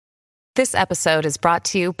This episode is brought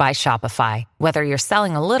to you by Shopify. Whether you're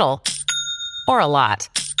selling a little or a lot,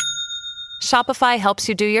 Shopify helps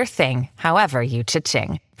you do your thing, however you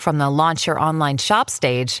cha-ching. From the launch your online shop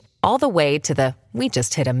stage, all the way to the we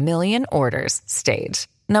just hit 1 million orders stage.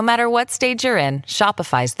 No matter what stage you're in,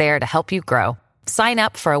 Shopify's there to help you grow. Sign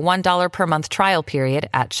up for a $1 per month trial period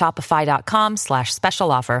at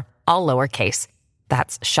shopify.com/special offer, all lowercase.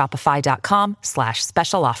 That's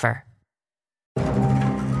shopify.com/special offer.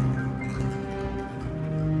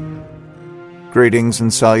 Greetings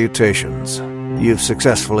and salutations. You've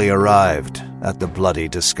successfully arrived at the Bloody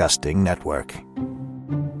Disgusting Network.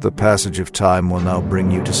 The passage of time will now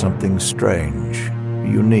bring you to something strange,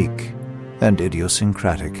 unique, and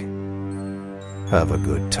idiosyncratic. Have a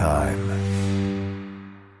good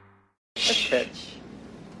time. Pitch.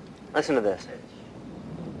 Listen to this.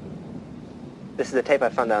 This is the tape I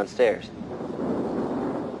found downstairs.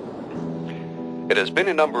 It has been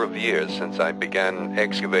a number of years since I began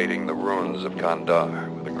excavating the ruins of Kandar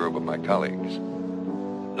with a group of my colleagues.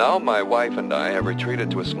 Now my wife and I have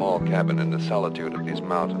retreated to a small cabin in the solitude of these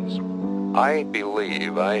mountains. I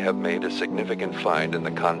believe I have made a significant find in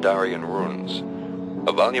the Kandarian ruins,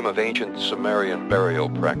 a volume of ancient Sumerian burial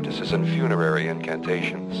practices and funerary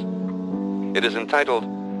incantations. It is entitled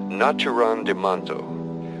Naturan de Manto,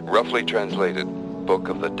 roughly translated, Book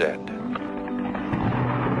of the Dead.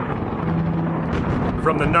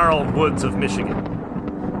 From the gnarled woods of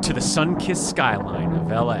Michigan to the sun-kissed skyline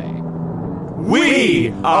of L.A.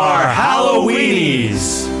 We are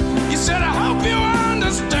Halloweenies! You said, I hope you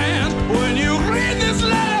understand when you read this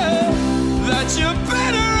letter that you're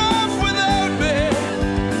better off without me.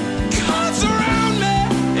 'Cause around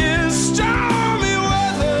me is stormy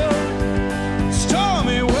weather.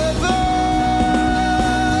 Stormy weather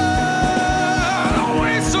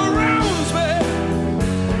always surrounds me.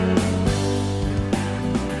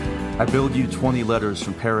 I billed you 20 letters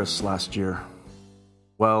from Paris last year.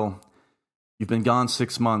 Well, you've been gone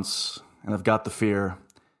 6 months, and I've got the fear.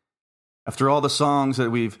 After all the songs that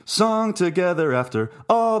we've sung together, after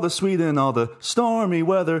all the sweet and all the stormy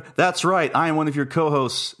weather. That's right, I am one of your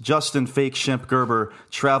co-hosts, Justin Fake Shemp Gerber,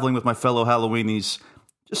 traveling with my fellow Halloweenies,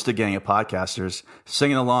 just a gang of podcasters,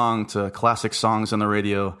 singing along to classic songs on the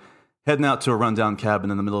radio, heading out to a rundown cabin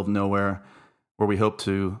in the middle of nowhere, where we hope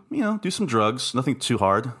to, do some drugs, nothing too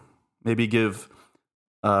hard. Maybe give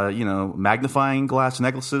magnifying glass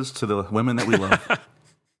necklaces to the women that we love.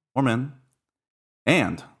 Or men.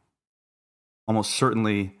 And, almost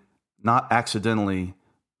certainly, not accidentally,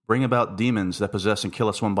 bring about demons that possess and kill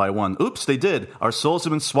us one by one. Oops, they did. Our souls have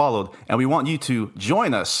been swallowed. And we want you to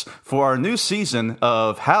join us for our new season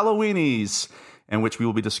of Halloweenies, in which we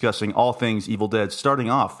will be discussing all things Evil Dead, starting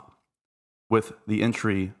off with the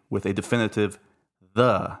entry with a definitive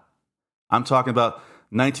the. I'm talking about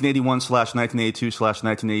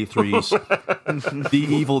 1981/1982/1983's The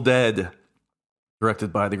Evil Dead,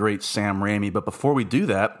 directed by the great Sam Raimi. But before we do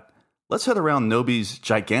that, let's head around Nobi's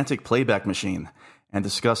gigantic playback machine and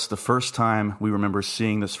discuss the first time we remember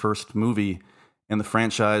seeing this first movie in the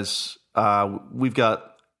franchise. We've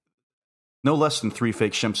got no less than 3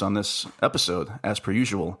 fake shimps on this episode, as per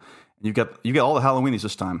usual. You got all the Halloweenies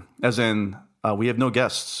this time, as in we have no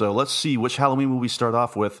guests. So let's see which Halloween will we start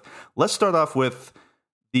off with. Let's start off with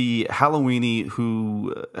the Halloweenie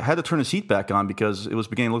who had to turn his heat back on because it was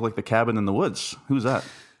beginning to look like the cabin in the woods. Who's that?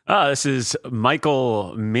 This is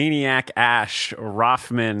Michael Maniac Ash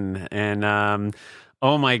Rothman. And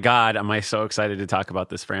oh my God, am I so excited to talk about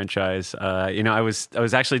this franchise. I was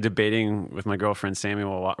actually debating with my girlfriend Sammy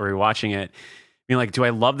while we were watching it. Do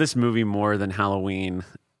I love this movie more than Halloween?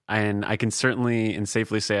 And I can certainly and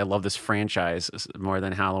safely say I love this franchise more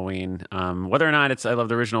than Halloween. Whether or not I love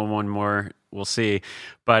the original one more, we'll see.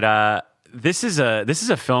 But this is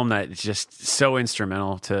a film that's just so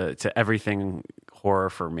instrumental to everything horror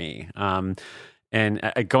for me. And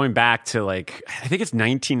going back to I think it's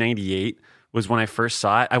 1998 was when I first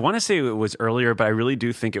saw it. I want to say it was earlier, but I really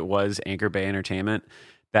do think it was Anchor Bay Entertainment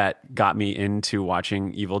that got me into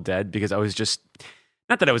watching Evil Dead, because I was just...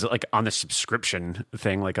 Not that I was on the subscription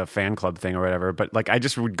thing, like a fan club thing or whatever, but I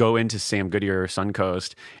just would go into Sam Goody or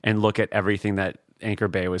Suncoast and look at everything that Anchor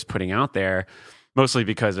Bay was putting out there, mostly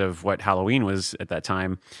because of what Halloween was at that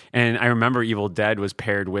time. And I remember Evil Dead was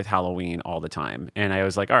paired with Halloween all the time. And I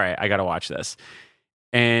was like, all right, I got to watch this.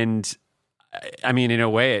 And I mean, in a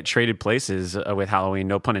way, it traded places with Halloween,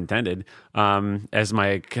 no pun intended, as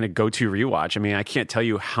my kind of go-to rewatch. I mean, I can't tell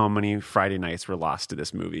you how many Friday nights were lost to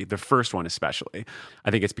this movie, the first one especially.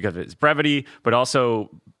 I think it's because of its brevity, but also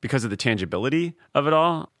because of the tangibility of it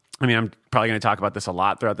all. I mean, I'm probably going to talk about this a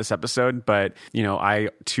lot throughout this episode, but I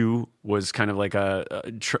too was kind of like a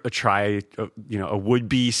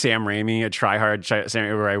would-be Sam Raimi, a try-hard Sam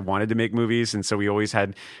Raimi, where I wanted to make movies, and so we always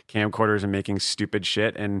had camcorders and making stupid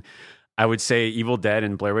shit. And I would say Evil Dead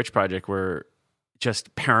and Blair Witch Project were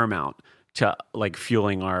just paramount to like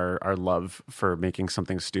fueling our love for making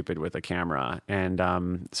something stupid with a camera. And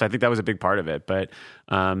so I think that was a big part of it. But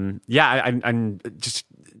I'm just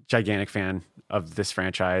gigantic fan of this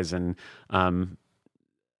franchise, and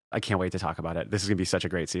I can't wait to talk about it. This is going to be such a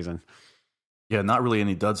great season. Yeah, not really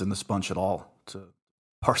any duds in this bunch at all to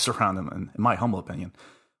parse around them, in my humble opinion.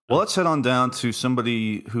 Well, let's head on down to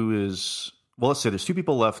somebody who is, well, let's say there's 2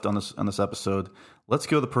 people left on this episode. Let's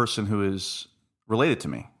go to the person who is related to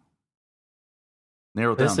me.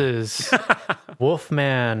 Narrow it down. This is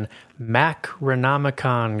Wolfman Mac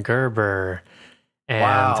Renomicon Gerber. And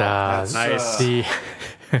wow, that's nice.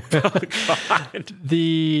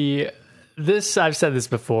 This I've said this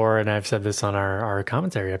before, and I've said this on our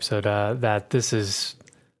commentary episode, that this is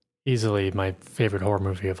easily my favorite horror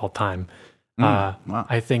movie of all time. Wow.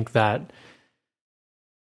 I think that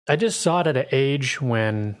I just saw it at an age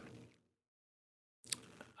when,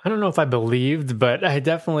 I don't know if I believed, but I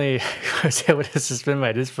definitely was able to suspend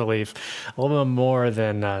my disbelief a little bit more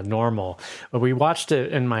than normal. But we watched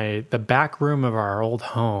it in the back room of our old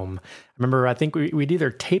home. I think we'd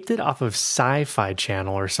either taped it off of Sci-Fi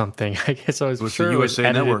Channel or something. I guess I was sure it was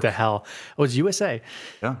edited Network. To hell. It was USA.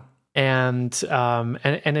 Yeah. And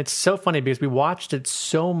it's so funny because we watched it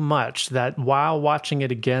so much that while watching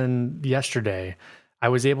it again yesterday, I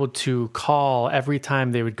was able to call every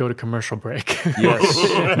time they would go to commercial break. Yes.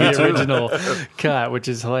 The original cut, which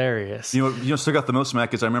is hilarious. You know, still got the most,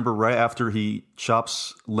 Mac, is I remember right after he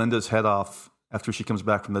chops Linda's head off, after she comes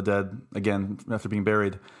back from the dead, again, after being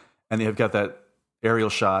buried, and they have got that aerial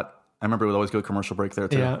shot. I remember it would always go to commercial break there,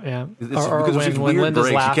 too. Yeah. Or when Linda's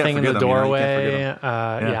breaks, laughing in the doorway.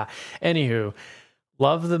 Yeah. Anywho,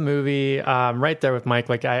 love the movie. Right there with Mike.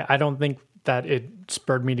 Like, I don't think that it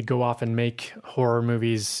spurred me to go off and make horror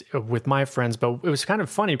movies with my friends, but it was kind of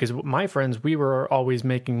funny because my friends, we were always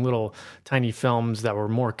making little tiny films that were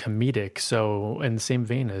more comedic, so in the same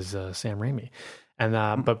vein as Sam Raimi.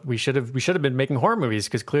 And but we should have been making horror movies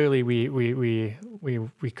because clearly we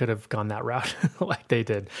could have gone that route like they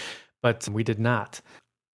did, but we did not.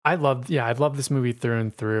 I love this movie through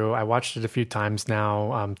and through. I watched it a few times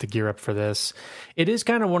now to gear up for this. It is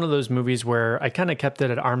kind of one of those movies where I kind of kept it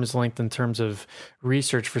at arm's length in terms of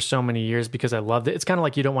research for so many years because I loved it. It's kind of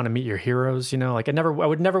like you don't want to meet your heroes, like I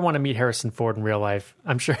would never want to meet Harrison Ford in real life.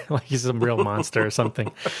 I'm sure like he's some real monster or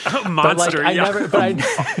something. Monster, he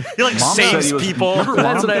like saves people.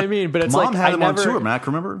 That's what I mean. But it's Mom like had him on tour, Mac.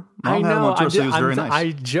 Remember? Mom had him on tour, so he was very nice.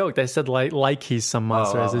 I joked. I said like he's some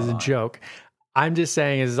monster as a joke. I'm just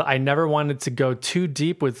saying is I never wanted to go too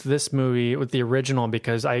deep with this movie, with the original,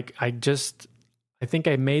 because I think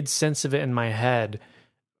I made sense of it in my head,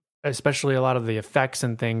 especially a lot of the effects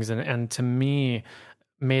and things. And to me,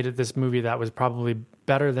 made it this movie that was probably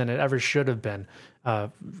better than it ever should have been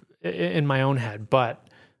in my own head. But,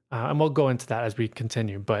 and we'll go into that as we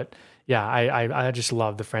continue. But yeah, I just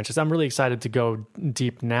love the franchise. I'm really excited to go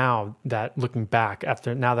deep now that looking back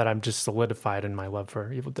now that I'm just solidified in my love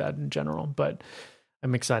for Evil Dead in general, but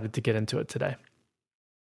I'm excited to get into it today.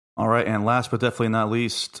 All right. And last but definitely not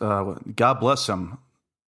least, God bless him.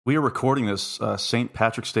 We are recording this St.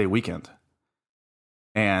 Patrick's Day weekend,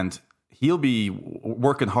 and he'll be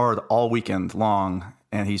working hard all weekend long.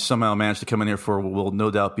 And he somehow managed to come in here for what will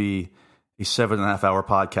no doubt be a 7.5-hour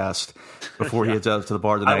podcast before he heads out to the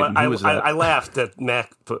bar tonight. I laughed at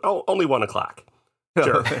Mac. Only 1 o'clock.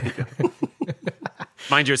 Sure.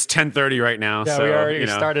 Mind you, it's 10:30 right now. Yeah, so, we already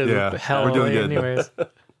started hell we're doing good. Anyways.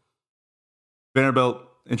 Vanderbilt,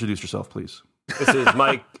 introduce yourself, please. This is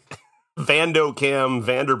Mike Vandocam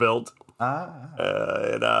Vanderbilt.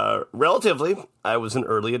 Relatively, I was an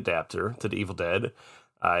early adapter to The Evil Dead.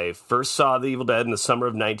 I first saw The Evil Dead in the summer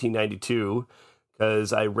of 1992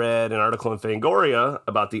 because I read an article in Fangoria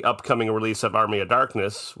about the upcoming release of Army of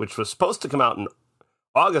Darkness, which was supposed to come out in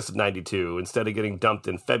August of 92 instead of getting dumped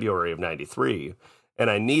in February of 93.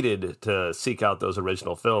 And I needed to seek out those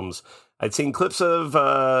original films. I'd seen clips from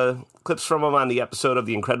them on the episode of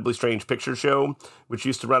The Incredibly Strange Picture Show, which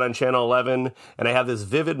used to run on Channel 11. And I have this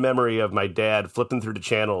vivid memory of my dad flipping through the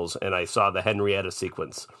channels, and I saw the Henrietta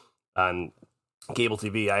sequence on cable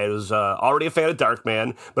TV. I was already a fan of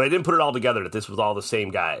Darkman, but I didn't put it all together that this was all the same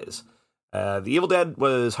guys. The Evil Dead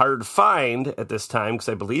was harder to find at this time because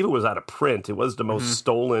I believe it was out of print. It was the most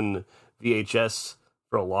stolen VHS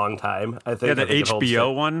for a long time, I think. Yeah, the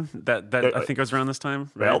HBO one that I think was around this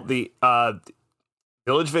time. Right? Well,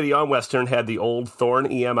 Village Video on Western had the old Thorn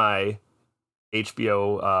EMI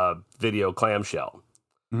HBO video clamshell.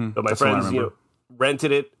 Mm-hmm. So my That's what I friends, remember.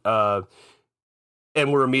 rented it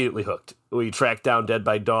and were immediately hooked. We tracked down Dead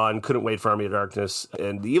by Dawn, couldn't wait for Army of Darkness,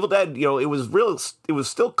 and The Evil Dead. It was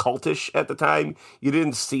still cultish at the time. You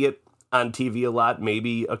didn't see it on TV a lot,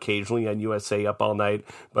 maybe occasionally on USA Up All Night,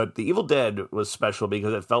 but The Evil Dead was special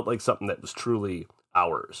because it felt like something that was truly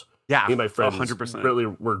ours. Yeah, me and my friends 100%. really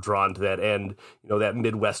were drawn to that, and that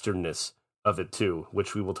Midwesternness of it too,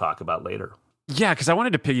 which we will talk about later. Yeah, because I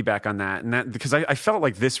wanted to piggyback on that, and that because I felt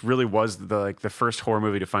like this really was the first horror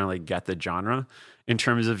movie to finally get the genre in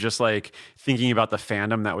terms of just like thinking about the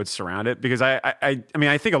fandom that would surround it. Because I mean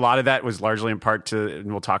I think a lot of that was largely in part to,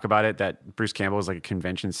 and we'll talk about it, that Bruce Campbell was like a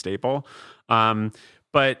convention staple.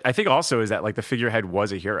 But I think also is that like the figurehead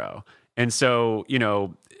was a hero, and so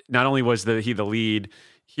not only was he the lead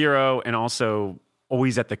hero, and also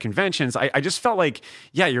always at the conventions. I just felt like,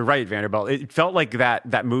 yeah, you're right, Vanderbilt. It felt like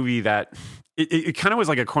that movie that it kind of was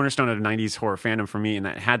like a cornerstone of the 90s horror fandom for me, and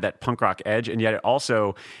that had that punk rock edge, and yet it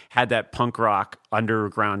also had that punk rock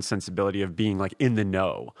underground sensibility of being like in the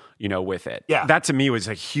know, with it. Yeah. That to me was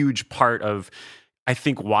a huge part of, I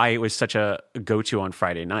think, why it was such a go-to on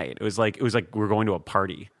Friday night. It was like we're going to a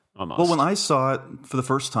party almost. Well, when I saw it for the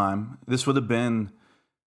first time, this would have been,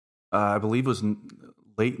 I believe it was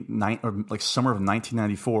summer of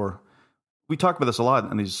 1994. We talk about this a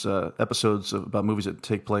lot in these episodes about movies that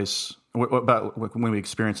take place, about when we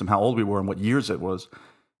experienced them, how old we were, and what years it was.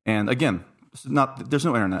 And again, there's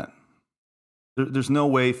no internet. There's no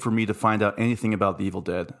way for me to find out anything about The Evil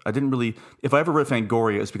Dead. I didn't really. If I ever read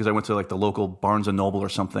Fangoria, it's because I went to like the local Barnes and Noble or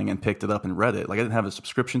something and picked it up and read it. Like I didn't have a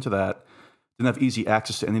subscription to that. Didn't have easy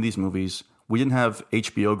access to any of these movies. We didn't have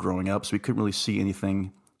HBO growing up, so we couldn't really see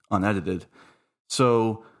anything unedited.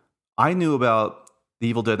 So I knew about The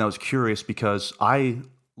Evil Dead, and I was curious because I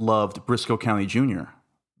loved Briscoe County Jr.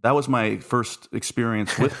 That was my first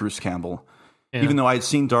experience with Bruce Campbell. Yeah. Even though I had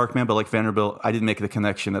seen Darkman, but like Vanderbilt, I didn't make the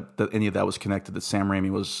connection that any of that was connected, that Sam Raimi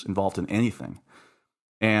was involved in anything.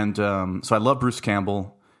 And so I love Bruce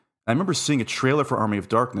Campbell. I remember seeing a trailer for Army of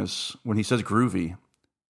Darkness when he says groovy.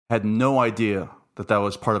 Had no idea that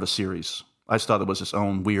was part of a series. I just thought it was its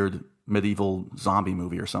own weird medieval zombie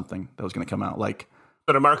movie or something that was going to come out.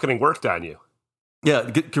 But marketing worked on you.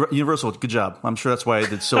 Yeah, Universal, good job. I'm sure that's why I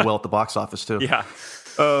did so well at the box office too. Yeah.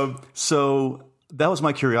 So that was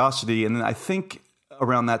my curiosity, and then I think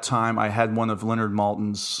around that time I had one of Leonard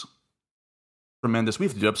Maltin's tremendous. We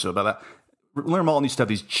have to do an episode about that. Leonard Maltin used to have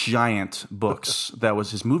these giant books that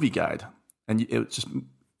was his movie guide, and it was just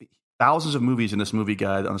thousands of movies in this movie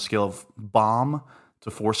guide on a scale of bomb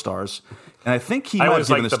to 4 stars. And I think he might have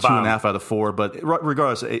given this 2.5 out of 4, but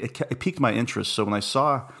regardless, it piqued my interest. So when I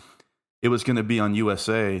saw it was going to be on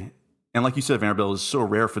USA, and like you said, Vanderbilt, it was so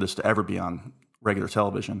rare for this to ever be on regular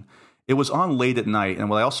television. It was on late at night, and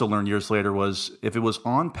what I also learned years later was if it was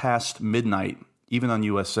on past midnight, even on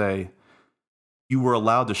USA, you were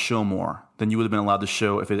allowed to show more than you would have been allowed to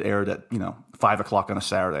show if it aired at 5 o'clock on a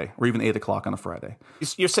Saturday or even 8 o'clock on a Friday.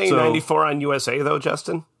 You're saying 94 on USA though,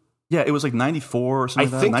 Justin? Yeah, it was like 94 or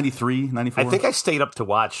something like that. 93, 94. I think I stayed up to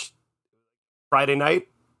watch Friday night.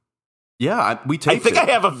 Yeah, we taped it.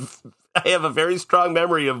 I have a very strong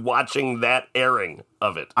memory of watching that airing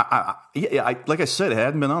of it. Like I said, it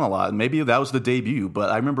hadn't been on a lot. Maybe that was the debut, but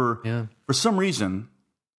I remember for some reason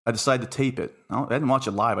I decided to tape it. I didn't watch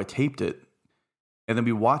it live. I taped it, and then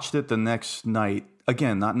we watched it the next night.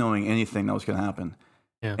 Again, not knowing anything that was going to happen.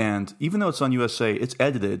 Yeah. And even though it's on USA, it's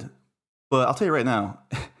edited. But I'll tell you right now,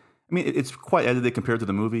 I mean, it's quite edited compared to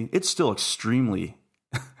the movie. It's still extremely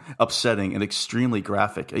upsetting and extremely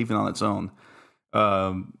graphic, even on its own.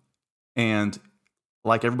 And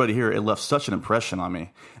like everybody here, it left such an impression on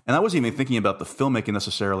me. And I wasn't even thinking about the filmmaking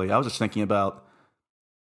necessarily. I was just thinking about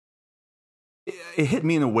it hit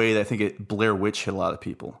me in a way that I think Blair Witch hit a lot of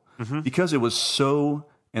people. Mm-hmm. Because it was so,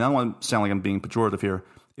 and I don't want to sound like I'm being pejorative here,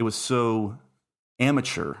 it was so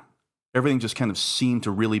amateur. Everything just kind of seemed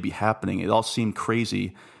to really be happening. It all seemed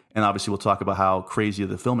crazy. And obviously we'll talk about how crazy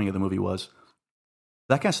the filming of the movie was.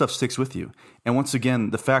 That kind of stuff sticks with you. And once again,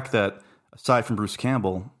 the fact that aside from Bruce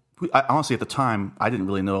Campbell, honestly, at the time, I didn't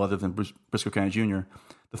really know other than Briscoe County Jr.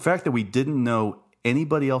 The fact that we didn't know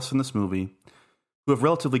anybody else in this movie who have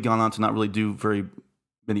relatively gone on to not really do very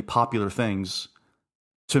many popular things,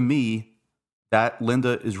 to me, that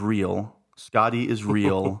Linda is real, Scotty is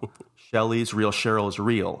real, Shelley is real, Cheryl is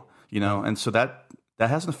real, and so that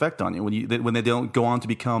has an effect on you when they don't go on to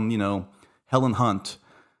become, Helen Hunt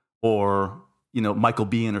or, Michael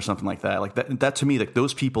Biehn or something like that. Like that to me, like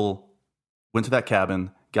those people went to that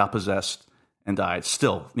cabin, got possessed, and died.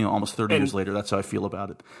 Still, almost 30 years later, that's how I feel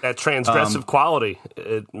about it. That transgressive quality,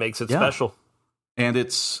 it makes it special. And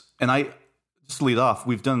I just to lead off,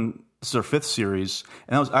 this is our 5th series,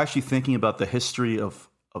 and I was actually thinking about the history of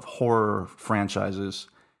horror franchises,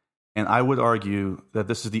 and I would argue that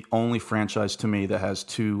this is the only franchise to me that has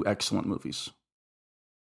 2 excellent movies.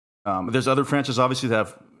 There's other franchises, obviously, that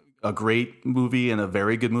have a great movie and a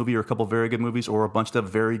very good movie, or a couple of very good movies, or a bunch that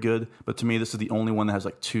have very good. But to me, this is the only one that has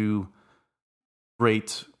like 2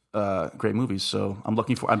 great movies. So I'm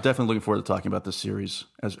definitely looking forward to talking about this series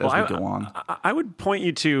as we go on. I would point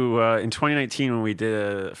you to in 2019 when we did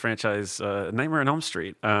a franchise, Nightmare on Elm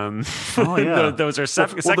Street. Oh yeah, those are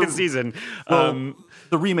second season. The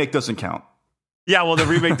remake doesn't count. Yeah, well, the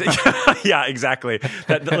remake. Yeah, exactly.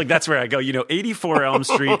 That's where I go. 84 Elm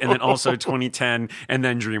Street, and then also 2010, and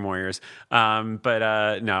then Dream Warriors. No, I'm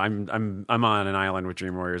on an island with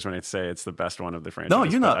Dream Warriors when I say it's the best one of the franchise. No,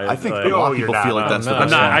 you're not. I think a lot of people feel like that's the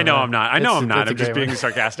best. I know I'm not. I'm just being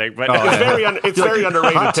sarcastic. But it's very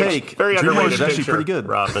underrated. Hot take. Very Dream underrated. Warriors is actually pretty good.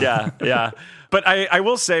 Robin. Yeah. But I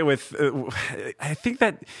will say I think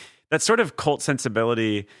that sort of cult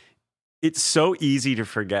sensibility. It's so easy to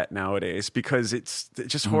forget nowadays because it's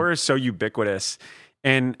just horror is so ubiquitous.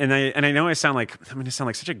 And I know I'm going to sound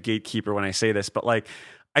like such a gatekeeper when I say this, but like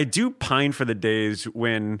I do pine for the days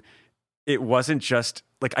when it wasn't just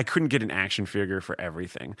like I couldn't get an action figure for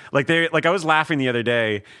everything. Like I was laughing the other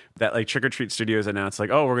day that like Trick or Treat Studios announced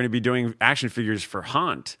like, oh, we're going to be doing action figures for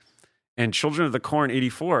Haunt and Children of the Corn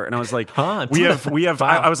 84. And I was like, Haunt. we have wow.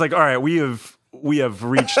 I was like, all right, we have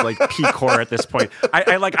reached like peak horror at this point.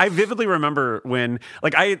 I vividly remember when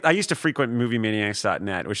like I used to frequent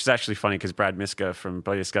moviemaniacs.net, which is actually funny because Brad Miska from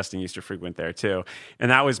Bloody Disgusting used to frequent there too. And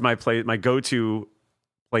that was my go-to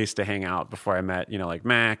place to hang out before I met, like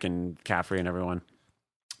Mac and Caffrey and everyone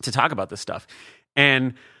to talk about this stuff.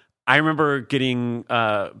 And I remember getting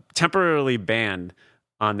temporarily banned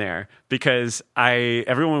on there because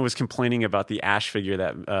everyone was complaining about the Ash figure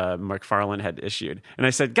that McFarlane had issued. And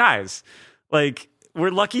I said, guys, like,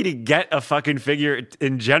 we're lucky to get a fucking figure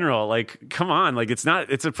in general. Like, come on. Like, it's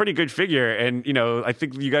a pretty good figure. And, I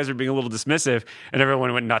think you guys are being a little dismissive and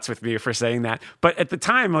everyone went nuts with me for saying that. But at the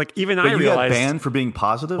time, like, even I realized. You got banned for being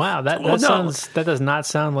positive? Wow. That does not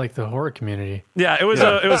sound like the horror community. Yeah, it was,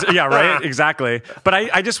 yeah, right. Exactly. But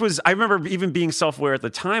I remember even being self-aware at the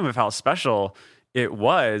time of how special it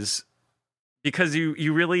was. Because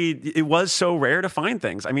it was so rare to find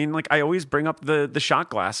things. I mean, like I always bring up the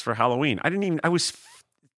shot glass for Halloween. I was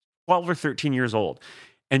 12 or 13 years old.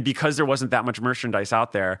 And because there wasn't that much merchandise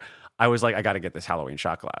out there, I was like, I got to get this Halloween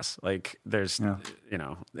shot glass. Like there's, and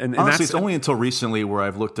honestly, it's only until recently where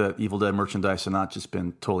I've looked at Evil Dead merchandise and not just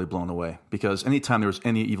been totally blown away. Because anytime there was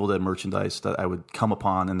any Evil Dead merchandise that I would come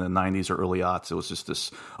upon in the 90s or early aughts, it was just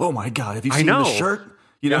this, oh my God, have you seen this shirt?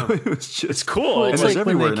 It was just, it's cool. Well, it's like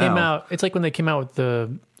when they came out. It's like when they came out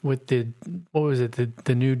with the what was it,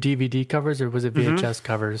 the new DVD covers, or was it VHS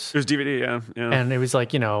covers? It was DVD, yeah. And it was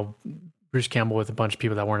like Bruce Campbell with a bunch of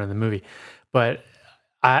people that weren't in the movie, but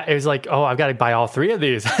it was like, oh, I've got to buy all 3 of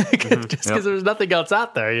these just because there's nothing else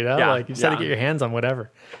out there. Like you just got to get your hands on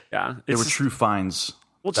whatever. Yeah, they were true finds.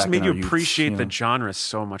 Well, it just made you appreciate the genre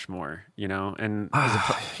so much more, and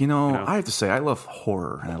I have to say, I love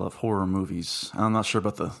horror and I love horror movies. I'm not sure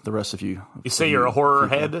about the rest of you. You say you're a horror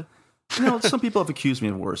head? Some people have accused me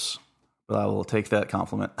of worse, but I will take that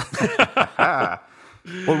compliment. Well,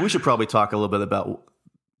 we should probably talk a little bit about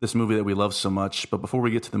this movie that we love so much. But before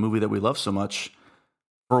we get to the movie that we love so much,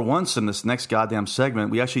 for once in this next goddamn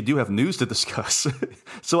segment, we actually do have news to discuss.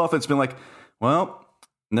 So often it's been like, well,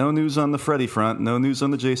 no news on the Freddy front, no news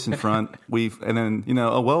on the Jason front. We've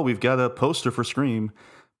got a poster for Scream,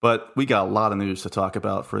 but we got a lot of news to talk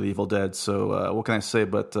about for the Evil Dead. So what can I say?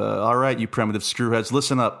 But all right, you primitive screwheads,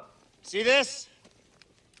 listen up. See this?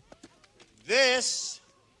 This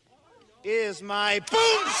is my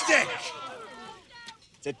boomstick.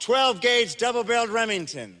 It's a 12-gauge double-barreled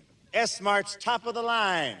Remington, S-Mart's top of the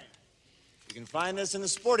line. You can find this in the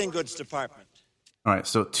sporting goods department. All right,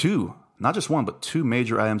 so 2. Not just 1, but 2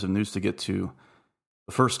 major items of news to get to.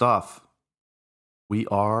 First off, we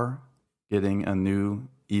are getting a new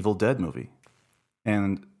Evil Dead movie.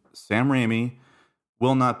 And Sam Raimi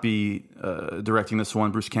will not be directing this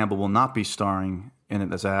one. Bruce Campbell will not be starring in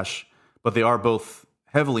it as Ash. But they are both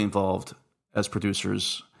heavily involved as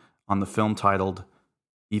producers on the film titled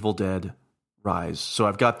Evil Dead Rise. So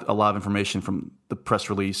I've got a lot of information from the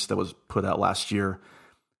press release that was put out last year,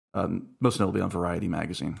 most notably on Variety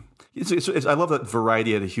magazine. I love that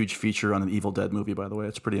Variety had a huge feature on an Evil Dead movie, by the way.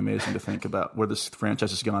 It's pretty amazing to think about where this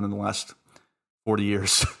franchise has gone in the last 40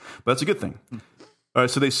 years. But that's a good thing. All right,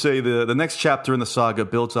 so they say the next chapter in the saga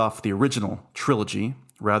builds off the original trilogy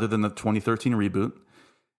rather than the 2013 reboot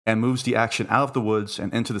and moves the action out of the woods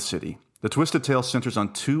and into the city. The twisted tale centers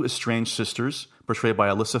on two estranged sisters, portrayed by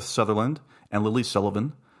Alyssa Sutherland and Lily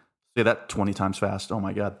Sullivan. Say that 20 times fast. Oh,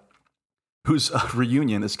 my God. Whose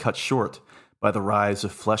reunion is cut short by the rise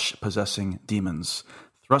of flesh-possessing demons,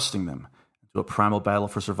 thrusting them into a primal battle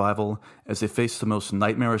for survival as they face the most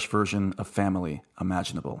nightmarish version of family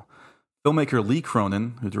imaginable. Filmmaker Lee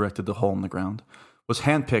Cronin, who directed The Hole in the Ground, was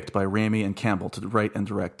handpicked by Raimi and Campbell to write and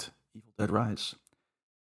direct Evil Dead Rise.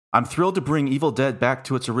 I'm thrilled to bring Evil Dead back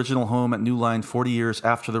to its original home at New Line 40 years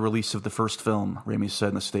after the release of the first film, Raimi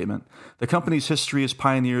said in a statement. The company's history as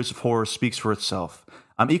pioneers of horror speaks for itself.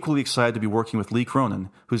 I'm equally excited to be working with Lee Cronin,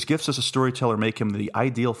 whose gifts as a storyteller make him the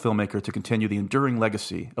ideal filmmaker to continue the enduring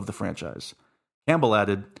legacy of the franchise. Campbell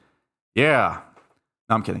added, yeah.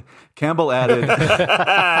 No, I'm kidding. Campbell added...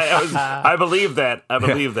 I believe that. I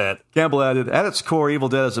believe that. Campbell added, at its core, Evil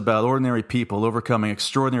Dead is about ordinary people overcoming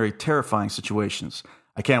extraordinary, terrifying situations.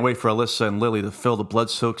 I can't wait for Alyssa and Lily to fill the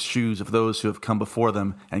blood-soaked shoes of those who have come before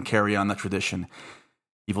them and carry on that tradition.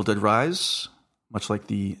 Evil Dead Rise, much like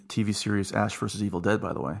the TV series Ash vs. Evil Dead,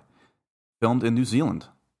 by the way, filmed in New Zealand.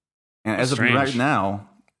 And as of right now,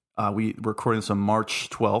 we're recording this on March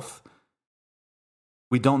 12th.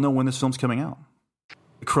 We don't know when this film's coming out.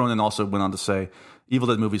 Cronin also went on to say, Evil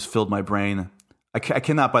Dead movies filled my brain. I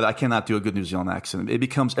cannot do a good New Zealand accent. It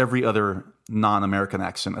becomes every other non-American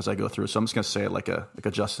accent as I go through. So I'm just going to say it like a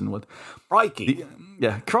Justin would. Crikey.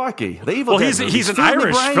 Crikey. The Evil Dead movies he's an fill my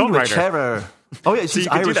Irish brain film with writer. terror. Oh, yeah, he's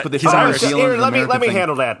Irish, but they he's found Irish. New Zealand. Here, let me thing.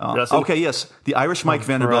 handle that. Okay, yes. The Irish Mike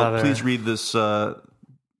Vanderbilt. brother. Please read this. Well,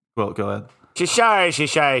 go ahead.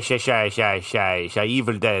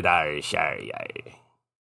 Evil Dead Irish.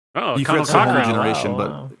 Oh, You Colonel forgot the whole Cochrane. generation,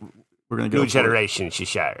 Wow. but we're going to go New for it. generation,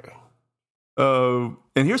 Cheshire. And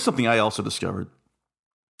here's something I also discovered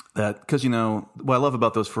that because what I love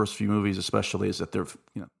about those first few movies, especially, is that they're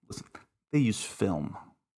listen, they use film. You know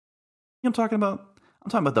what I'm talking about?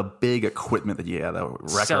 I'm talking about the big equipment that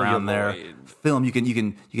wreck around there. Film, you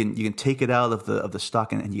can take it out of the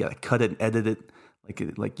stock and you got to cut it and edit it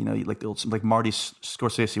like Marty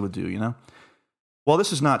Scorsese would do. Well,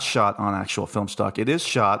 this is not shot on actual film stock. It is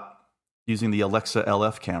shot using the Alexa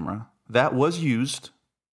LF camera that was used.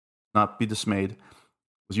 Not be dismayed.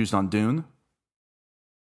 Was used on Dune,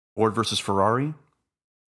 Ford versus Ferrari,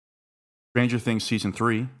 Stranger Things Season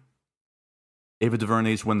 3, Ava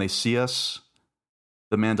DuVernay's When They See Us,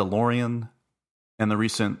 The Mandalorian, and the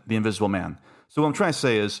recent The Invisible Man. So what I'm trying to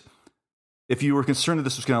say is, if you were concerned that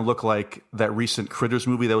this was going to look like that recent Critters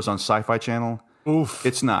movie that was on Sci-Fi Channel,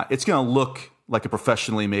 it's not. It's going to look like a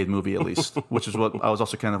professionally made movie at least, which is what I was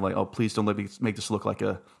also kind of like, oh, please don't let me make this look like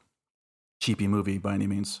a cheapy movie by any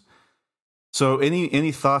means. So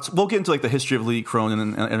any thoughts? We'll get into like the history of Lee Cronin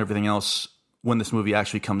and everything else when this movie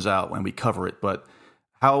actually comes out, when we cover it. But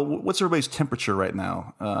what's everybody's temperature right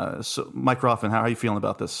now? So Mike Roffman, how are you feeling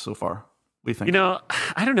about this so far? What do you think?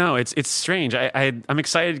 I don't know. It's strange. I'm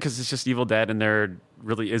excited because it's just Evil Dead, and there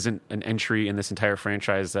really isn't an entry in this entire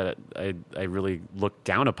franchise that I really look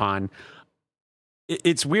down upon.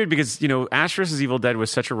 It's weird because Ash vs. Evil Dead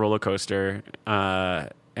was such a roller coaster.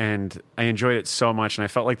 And I enjoyed it so much, and I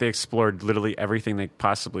felt like they explored literally everything they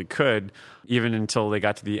possibly could, even until they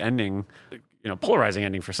got to the ending, polarizing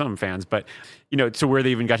ending for some fans, but, to where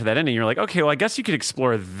they even got to that ending, you're like, okay, well, I guess you could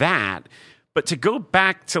explore that, but to go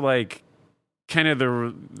back to, like, kind of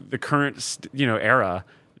the current, era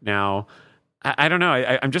now, I don't know.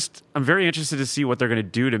 I'm very interested to see what they're going to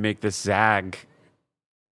do to make this zag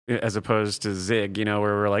as opposed to zig, where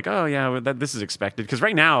we're like, oh, yeah, this is expected. Because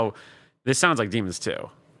right now, this sounds like Demons 2.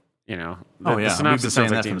 The synopsis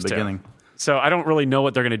sounds like Demons 2. Beginning. So I don't really know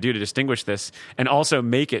what they're going to do to distinguish this and also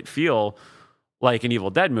make it feel like an Evil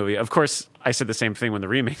Dead movie. Of course, I said the same thing when the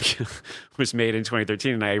remake was made in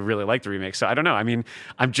 2013, and I really liked the remake. So I don't know. I mean,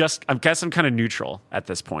 I guess I'm kind of neutral at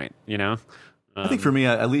this point, I think for me,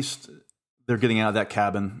 at least they're getting out of that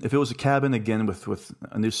cabin. If it was a cabin again with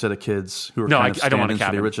a new set of kids who are kind of I don't want a stand-ins for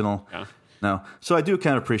cabin. the original. Yeah. No. So I do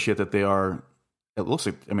kind of appreciate that they are, it looks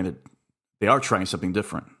like, they are trying something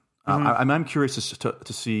different. I'm curious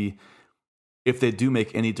to see if they do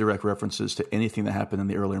make any direct references to anything that happened in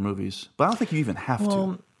the earlier movies. But I don't think you even have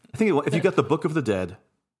to. I think if you got the Book of the Dead,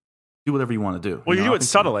 do whatever you want to do. Well, you do it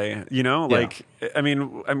subtly, like,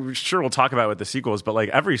 I'm sure we'll talk about it with the sequels, but like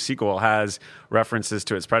every sequel has references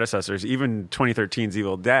to its predecessors. Even 2013's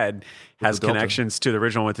Evil Dead has connections to the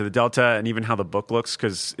original one, to the Delta, and even how the book looks,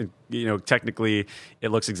 because, technically it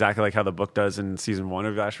looks exactly like how the book does in season 1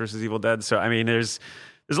 of Ash vs. Evil Dead. So,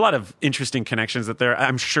 there's there's a lot of interesting connections that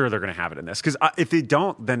I'm sure they're going to have it in this. Because if they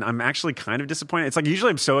don't, then I'm actually kind of disappointed. It's like usually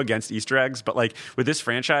I'm so against Easter eggs, but like with this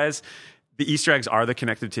franchise, the Easter eggs are the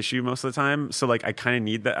connective tissue most of the time. So like I kind of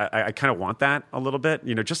need that. I kind of want that a little bit,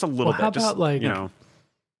 just a little bit. How about like,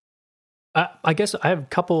 I guess I have a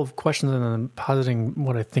couple of questions and I'm positing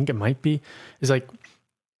what I think it might be is like,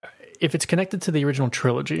 if it's connected to the original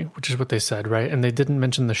trilogy, which is what they said, right? And they didn't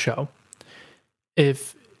mention the show.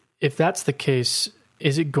 If that's the case,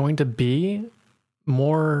 is it going to be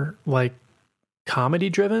more like comedy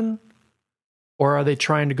driven? Or are they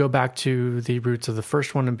trying to go back to the roots of the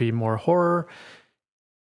first one and be more horror?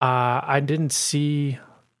 I didn't see,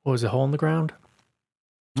 what was it, Hole in the Ground?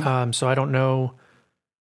 So I don't know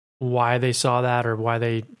why they saw that or why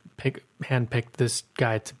they handpicked this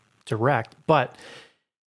guy to direct. But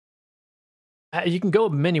you can go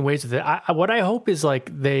many ways with it. What I hope is like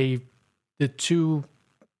the two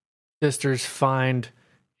sisters find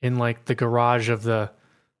in like the garage of the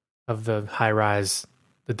high rise,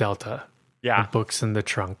 the Delta. Yeah. The books in the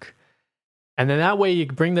trunk. And then that way you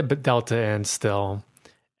bring the Delta in still.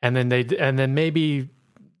 And then maybe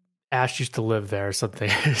Ash used to live there or something.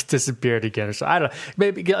 It's disappeared again. Or so I don't know.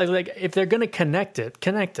 Maybe like if they're going to connect it.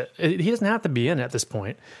 He doesn't have to be in at this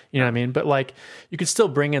point. You know what I mean? But like you could still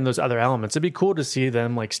bring in those other elements. It'd be cool to see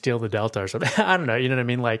them like steal the Delta or something. I don't know. You know what I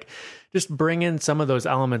mean? Like just bring in some of those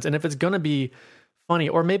elements. And if it's going to be funny,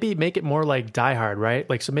 or maybe make it more like Die Hard, right?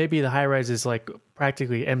 Like, so maybe the high rise is like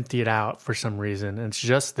practically emptied out for some reason, and it's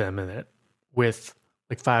just them in it with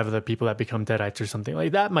like 5 of the people that become Deadites or something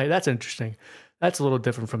like that. That's interesting. That's a little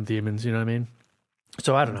different from Demons, you know what I mean?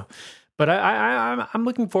 So I don't know, but I'm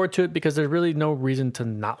looking forward to it because there's really no reason to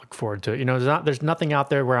not look forward to it. There's nothing out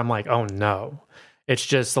there where I'm like, oh no, it's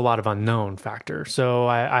just a lot of unknown factor. So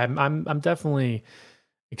I'm definitely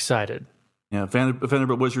excited. Yeah,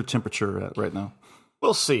 Vanderbilt, what's your temperature at right now?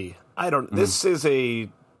 We'll see. This is a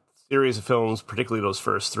series of films, particularly those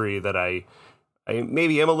first 3, that I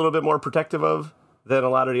maybe am a little bit more protective of than a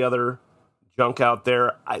lot of the other junk out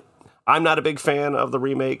there. I'm not a big fan of the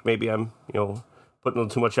remake. Maybe I'm, putting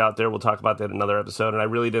too much out there. We'll talk about that in another episode. And I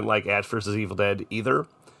really didn't like Ash vs. Evil Dead either.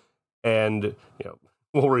 And,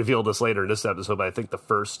 we'll reveal this later in this episode, but I think the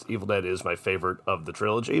first Evil Dead is my favorite of the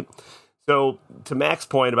trilogy. So to Mac's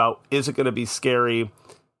point about, is it going to be scary?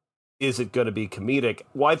 Is it going to be comedic?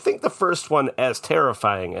 Well, I think the first one, as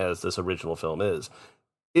terrifying as this original film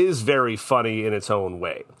is very funny in its own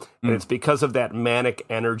way. And it's because of that manic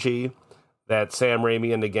energy that Sam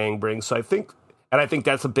Raimi and the gang brings. So I think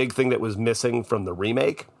that's a big thing that was missing from the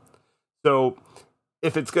remake. So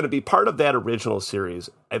if it's going to be part of that original series,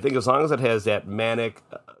 I think as long as it has that manic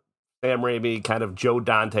Sam Raimi kind of Joe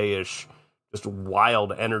Dante-ish, just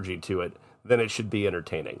wild energy to it, then it should be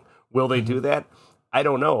entertaining. Will they do that? I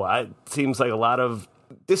don't know. It seems like a lot of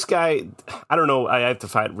this guy. I don't know. I have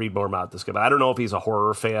to read more about this guy, but I don't know if he's a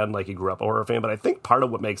horror fan, like he grew up a horror fan. But I think part of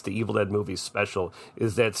what makes the Evil Dead movies special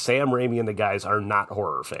is that Sam Raimi and the guys are not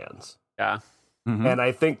horror fans. Yeah. Mm-hmm. And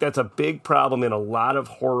I think that's a big problem in a lot of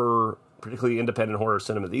horror, particularly independent horror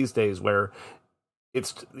cinema these days, where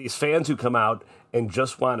it's these fans who come out and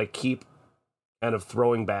just want to keep kind of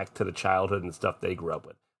throwing back to the childhood and stuff they grew up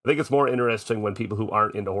with. I think it's more interesting when people who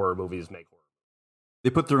aren't into horror movies make horror. They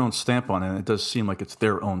put their own stamp on it, and it does seem like it's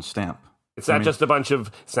their own stamp. It's not just a bunch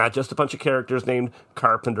of characters named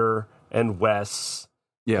Carpenter and Wes.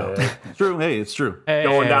 Yeah, it's true. Hey, it's true.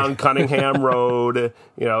 Going down Cunningham Road.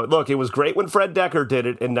 Look, it was great when Fred Decker did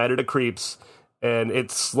it in Night of the Creeps, and it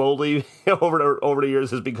slowly over the years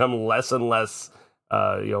has become less and less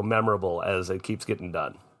memorable as it keeps getting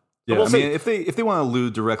done. Yeah, we'll see. If they want to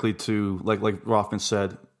allude directly to like Rothman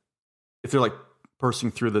said, if they're like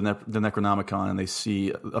pursing through the Necronomicon and they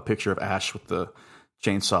see a picture of Ash with the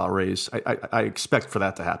chainsaw raised, I expect for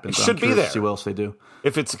that to happen. It should be there. To see what else they do.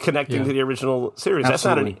 If it's connecting to the original series,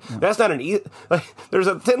 Absolutely. that's not an there's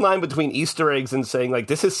a thin line between Easter eggs and saying like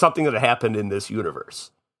this is something that happened in this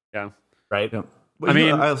universe. Yeah. Right. Yeah.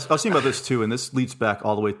 Well, I was thinking about this too, and this leads back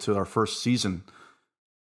all the way to our first season,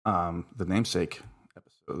 the namesake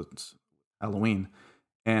episodes, Halloween.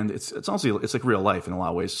 And it's honestly, it's like real life in a lot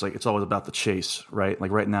of ways. It's like, it's always about the chase, right?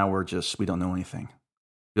 Like right now we don't know anything.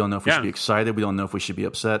 We don't know if we should be excited. We don't know if we should be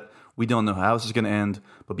upset. We don't know how this is going to end.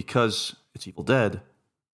 But because it's Evil Dead,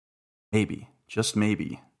 maybe, just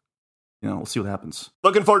maybe, we'll see what happens.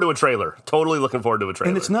 Looking forward to a trailer. Totally looking forward to a trailer.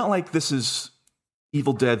 And it's not like this is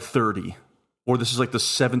Evil Dead 30, or this is like the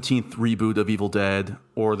 17th reboot of Evil Dead,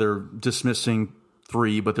 or they're dismissing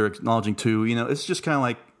 3, but they're acknowledging 2. It's just kind of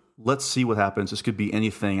like, let's see what happens. This could be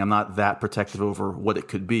anything. I'm not that protective over what it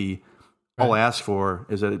could be. All I ask for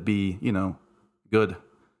is that it be, good.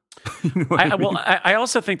 I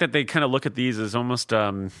also think that they kind of look at these as almost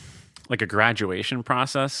like a graduation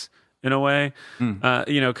process in a way.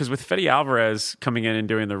 Because with Fede Alvarez coming in and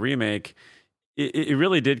doing the remake, it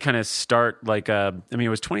really did kind of start like it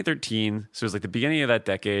was 2013, so it was like the beginning of that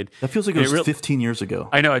decade. That feels like it was 15 years ago.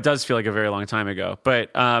 I know, it does feel like a very long time ago, but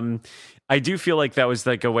I do feel like that was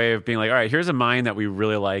like a way of being like, all right, here's a mind that we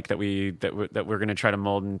really like, that we're going to try to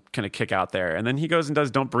mold and kind of kick out there. And then he goes and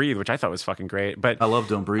does Don't Breathe, which I thought was fucking great. But I love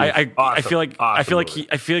Don't Breathe. I feel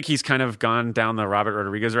like he's kind of gone down the Robert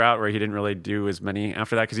Rodriguez route, where he didn't really do as many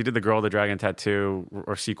after that, because he did the Girl with the Dragon Tattoo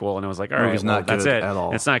or sequel, and it was like, all right, well, that's it. At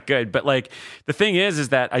all. It's not good. But like the thing is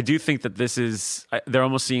that I do think that this is, they're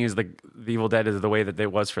almost seeing as the Evil Dead as the way that it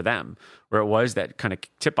was for them, where it was that kind of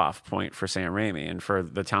tip off point for Sam Raimi and for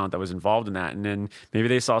the talent that was involved in that. And then maybe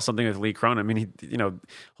they saw something with Lee Cronin. I mean,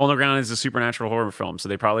 Hole in the Ground is a supernatural horror film, so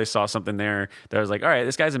they probably saw something there that was like, all right,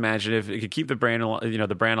 this guy's imaginative. It could keep the brand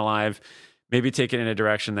alive, maybe take it in a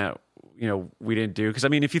direction that we didn't do. Because I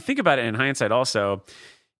mean, if you think about it in hindsight, also,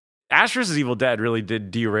 Ash vs. Evil Dead really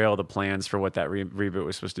did derail the plans for what that reboot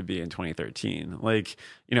was supposed to be in 2013. Like,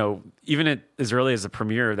 even as early as the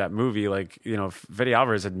premiere of that movie, like, Fede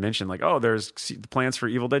Alvarez had mentioned, like, oh, there's plans for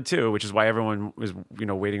Evil Dead 2, which is why everyone was,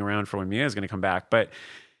 waiting around for when Mia is going to come back. But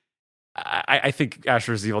I think Ash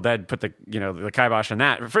vs. Evil Dead put the kibosh on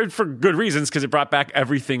that for good reasons, because it brought back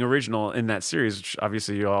everything original in that series, which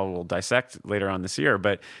obviously you all will dissect later on this year.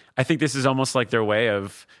 But I think this is almost like their way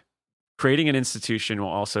of creating an institution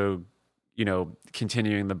while also,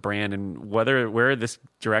 continuing the brand, and where this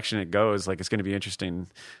direction it goes, like, it's going to be interesting.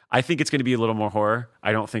 I think it's going to be a little more horror.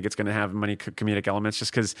 I don't think it's going to have many comedic elements,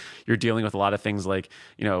 just because you're dealing with a lot of things like,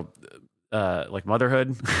 like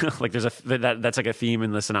motherhood. Like that's like a theme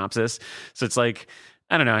in the synopsis. So it's like,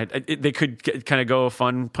 I don't know. They could kind of go a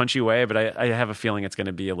fun, punchy way, but I have a feeling it's going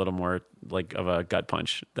to be a little more like of a gut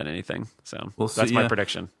punch than anything. So that's my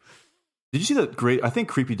prediction. Did you see that great? I think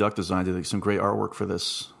Creepy Duck Design did some great artwork for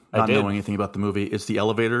this. Not knowing anything about the movie, it's the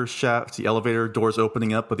elevator shaft, the elevator doors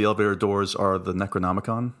opening up, but the elevator doors are the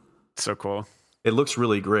Necronomicon. So cool. It looks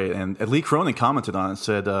really great, and Lee Cronin commented on it and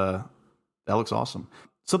said, "That looks awesome."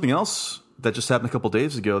 Something else that just happened a couple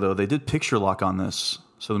days ago, though, they did picture lock on this,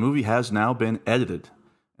 so the movie has now been edited,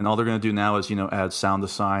 and all they're going to do now is add sound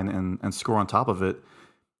design and score on top of it.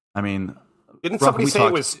 I mean, didn't somebody say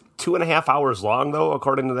it was 2.5 hours long, though,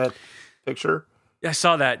 according to that picture? I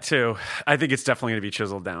saw that too. I think it's definitely going to be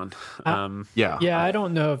chiseled down. Yeah, I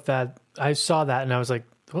don't know if that. I saw that and I was like,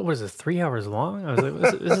 "What was it? 3 hours long?" I was like,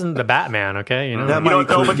 "This isn't the Batman, okay?" That might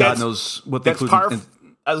include, God knows what they include.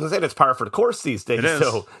 I was going to say that's par for the course these days.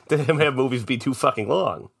 So to have movies be too fucking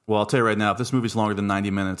long. Well, I'll tell you right now, if this movie's longer than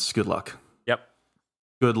 90 minutes, good luck. Yep.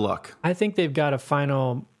 Good luck. I think they've got a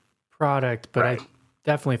final product, but I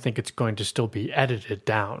definitely think it's going to still be edited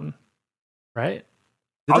down, right?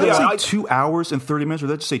 Did that say 2 hours and 30 minutes, or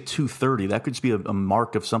did that just say 2:30? That could just be a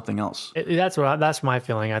mark of something else. That's my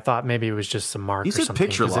feeling. I thought maybe it was just some mark. He said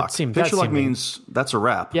picture lock. Picture lock means that's a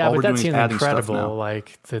wrap. Yeah, all but we're that doing seems is adding incredible. stuff now.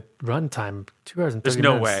 Like the runtime, 2 hours and 30 There's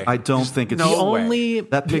minutes. no way. I don't think it's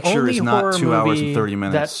that picture is not 2 hours and 30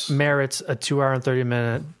 minutes. That merits a 2 hour and 30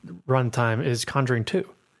 minute runtime is Conjuring 2.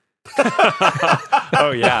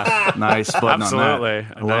 Oh yeah, nice button absolutely. On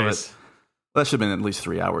that. I love it. That should have been at least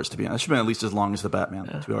 3 hours, to be honest. That should have been at least as long as the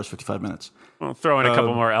Batman, 2 hours, 55 minutes. Well, throw in a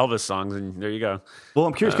couple more Elvis songs, and there you go. Well,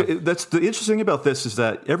 I'm curious. That's the interesting thing about this is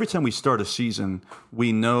that every time we start a season,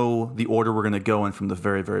 we know the order we're going to go in from the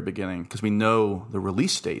very, very beginning, because we know the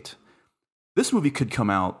release date. This movie could come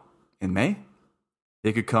out in May.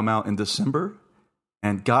 It could come out in December.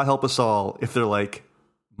 And God help us all if they're like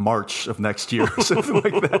March of next year or something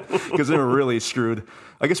like that, because they were really screwed.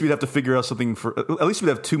 I guess we'd have to figure out something for, at least we'd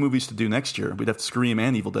have 2 movies to do next year. We'd have Scream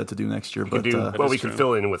and Evil Dead to do next year. We could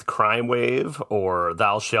fill in with Crime Wave or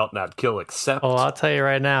Thou Shalt Not Kill Except. Oh, I'll tell you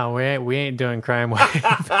right now, we ain't doing Crime Wave.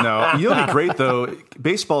 No, you know what'd be great though?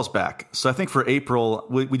 Baseball's back, so I think for April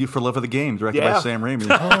we do For Love of the Game, directed by Sam Raimi.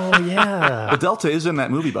 Oh yeah, the Delta is in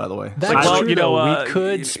that movie, by the way. That's true. We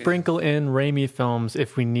could sprinkle in Raimi films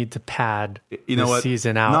if we need to pad the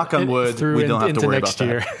season out. Knock on wood, we don't have to worry about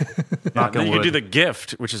that. Knock on wood. You could do The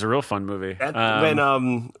Gift, which is a real fun movie.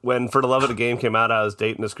 When For the Love of the Game came out, I was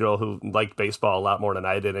dating this girl who liked baseball a lot more than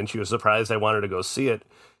I did, and she was surprised I wanted to go see it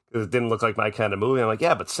because it didn't look like my kind of movie. I'm like,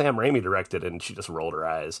 yeah, but Sam Raimi directed it, and she just rolled her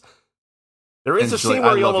eyes. There is a scene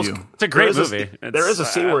where he almost... It's a great movie. There is a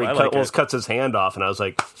scene where he almost cuts his hand off, and I was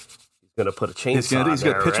like, he's going to put a chainsaw He's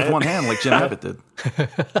going to pitch with one hand like Jim Abbott did.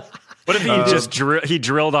 What if he just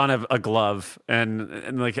drilled on a glove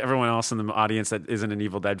and like everyone else in the audience that isn't an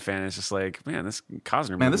Evil Dead fan is just like, man, this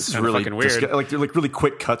Costner movie this is kind of really fucking weird. like they're like really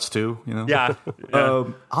quick cuts too, you know? Yeah.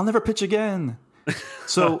 I'll never pitch again.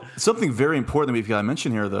 So something very important that we've got to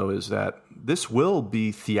mention here, though, is that this will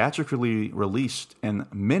be theatrically released in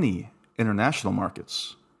many international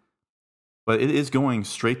markets, but it is going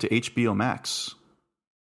straight to HBO Max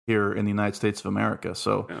here in the United States of America.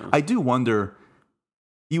 So I do wonder.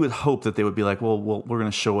 You would hope that they would be like, well, we're going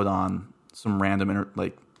to show it on some random,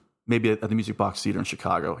 like maybe at the Music Box Theater in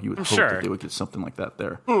Chicago. You would hope that they would get something like that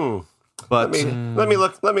there. But let me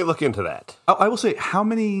look into that. I will say, how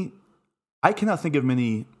many? I cannot think of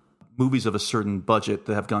many movies of a certain budget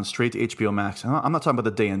that have gone straight to HBO Max. I'm not talking about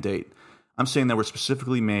the day and date. I'm saying that were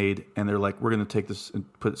specifically made, and they're like, we're going to take this and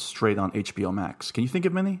put it straight on HBO Max. Can you think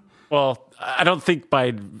of many? Well, I don't think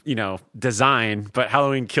by design, but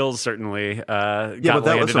Halloween Kills certainly got but that was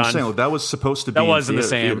landed what I'm on. saying. That was supposed to be. That wasn't the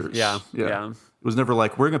same. Theaters. Yeah. It was never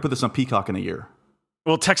like we're going to put this on Peacock in a year.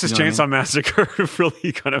 Well, Texas Chainsaw Massacre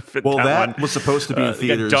really kind of fit. Well, that one. was supposed to be in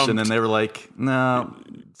theaters, and then they were like, "No,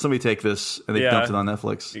 somebody take this," and they dumped it on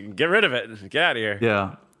Netflix. Get rid of it. Get out of here.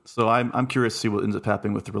 Yeah. So I'm curious to see what ends up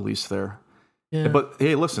happening with the release there. Yeah. But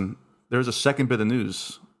hey, listen, there's a second bit of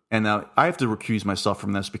news. And now I have to recuse myself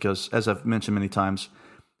from this because, as I've mentioned many times,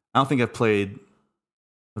 I don't think I've played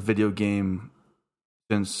a video game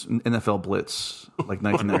since NFL Blitz, like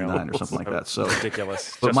 1999 or something like that. So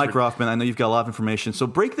ridiculous. But Mike Rothman, I know you've got a lot of information. So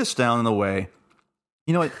break this down in a way.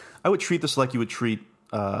 You know what? I would treat this like you would treat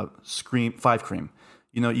Five Cream.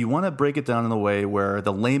 You want to break it down in a way where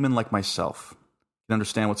the layman like myself can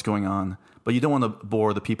understand what's going on, but you don't want to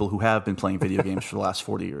bore the people who have been playing video games for the last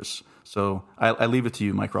 40 years. So I leave it to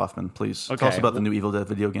you, Mike Rothman. Please tell us about the new Evil Dead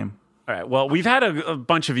video game. All right. Well, we've had a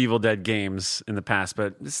bunch of Evil Dead games in the past,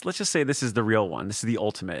 but let's just say this is the real one. This is the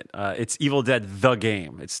ultimate. It's Evil Dead the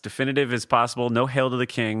game. It's definitive as possible. No Hail to the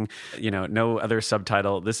King. No other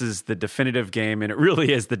subtitle. This is the definitive game, and it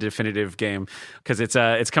really is the definitive game because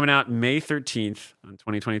it's coming out May 13th in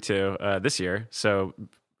 2022 this year. So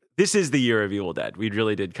this is the year of Evil Dead. We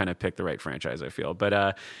really did kind of pick the right franchise, I feel.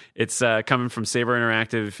 But it's coming from Saber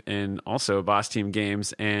Interactive and also Boss Team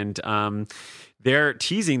Games. And they're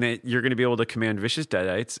teasing that you're going to be able to command vicious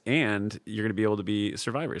Deadites and you're going to be able to be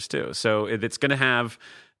survivors too. So it's going to have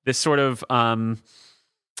this sort of,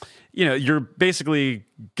 you're basically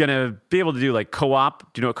going to be able to do like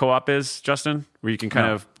co-op. Do you know what co-op is, Justin? Where you can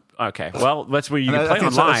kind of, okay. Well, that's where you can play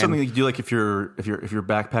online. That's something you can do like if you're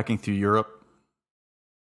backpacking through Europe.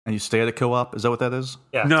 And you stay at a co-op? Is that what that is?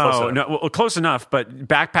 Yeah. No. Close enough. But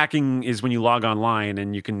backpacking is when you log online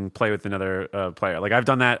and you can play with another player. Like I've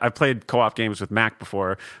done that. I've played co-op games with Mac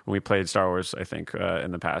before when we played Star Wars, I think,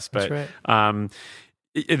 in the past. But that's right.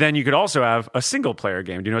 Then you could also have a single player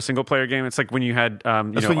game. Do you know a single player game? It's like when you had,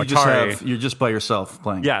 That's when Atari. You're just by yourself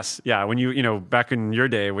playing. Yes, yeah. When back in your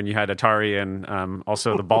day when you had Atari and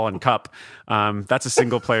also the Ball and Cup, that's a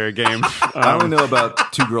single player game. I only know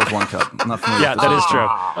about Two Girls, One Cup. I'm not familiar. Yeah, that is true.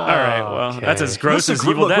 All right, well, that's as gross as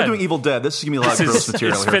Evil Dead. We're doing Evil Dead. This is gonna be a lot of gross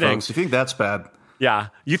material here, folks. You think that's bad? Yeah,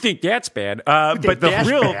 you think that's bad. But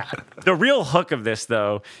the real hook of this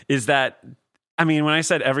though is that. I mean, when I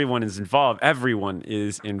said everyone is involved.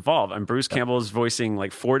 And Bruce Campbell is voicing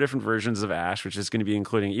like 4 different versions of Ash, which is going to be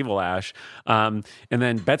including Evil Ash. And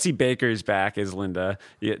then Betsy Baker's back as Linda.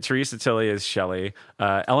 Teresa Tilly is Shelley.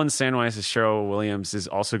 Ellen Sandweiss as Cheryl Williams is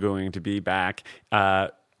also going to be back.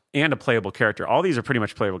 And a playable character. All these are pretty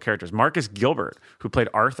much playable characters. Marcus Gilbert, who played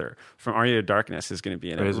Arthur from Army of Darkness, is going to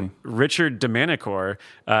be in it. Richard Domenicore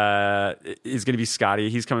is going to be Scotty.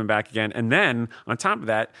 He's coming back again. And then, on top of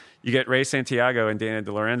that, you get Ray Santiago and Dana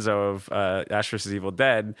DeLorenzo of Ash vs. Evil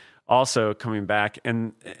Dead also coming back.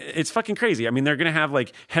 And it's fucking crazy. I mean, they're going to have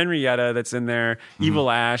like Henrietta that's in there, Evil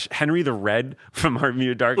Ash, Henry the Red from Army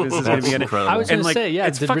of Darkness is going to be in it. I was going to say,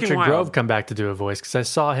 it's did fucking Richard wild. Grove come back to do a voice? Because I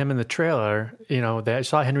saw him in the trailer. I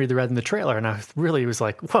saw Henry the Red in the trailer, and I really was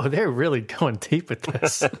like, whoa, they're really going deep with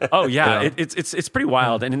this. Oh, yeah. It's pretty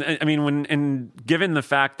wild. And I mean, given the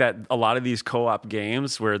fact that a lot of these co-op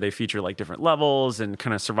games where they feature like different levels and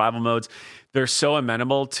kind of survival modes, they're so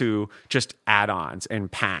amenable to just add-ons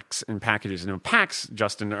and packs and packages. And packs,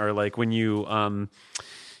 Justin, are like when you, I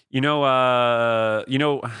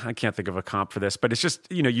can't think of a comp for this, but it's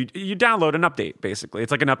just, you download an update, basically.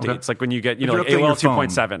 It's like an update. Okay. It's like when you get, like AOL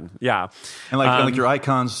 2.7. Yeah. And like your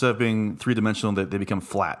icons being 3-dimensional, they become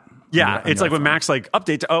flat. Yeah, it's like when Mac's like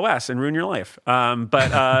update to OS and ruin your life.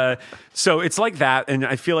 So it's like that, and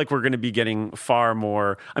I feel like we're going to be getting far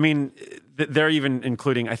more. I mean, they're even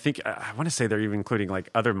including. I think I want to say they're even including like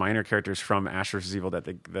other minor characters from Ash vs. Evil Dead,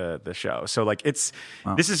 the show. So like this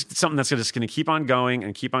is something that's just going to keep on going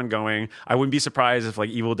and keep on going. I wouldn't be surprised if like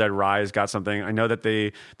Evil Dead Rise got something. I know that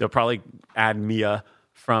they'll probably add Mia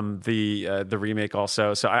from the remake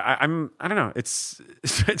also. So I don't know. It's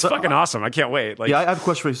fucking awesome. I can't wait. Like, yeah, I have a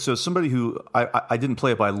question for you. So somebody who I didn't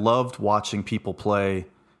play it, but I loved watching people play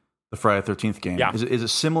the Friday the 13th game. Yeah. Is it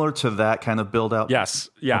similar to that kind of build out? Yes.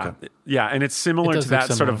 Yeah. Okay. Yeah. And it's similar to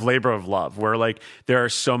that sort of labor of love where like there are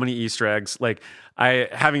so many Easter eggs. Like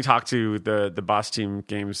having talked to the Boss Team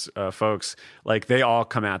Games folks, like they all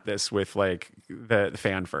come at this with like the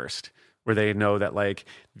fan first, where they know that like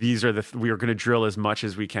we are going to drill as much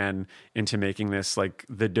as we can into making this like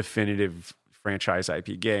the definitive franchise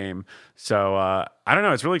IP game. So I don't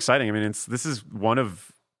know, it's really exciting. I mean, this is one of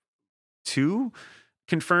 2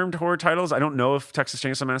 confirmed horror titles. I don't know if Texas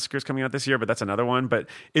Chainsaw Massacre is coming out this year, but that's another one. But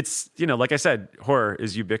it's, like I said, horror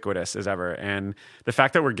is ubiquitous as ever. And the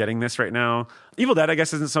fact that we're getting this right now, Evil Dead, I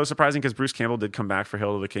guess, isn't so surprising because Bruce Campbell did come back for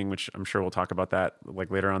Hail to the King, which I'm sure we'll talk about that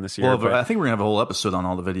like later on this year. Well, I think we're going to have a whole episode on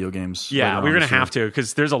all the video games. Yeah, we're going to have to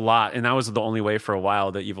because there's a lot. And that was the only way for a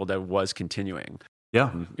while that Evil Dead was continuing. Yeah,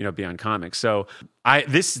 beyond comics. So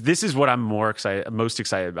this is what I'm most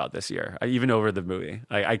excited about this year, even over the movie.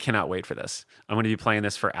 I cannot wait for this. I'm going to be playing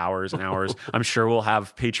this for hours and hours. I'm sure we'll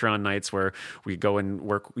have Patreon nights where we go and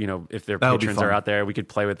work. If their patrons are out there, we could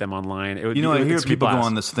play with them online. I hear people go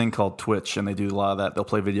on this thing called Twitch, and they do a lot of that. They'll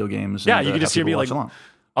play video games. Yeah, you can just hear me like.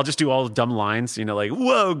 I'll just do all the dumb lines, like,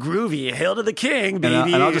 whoa, groovy, hail to the king,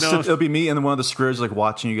 baby. And I'll just it'll be me and then one of the Scrooge like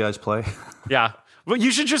watching you guys play. Yeah. Well,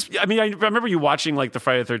 you should just. I mean, I remember you watching like the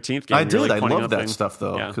Friday the 13th game. I did. I loved that stuff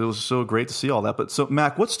though, because it was so great to see all that. But so,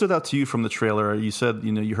 Mac, what stood out to you from the trailer? You said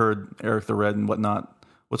you heard Eric the Red and whatnot.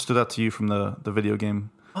 What stood out to you from the video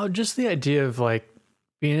game? Oh, just the idea of like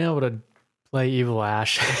being able to play evil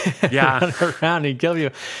Ash, run around and kill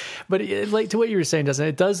you. But like to what you were saying, doesn't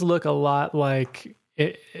it? Does look a lot like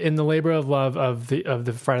in the labor of love of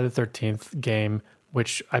the Friday the 13th game,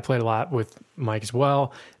 which I played a lot with Mike as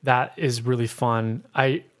well. That is really fun.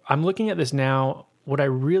 I'm looking at this now. What I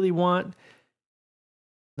really want,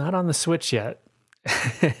 not on the Switch yet.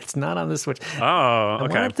 It's not on the Switch. Oh,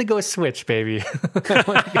 okay. I want it to go Switch, baby.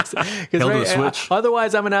 Switch.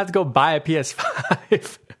 Otherwise, I'm gonna have to go buy a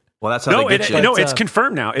PS5. Well, that's how they get you. No, it's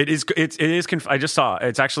confirmed now. It is. I just saw.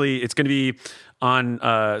 It's going to be on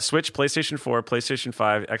Switch, PlayStation 4, PlayStation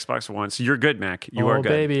 5, Xbox One. So you're good, Mac. You are good,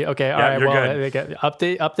 baby. Okay, all right. Well,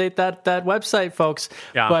 update that website, folks.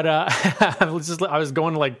 Yeah. But I was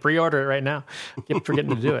going to like pre-order it right now. Keep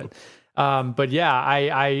forgetting to do it. But yeah,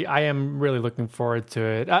 I am really looking forward to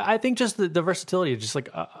it. I think just the versatility, just like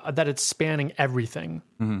that it's spanning everything,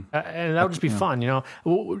 and that would just be fun,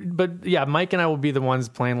 But yeah, Mike and I will be the ones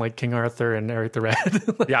playing like King Arthur and Eric the Red.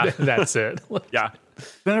 Yeah, that's it. Yeah,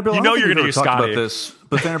 Vanderbilt. You're going to use Scotty. About this,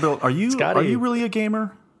 but Vanderbilt, are you really a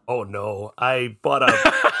gamer? Oh no, I bought a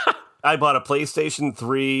PlayStation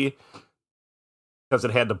 3 because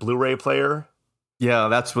it had the Blu-ray player. Yeah,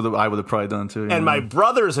 that's what I would have probably done too. And my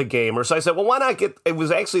brother's a gamer, so I said, well, why not get... It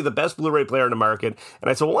was actually the best Blu-ray player in the market,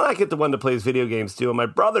 and I said, well, why not get the one that plays video games too? And my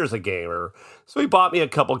brother's a gamer, so he bought me a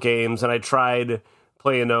couple games, and I tried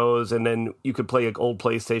playing those, and then you could play old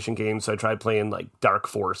PlayStation games, so I tried playing like Dark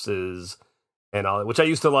Forces and all that, which I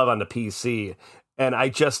used to love on the PC, and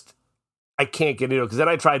I can't get into it, because then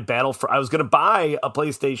I tried Battlefront. I was going to buy a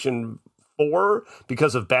PlayStation 4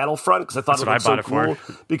 because of Battlefront, because I thought it was so cool.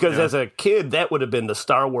 Because as a kid, that would have been the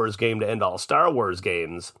Star Wars game to end all Star Wars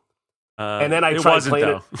games. And then I tried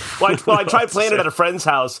playing it. Well, I tried playing it at a friend's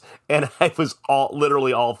house, and I was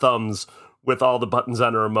literally all thumbs with all the buttons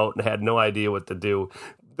on the remote and had no idea what to do.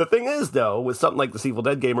 The thing is, though, with something like this Evil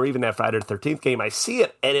Dead game or even that Friday the 13th game, I see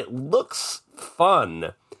it and it looks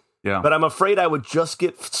fun. Yeah. But I'm afraid I would just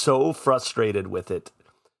get so frustrated with it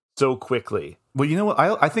so quickly. Well, you know what?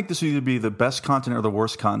 I think this would either be the best content or the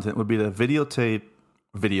worst content. Would be the videotape.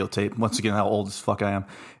 Once again, how old as fuck I am.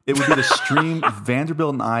 It would be the stream of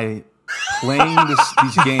Vanderbilt and I playing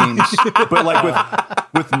these games, but like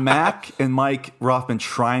with Mac and Mike Rothman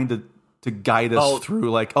trying to to guide us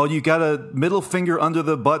through, like, oh, you got a middle finger under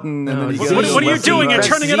the button, and then you got what are you doing? You're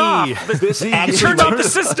turning it off. This actually Turn off the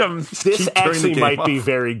system. This actually might be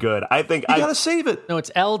very good. I think you gotta save it. No,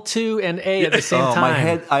 it's L2 and A at the same time. My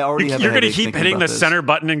head, I already have. You're going to keep hitting the center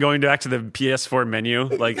button and going back to the PS4 menu.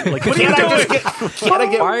 Like what are you doing?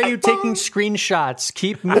 Why are you taking screenshots?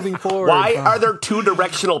 Keep moving forward. Why are there 2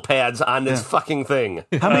 directional pads on this fucking thing?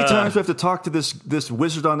 How many times do we have to talk to this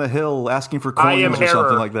wizard on the hill asking for coins or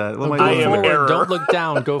something like that? What am I doing? Go forward, don't look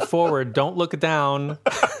down. Go forward, don't look down.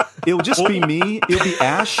 It would just be me. It would be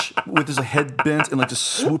Ash with his head bent and like just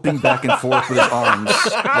swooping back and forth with his arms.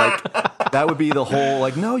 Like that would be the whole.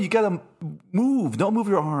 Like, no, you gotta move. Don't move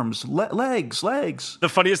your arms. Legs. The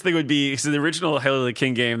funniest thing would be because in the original Hail to the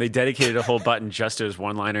King game, they dedicated a whole button just to his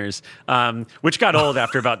one-liners, which got old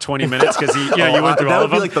after about 20 minutes because you went through all of them. That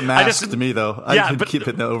would be like the mask to me, though. I could keep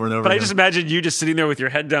hitting that over and over. But again. I just imagine you just sitting there with your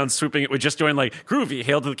head down, swooping it with just doing like groovy,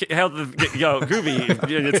 hail to the groovy.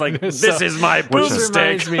 And it's like this is my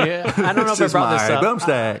boomstick. Reminds me. I don't know if I brought this up.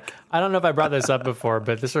 Boomstick. I don't know if I brought this up before,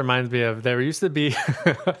 but this reminds me of there used to be a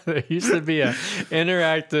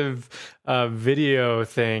interactive video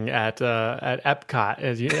thing at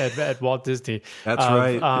Epcot at Walt Disney. That's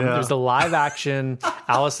right. There was the live action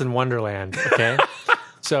Alice in Wonderland. Okay.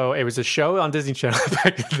 So it was a show on Disney Channel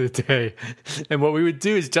back in the day. And what we would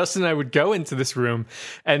do is Justin and I would go into this room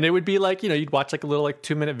and it would be like, you'd watch like a little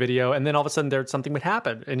 2-minute video and then all of a sudden something would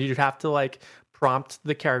happen and you'd have to prompt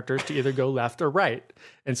the characters to either go left or right.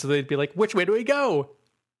 And so they'd be like, which way do we go?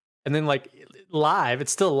 And then live,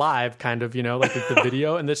 it's still live kind of, the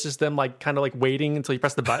video. And it's just them kind of waiting until you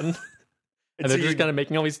press the button. And they're just kind of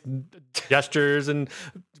making all these gestures and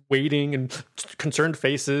waiting and concerned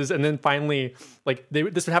faces. And then finally,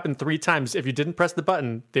 this would happen 3 times. If you didn't press the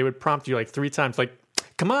button, they would prompt you 3 times,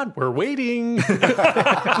 come on, we're waiting.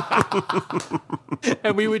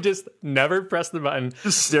 And we would just never press the button.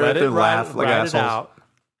 Just stare at it and laugh like assholes. It out.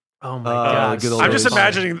 Oh my god! I'm just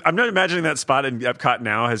imagining. I'm not imagining that spot in Epcot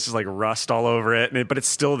now has just rust all over it, but it's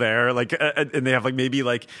still there. And they have maybe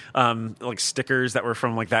stickers that were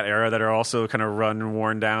from that era that are also kind of run and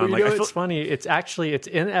worn down. Well, it's funny. It's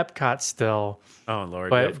in Epcot still. Oh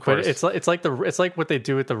Lord! But it's like what they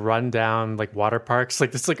do with the rundown water parks.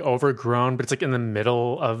 This overgrown, but it's in the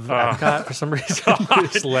middle of Epcot for some reason.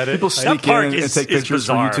 Just let it. People sneak in and take pictures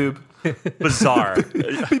for YouTube. Bizarre.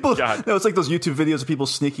 People, no, it's like those YouTube videos of people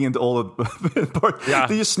sneaking into all the parts. Yeah.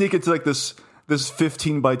 They just sneak into this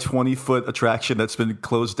 15 by 20 foot attraction that's been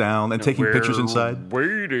closed down and taking pictures inside.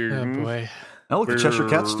 Waiting. Oh boy. Now look, the Cheshire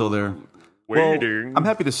Cat's still there. Waiting. Well, I'm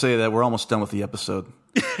happy to say that we're almost done with the episode.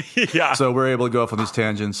 Yeah. So we're able to go off on these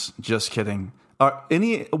tangents. Just kidding.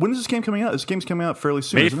 When is this game coming out? This game's coming out fairly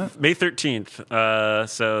soon, isn't it? May 13th.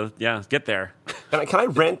 So yeah, get there. Can I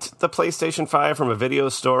rent the PlayStation 5 from a video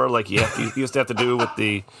store like you used to have to do with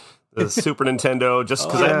the Super Nintendo? Just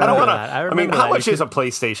because I don't want to. I mean, how much is a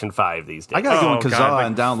PlayStation 5 these days? I gotta go on Kazaa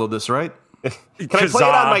and download this, right? Can I play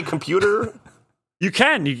it on my computer? You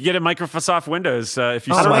can get a Microsoft Windows if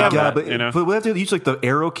you. Oh still my have god! That, But we have to use the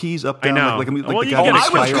arrow keys up, down. I know. Well, you get I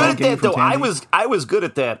was good at that though. I was good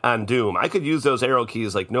at that on Doom. I could use those arrow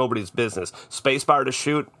keys like nobody's business. Spacebar to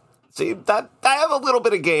shoot. See that I have a little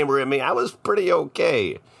bit of gamer in me. I was pretty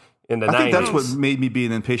okay in the 90s. I think that's what made me be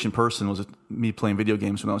an impatient person, was me playing video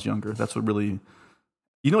games when I was younger. That's what really.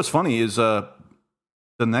 What's funny is the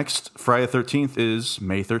next Friday the 13th is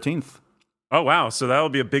May 13th. Oh wow! So that'll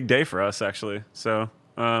be a big day for us, actually. So,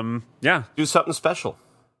 yeah, do something special.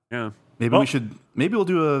 Yeah, maybe we'll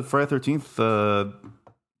do a Friday the 13th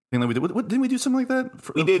thing that we did. What, didn't we do something like that?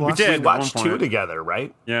 We did. We watched 2 together,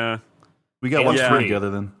 right? Yeah, we got 1 3 together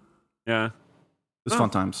then. Yeah, it was fun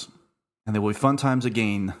times, and there will be fun times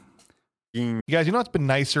again. You guys, it's been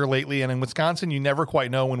nicer lately, and in Wisconsin, you never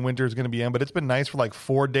quite know when winter is going to be in, but it's been nice for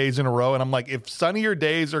 4 days in a row, and I'm like, if sunnier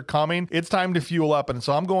days are coming, it's time to fuel up, and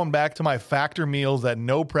so I'm going back to my Factor meals that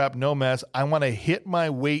no prep, no mess. I want to hit my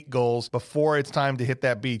weight goals before it's time to hit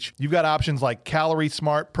that beach. You've got options like Calorie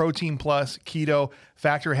Smart, Protein Plus, Keto.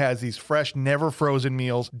 Factor has these fresh, never frozen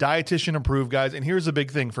meals, dietitian approved, guys. And here's the big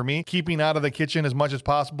thing for me, keeping out of the kitchen as much as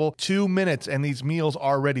possible, 2 minutes and these meals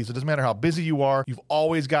are ready. So it doesn't matter how busy you are, you've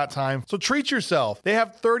always got time. So treat yourself. They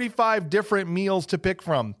have 35 different meals to pick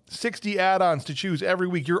from, 60 add-ons to choose every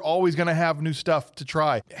week. You're always going to have new stuff to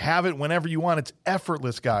try. Have it whenever you want. It's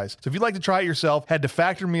effortless, guys. So if you'd like to try it yourself, head to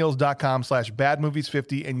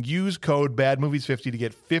factormeals.com/badmovies50 and use code badmovies50 to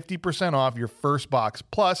get 50% off your first box.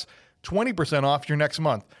 Plus 20% off your next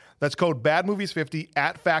month. That's code BADMOVIES50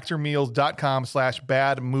 at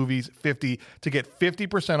factormeals.com/badmovies50 to get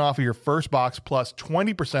 50% off of your first box plus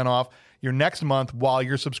 20% off your next month while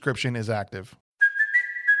your subscription is active.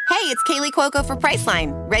 Hey, it's Kaylee Cuoco for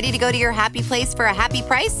Priceline. Ready to go to your happy place for a happy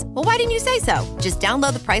price? Well, why didn't you say so? Just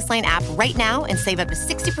download the Priceline app right now and save up to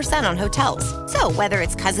 60% on hotels. So whether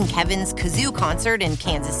it's Cousin Kevin's Kazoo Concert in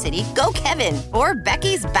Kansas City, go Kevin, or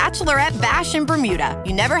Becky's Bachelorette Bash in Bermuda,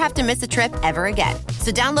 you never have to miss a trip ever again.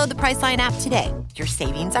 So download the Priceline app today. Your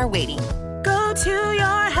savings are waiting. Go to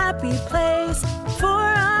your happy place for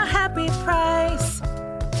a happy price.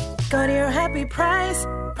 Go to your happy price,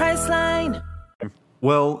 Priceline.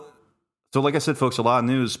 Well, so like I said, folks, a lot of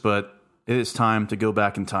news, but it is time to go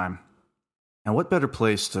back in time. And what better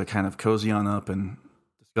place to kind of cozy on up and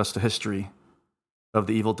discuss the history of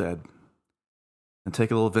the Evil Dead and take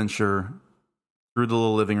a little venture through the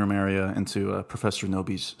little living room area into Professor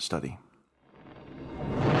Noby's study.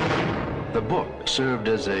 The book served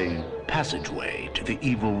as a passageway to the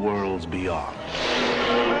evil worlds beyond.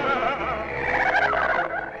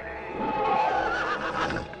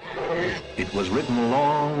 It was written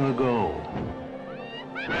long ago,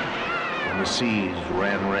 when the seas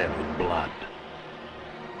ran red with blood.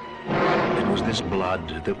 It was this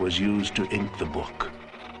blood that was used to ink the book.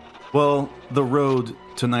 Well, the road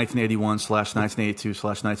to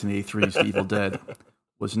 1981/1982/1983's The Evil Dead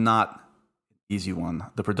was not an easy one.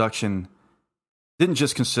 The production didn't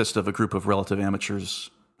just consist of a group of relative amateurs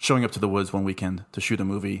showing up to the woods one weekend to shoot a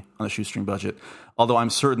movie on a shoestring budget, although I'm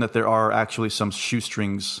certain that there are actually some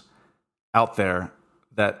shoestrings out there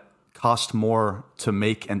that cost more to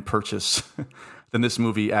make and purchase than this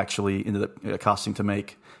movie actually ended up costing to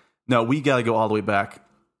make. No, we got to go all the way back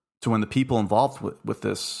to when the people involved with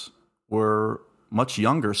this were much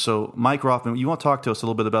younger. So, Mike Rothman, you want to talk to us a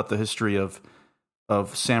little bit about the history of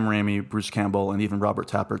Sam Raimi, Bruce Campbell, and even Robert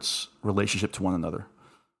Tapert's relationship to one another?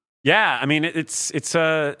 Yeah, I mean, it's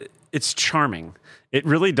charming. It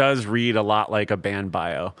really does read a lot like a band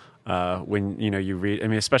bio. When you read, I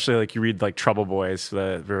mean, especially like you read like Trouble Boys,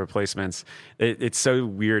 the replacements. It's so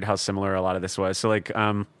weird how similar a lot of this was. So like, you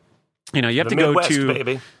have to go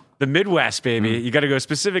to the Midwest, baby. Mm-hmm. You got to go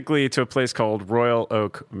specifically to a place called Royal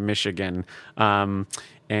Oak, Michigan,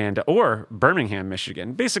 or Birmingham,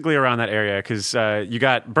 Michigan, basically around that area, because you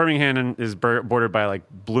got Birmingham is bordered by like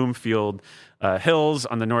Bloomfield Hills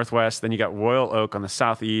on the northwest. Then you got Royal Oak on the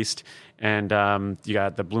southeast. And you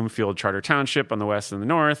got the Bloomfield Charter Township on the west and the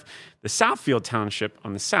north, the Southfield Township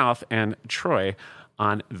on the south, and Troy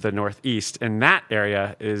on the northeast. And that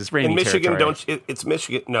area is Raimi in Michigan. territory. It's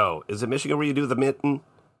Michigan. No, is it Michigan where you do the mitten?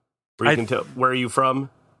 Where you can tell where are you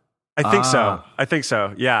from? I think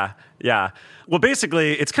so. Yeah. Well,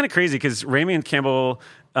 basically, it's kind of crazy because Raimi and Campbell,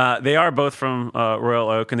 they are both from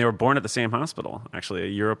Royal Oak, and they were born at the same hospital, actually, a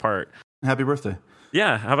year apart. Happy birthday.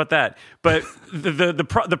 Yeah, how about that? But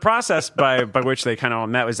the process by which they kind of all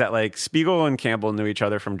met was that like Spiegel and Campbell knew each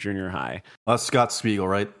other from junior high. Scott Spiegel,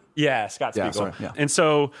 right? Yeah, Scott Spiegel. Yeah, sorry, yeah. And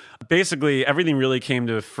so basically everything really came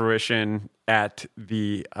to fruition at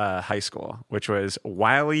the high school, which was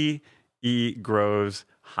Wiley E. Groves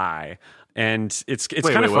High. And it's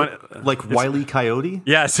kind of fun. Like Wile E. Coyote?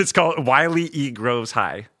 Yes, it's called Wiley E. Groves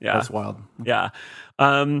High. Yeah. That's wild. Yeah.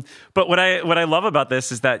 But what I love about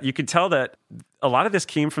this is that you could tell that a lot of this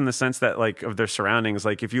came from the sense that like of their surroundings.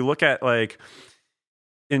 Like if you look at like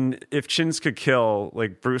in If Chins Could Kill,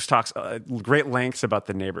 like Bruce talks great lengths about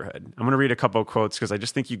the neighborhood. I'm going to read a couple of quotes because I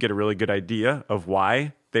just think you get a really good idea of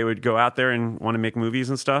why they would go out there and want to make movies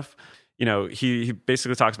and stuff. You know, he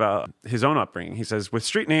basically talks about his own upbringing. He says, with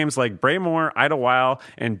street names like Braymore, Idlewild,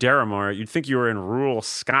 and Darramore, you'd think you were in rural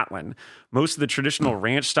Scotland. Most of the traditional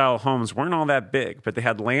ranch-style homes weren't all that big, but they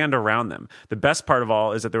had land around them. The best part of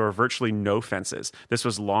all is that there were virtually no fences. This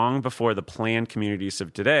was long before the planned communities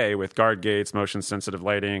of today with guard gates, motion-sensitive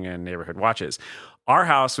lighting, and neighborhood watches. Our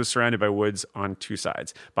house was surrounded by woods on two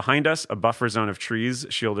sides. Behind us, a buffer zone of trees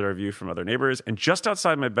shielded our view from other neighbors, and just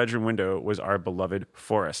outside my bedroom window was our beloved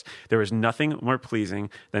forest. There was nothing more pleasing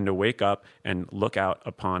than to wake up and look out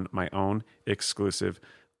upon my own exclusive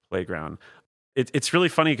playground. It's really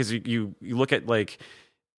funny because you look at like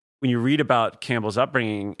when you read about Campbell's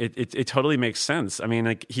upbringing, it totally makes sense. I mean,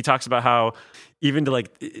 like he talks about how even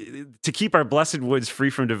to keep our blessed woods free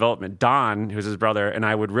from development, Don, who's his brother, and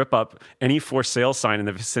I would rip up any for sale sign in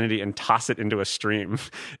the vicinity and toss it into a stream.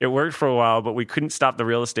 It worked for a while, but we couldn't stop the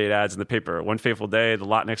real estate ads in the paper. One fateful day, the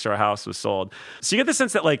lot next to our house was sold. So you get the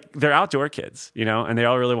sense that like they're outdoor kids, you know, and they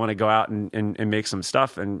all really want to go out and make some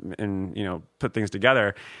stuff and you know put things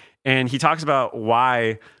together. And he talks about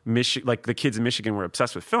why the kids in Michigan were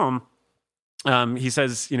obsessed with film. he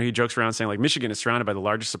says, he jokes around saying, like, Michigan is surrounded by the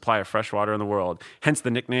largest supply of fresh water in the world, hence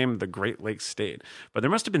the nickname the Great Lakes State. But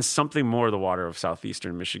there must have been something more to the water of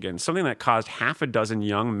southeastern Michigan, something that caused half a dozen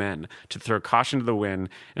young men to throw caution to the wind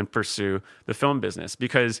and pursue the film business.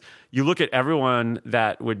 Because you look at everyone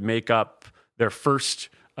that would make up their first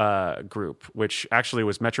group, which actually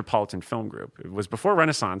was Metropolitan Film Group. It was before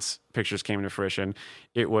Renaissance Pictures came into fruition.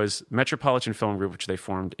 It was Metropolitan Film Group, which they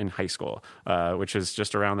formed in high school, which is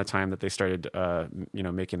just around the time that they started,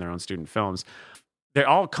 making their own student films. They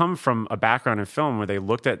all come from a background in film where they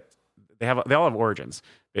looked at, they all have origins,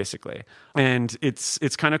 basically. And it's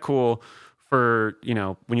kind of cool for,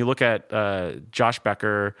 when you look at Josh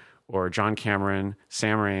Becker or John Cameron,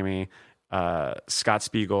 Sam Raimi, Scott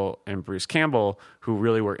Spiegel and Bruce Campbell, who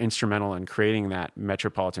really were instrumental in creating that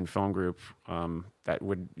Metropolitan Film Group that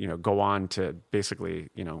would, go on to basically,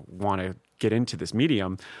 want to get into this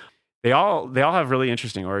medium. They all have really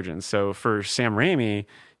interesting origins. So for Sam Raimi,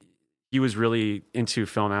 he was really into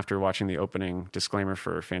film after watching the opening disclaimer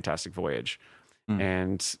for Fantastic Voyage.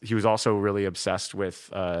 And he was also really obsessed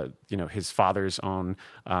with, his father's own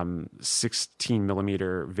 16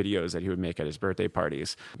 millimeter videos that he would make at his birthday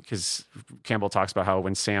parties. Because Campbell talks about how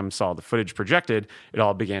when Sam saw the footage projected, it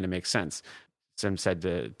all began to make sense. Sam said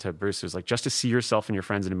to Bruce, it was like, just to see yourself and your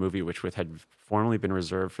friends in a movie which had formerly been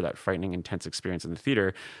reserved for that frightening, intense experience in the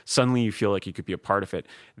theater, suddenly you feel like you could be a part of it.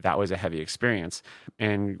 That was a heavy experience.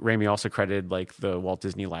 And Raimi also credited like the Walt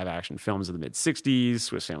Disney live action films of the mid 60s,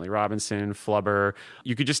 Swiss Family Robinson, Flubber.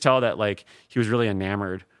 You could just tell that like he was really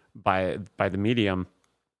enamored by the medium.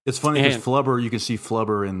 It's funny because Flubber, you can see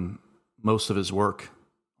Flubber in most of his work,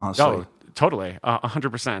 honestly. Oh, totally.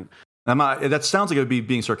 100%. That sounds like it would be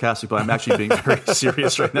being sarcastic, but I'm actually being very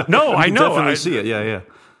serious right now. No, I know. Definitely see it. Yeah.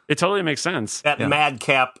 It totally makes sense. That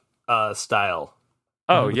madcap style.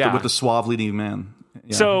 Oh, with the suave leading man.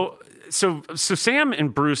 Yeah. So Sam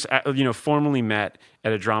and Bruce, formally met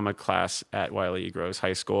at a drama class at Wiley E. Groves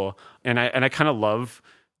High School, and I kind of love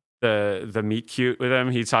the meet cute with him.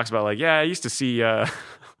 He talks about like, I used to see so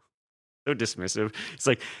dismissive. It's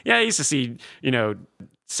like, I used to see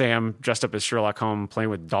Sam dressed up as Sherlock Holmes playing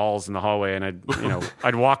with dolls in the hallway, and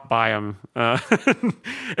I'd walk by him,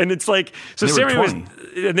 and it's like, so Sam was,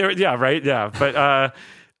 but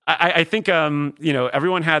I think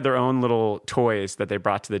everyone had their own little toys that they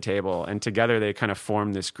brought to the table, and together they kind of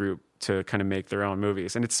formed this group to kind of make their own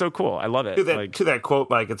movies, and it's so cool. I love it. To that quote,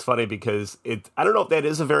 Mike, it's funny because I don't know if that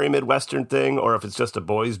is a very Midwestern thing or if it's just a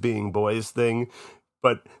boys being boys thing,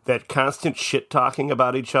 but that constant shit talking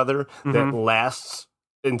about each other that lasts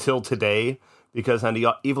until today, because on the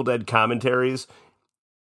Evil Dead commentaries,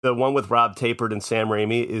 the one with Rob Tapert and Sam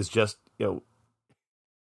Raimi is just,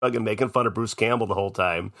 fucking making fun of Bruce Campbell the whole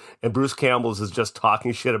time, and Bruce Campbell's is just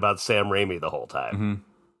talking shit about Sam Raimi the whole time.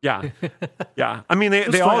 Yeah. I mean,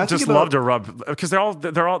 they all just love to rub, because they're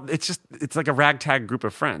all. It's like a ragtag group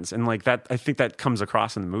of friends, and like that, I think that comes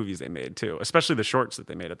across in the movies they made too, especially the shorts that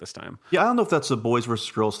they made at this time. Yeah, I don't know if that's a boys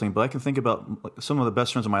versus girls thing, but I can think about like, some of the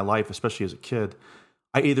best friends of my life, especially as a kid.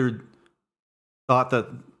 I either thought that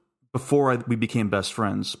before we became best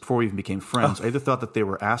friends, before we even became friends, I either thought that they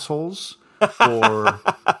were assholes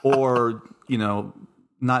or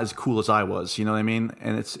not as cool as I was. You know what I mean?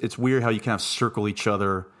 And it's weird how you kind of circle each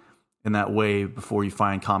other in that way before you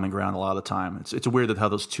find common ground a lot of the time. It's weird that how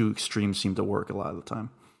those two extremes seem to work a lot of the time.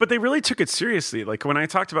 But they really took it seriously. Like when I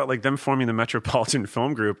talked about like them forming the Metropolitan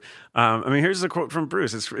Film Group, here's a quote from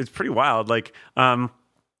Bruce. It's pretty wild. Like,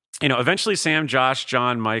 eventually Sam, Josh,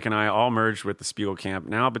 John, Mike, and I all merged with the Spiegel camp.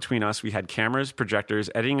 Now between us, we had cameras, projectors,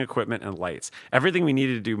 editing equipment, and lights. Everything we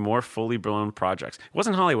needed to do more fully blown projects. It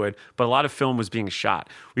wasn't Hollywood, but a lot of film was being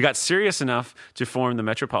shot. We got serious enough to form the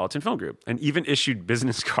Metropolitan Film Group and even issued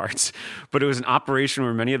business cards. But it was an operation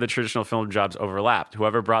where many of the traditional film jobs overlapped.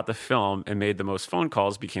 Whoever brought the film and made the most phone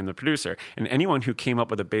calls became the producer. And anyone who came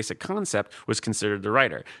up with a basic concept was considered the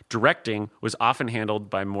writer. Directing was often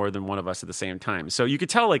handled by more than one of us at the same time. So you could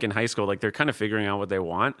tell like in high school, like they're kind of figuring out what they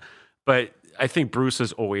want, but I think Bruce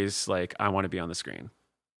is always like, I want to be on the screen,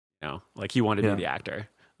 like he wanted to be the actor.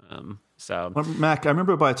 So Mac, I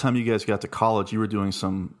remember by the time you guys got to college, you were doing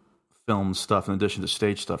some film stuff in addition to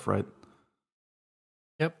stage stuff, right?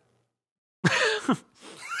 Yep.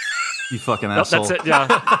 You fucking asshole. That's it. Yeah.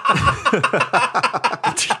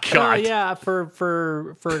 God.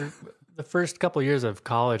 For the first couple of years of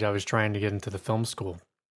college, I was trying to get into the film school.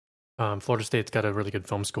 Florida State's got a really good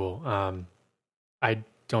film school. I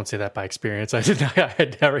don't say that by experience. I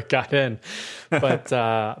had never got in, but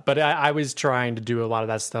I was trying to do a lot of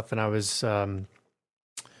that stuff, and I was,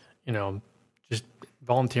 just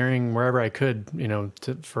volunteering wherever I could,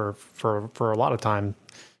 for a lot of time.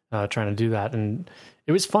 trying to do that. And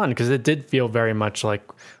it was fun because it did feel very much like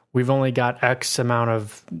we've only got X amount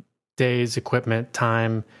of days, equipment,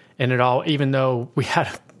 time, and it all, even though we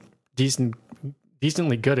had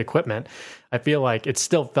decently good equipment, I feel like it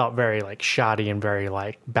still felt very like shoddy and very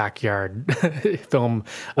like backyard film,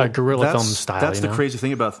 guerrilla film style. That's the crazy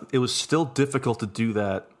thing about it. Was still difficult to do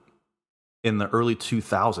that in the early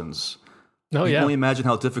 2000s. Oh, you yeah. can only imagine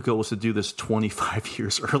how difficult it was to do this 25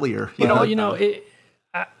 years earlier.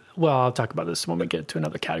 Well, I'll talk about this when we get to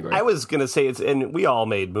another category. I was going to say, and we all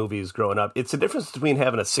made movies growing up. It's the difference between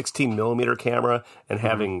having a 16 millimeter camera and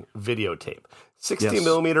having videotape. 16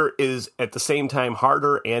 millimeter is at the same time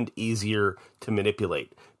harder and easier to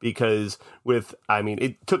manipulate because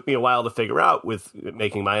it took me a while to figure out with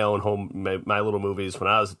making my own my little movies when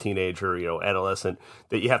I was a teenager, adolescent,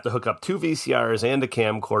 that you have to hook up 2 VCRs and a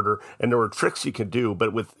camcorder, and there were tricks you could do.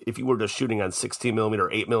 But if you were just shooting on 16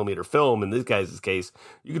 millimeter, 8 millimeter film, in this guy's case,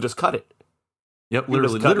 you could just cut it. Yep,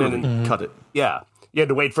 literally cut it. Yeah, you had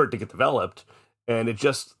to wait for it to get developed, and it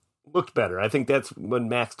just looked better. I think that's when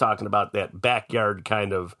Mac's talking about that backyard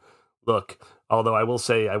kind of look. Although I will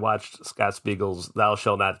say I watched Scott Spiegel's Thou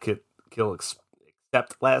Shall Not Kill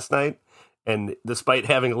Except last night, and despite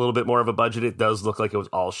having a little bit more of a budget, it does look like it was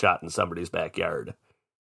all shot in somebody's backyard.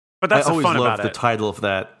 But that's I the always fun loved about the it. title of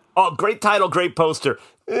that. Oh, great title, great poster.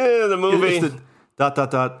 The movie. It's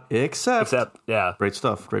the ... Except. Yeah. Great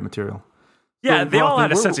stuff. Great material. Yeah, So, they all Rothman,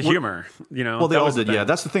 had a sense of humor, Well, they all did. Yeah,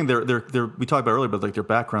 that's the thing. They're we talked about earlier, but like their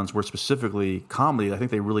backgrounds were specifically comedy. I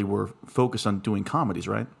think they really were focused on doing comedies,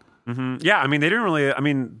 right? Mm-hmm. Yeah, I mean, they didn't really. I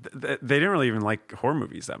mean, they didn't really even like horror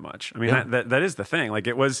movies that much. I mean, that is the thing. Like,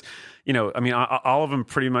 it was, I mean, all of them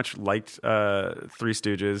pretty much liked Three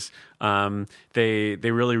Stooges.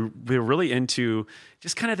 They were really into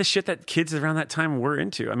just kind of the shit that kids around that time were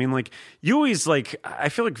into. I mean, like, you always like. I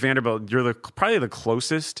feel like Vanderbilt, you're probably the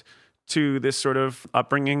closest to this sort of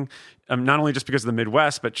upbringing, not only just because of the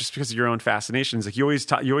Midwest, but just because of your own fascinations. Like, you always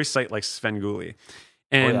cite like Svengoolie.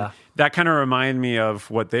 And that kind of reminded me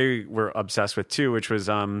of what they were obsessed with too, which was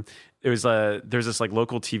there's this like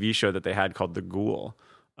local TV show that they had called The Ghoul.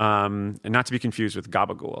 And not to be confused with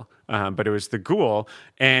Gabagool, but it was The Ghoul.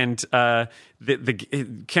 And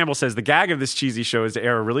Campbell says the gag of this cheesy show is to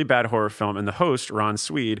air a really bad horror film, and the host, Ron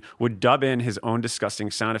Swede, would dub in his own disgusting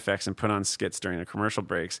sound effects and put on skits during the commercial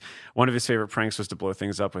breaks. One of his favorite pranks was to blow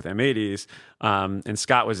things up with M80s. And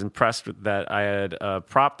Scott was impressed with that. I had a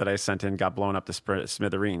prop that I sent in got blown up to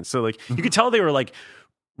smithereens. So like you could tell they were like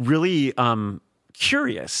really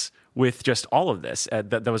curious with just all of this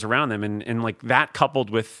that was around them. And like that coupled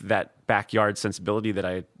with that backyard sensibility that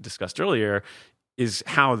I discussed earlier is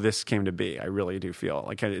how this came to be. I really do feel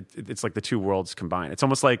like it's like the two worlds combined. It's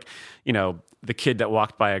almost like, the kid that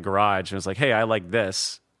walked by a garage and was like, hey, I like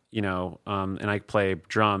this, and I play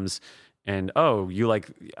drums, and I like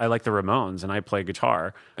the Ramones and I play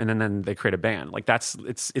guitar, and then they create a band. Like it's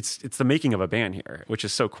the making of a band here, which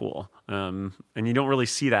is so cool. And you don't really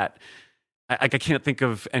see that. I can't think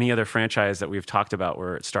of any other franchise that we've talked about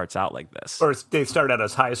where it starts out like this. Or they start out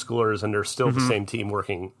as high schoolers and they're still the same team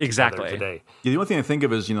working together today. Yeah, the only thing I think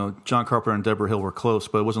of is, John Carpenter and Deborah Hill were close,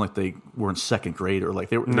 but it wasn't like they were in second grade or like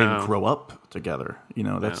they didn't grow up together.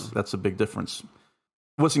 That's a big difference.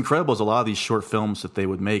 What's incredible is a lot of these short films that they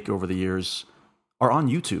would make over the years are on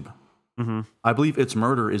YouTube. Mm-hmm. I believe It's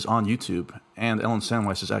Murder is on YouTube, and Ellen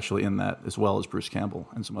Sandweiss is actually in that, as well as Bruce Campbell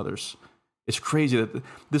and some others. It's crazy that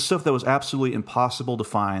this stuff that was absolutely impossible to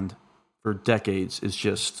find for decades is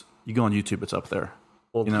just, you go on YouTube, it's up there.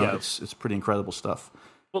 Well, it's pretty incredible stuff.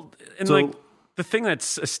 Well, and the thing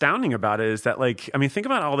that's astounding about it is that, like, I mean, think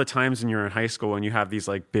about all the times when you're in high school and you have these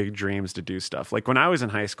like big dreams to do stuff. Like when I was in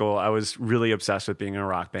high school, I was really obsessed with being in a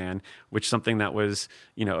rock band, which something that was,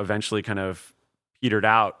 eventually kind of petered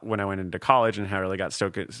out when I went into college and how I really got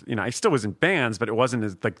stoked. I still was in bands, but it wasn't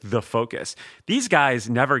as like the focus. These guys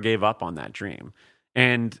never gave up on that dream.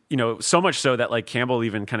 And, so much so that like Campbell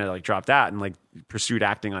even kind of like dropped out and like pursued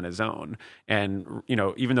acting on his own. And,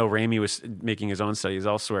 even though Raimi was making his own studies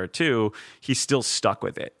elsewhere too, he still stuck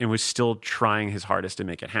with it and was still trying his hardest to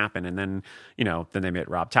make it happen. And then, then they met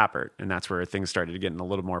Rob Tappert, and that's where things started getting a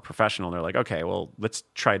little more professional. And they're like, okay, well, let's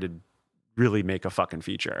try to really make a fucking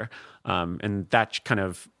feature. And that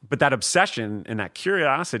but that obsession and that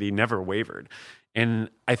curiosity never wavered. And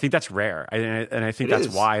I think that's rare. And I think that's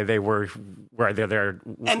why they were where they're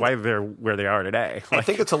where they are today. I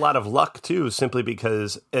think it's a lot of luck too, simply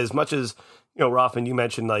because as much as, Rothman, you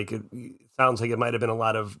mentioned like, it sounds like it might've been a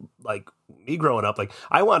lot of like me growing up. Like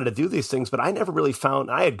I wanted to do these things, but I never really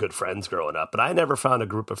I had good friends growing up, but I never found a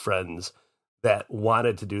group of friends that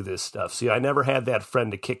wanted to do this stuff. See, I never had that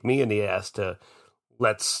friend to kick me in the ass to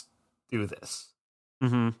let's do this.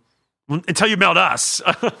 Mm-hmm. Until you mailed us.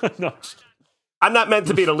 No. I'm not meant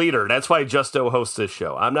to be the leader. That's why Justo hosts this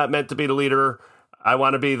show. I'm not meant to be the leader. I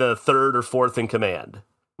want to be the third or fourth in command.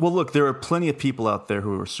 Well, look, there are plenty of people out there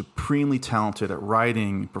who are supremely talented at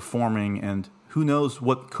writing, performing, and who knows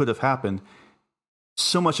what could have happened.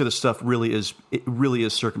 So much of the stuff really is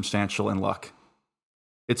circumstantial and luck.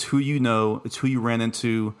 It's who you know. It's who you ran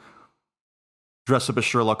into. Dress up as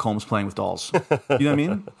Sherlock Holmes playing with dolls. You know what I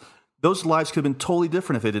mean? Those lives could have been totally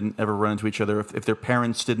different if they didn't ever run into each other, if their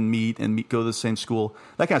parents didn't meet and go to the same school.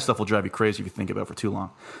 That kind of stuff will drive you crazy if you think about it for too long.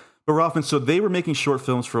 But Rothman, so they were making short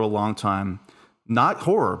films for a long time. Not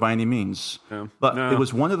horror by any means, but it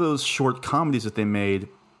was one of those short comedies that they made.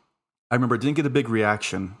 I remember it didn't get a big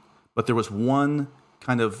reaction, but there was one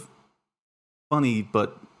kind of funny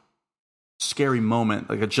but scary moment,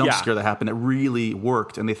 like a jump scare that happened that really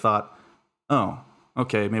worked, and they thought, oh,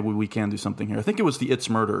 okay, maybe we can do something here. I think it was the It's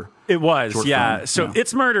Murder. It was, yeah. Film. So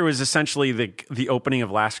It's Murder was essentially the opening of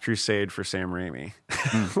Last Crusade for Sam Raimi.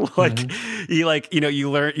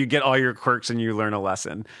 You get all your quirks and you learn a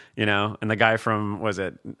lesson, and the guy from,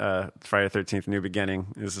 Friday the 13th, New Beginning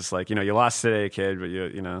is just like, you lost today, kid, but you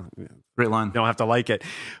great line. You don't have to like it.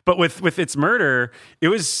 But with It's Murder, it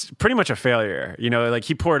was pretty much a failure.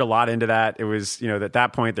 He poured a lot into that. It was, at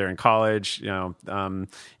that point they're in college, they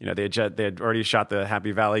had already shot the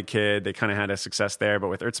Happy Valley Kid. They kind of had a success there, but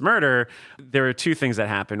with It's Murder, there were two things that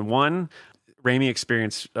happened. One, Raimi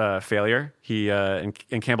experienced failure. He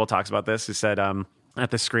and Campbell talks about this. He said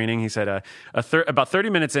at the screening, he said about 30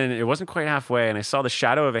 minutes in, it wasn't quite halfway, and I saw the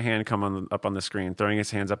shadow of a hand come up on the screen, throwing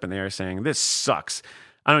his hands up in the air, saying, "This sucks.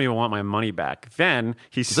 I don't even want my money back." Then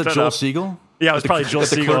he stood up. Is that Joel Siegel? Yeah, it was probably Joel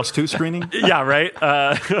Siegel. At the Clerks 2 screening? Yeah, right?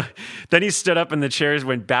 Then he stood up and the chairs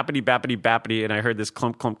went bappity, bappity, bappity, and I heard this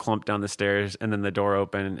clump, clump, clump down the stairs, and then the door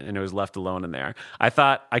opened, and it was left alone in there. I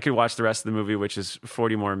thought I could watch the rest of the movie, which is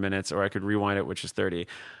 40 more minutes, or I could rewind it, which is 30.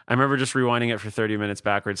 I remember just rewinding it for 30 minutes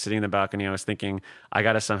backwards, sitting in the balcony. I was thinking, I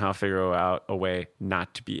got to somehow figure out a way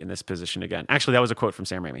not to be in this position again. Actually, that was a quote from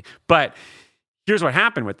Sam Raimi. But here's what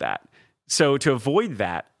happened with that. So to avoid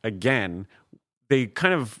that, again, they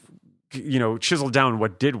kind of chiseled down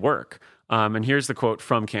what did work. And here's the quote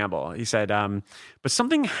from Campbell. He said, but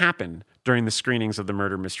something happened during the screenings of the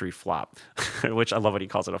murder mystery Flop, which I love what he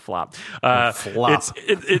calls it, a flop. Flop.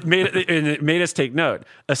 It made us take note.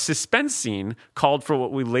 A suspense scene called for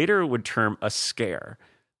what we later would term a scare.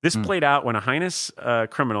 This played out when a heinous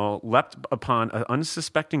criminal leapt upon an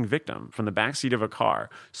unsuspecting victim from the backseat of a car.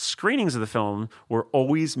 Screenings of the film were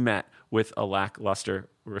always met with a lackluster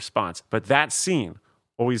response. But that scene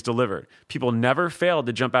always delivered. People never failed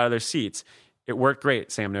to jump out of their seats. It worked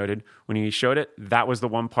great, Sam noted. When he showed it, that was the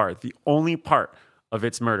one part, the only part of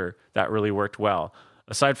It's Murder that really worked well.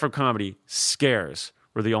 Aside from comedy, scares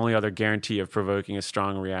were the only other guarantee of provoking a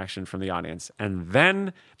strong reaction from the audience. And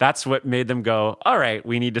then that's what made them go, all right,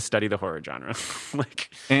 we need to study the horror genre.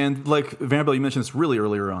 And Vanderbilt, you mentioned this really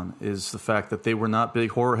earlier on, is the fact that they were not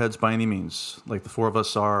big horror heads by any means, like the four of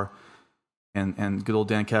us are. And good old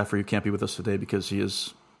Dan Caffrey, who can't be with us today because he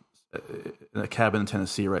is in a cabin in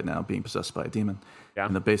Tennessee right now being possessed by a demon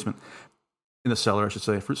in the basement. In the cellar, I should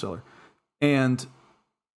say, a fruit cellar. And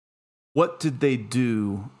what did they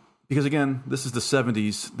do? Because again, this is the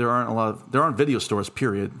 70s. There aren't video stores,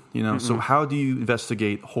 period. So how do you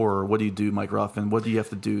investigate horror? What do you do, Mike Ruffin? What do you have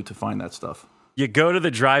to do to find that stuff? You go to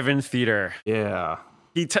the drive-in theater. Yeah.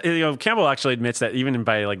 Campbell actually admits that even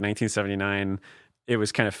by 1979, it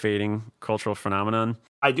was kind of fading cultural phenomenon.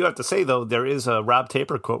 I do have to say, though, there is a Rob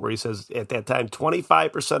Taper quote where he says, at that time,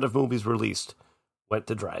 25% of movies released went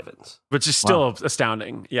to drive-ins. Which is still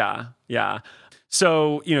astounding. Yeah, yeah.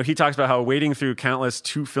 So, he talks about how wading through countless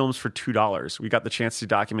 2 films for $2, we got the chance to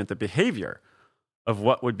document the behavior of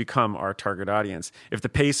what would become our target audience. If the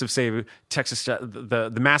pace of, say, Texas,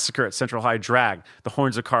 the massacre at Central High dragged, the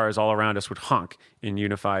horns of cars all around us would honk in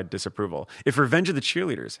unified disapproval. If Revenge of the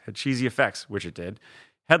Cheerleaders had cheesy effects, which it did,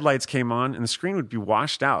 headlights came on and the screen would be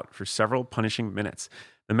washed out for several punishing minutes.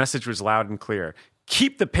 The message was loud and clear.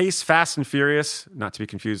 Keep the pace fast and furious, not to be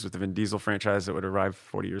confused with the Vin Diesel franchise that would arrive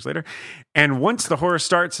 40 years later. And once the horror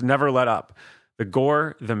starts, never let up. The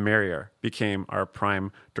gore, the merrier, became our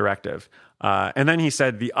prime directive. And then he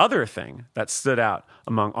said the other thing that stood out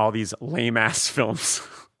among all these lame-ass films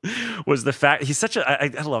was the fact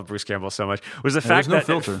I love Bruce Campbell so much. Was the fact that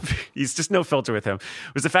filter. He's just no filter with him.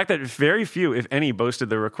 Was the fact that very few, if any, boasted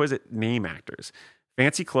the requisite name actors,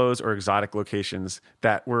 fancy clothes or exotic locations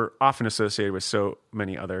that were often associated with so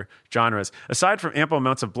many other genres. Aside from ample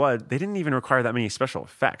amounts of blood, they didn't even require that many special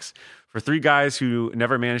effects. For 3 guys who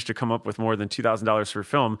never managed to come up with more than $2,000 for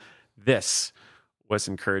film, this was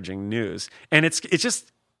encouraging news. And it's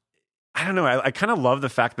just, I don't know. I kind of love the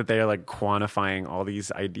fact that they are like quantifying all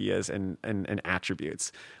these ideas and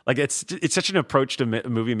attributes. Like it's such an approach to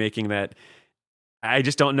movie making that I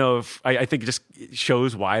just don't know if I think it just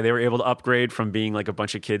shows why they were able to upgrade from being like a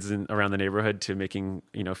bunch of kids around the neighborhood to making,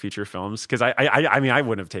 feature films. Cause I mean, I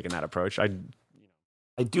wouldn't have taken that approach. I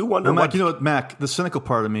do wonder Mac, Mac, the cynical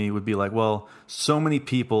part of me would be like, well, so many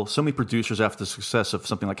people, so many producers after the success of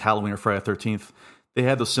something like Halloween or Friday the 13th, they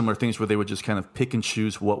had those similar things where they would just kind of pick and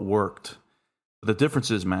choose what worked. But the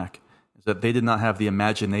difference is, Mac, is that they did not have the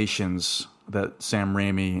imaginations that Sam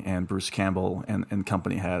Raimi and Bruce Campbell and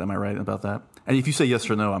company had. Am I right about that? And if you say yes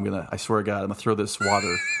or no, I swear to God, I'm going to throw this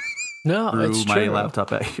water through my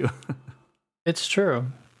laptop at you. It's true.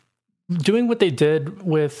 Doing what they did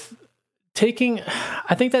with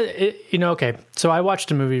I think that, okay, so I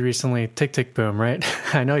watched a movie recently, Tick, Tick, Boom, right?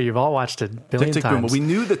 I know you've all watched it a billion Tick, Tick, times. Boom. Well, we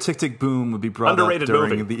knew that Tick, Tick, Boom would be brought Underrated up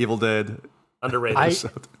during movie. the Evil Dead Underrated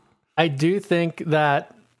episode. I do think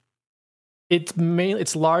that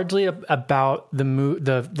it's largely about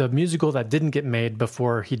the musical that didn't get made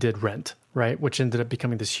before he did Rent, right? Which ended up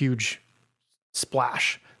becoming this huge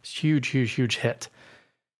splash, this huge hit.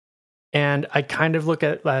 And I kind of look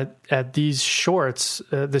at these shorts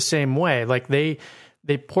the same way. Like they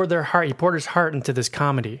poured he poured his heart into this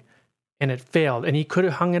comedy, and it failed. And he could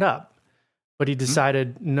have hung it up, but he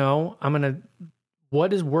decided, no,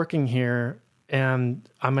 what is working here, and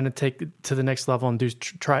I'm gonna take it to the next level and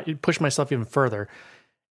try push myself even further.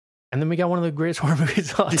 And then we got one of the greatest horror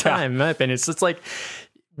movies of all time, in my opinion. It's just like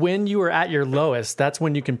when you are at your lowest, that's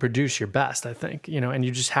when you can produce your best, I think. And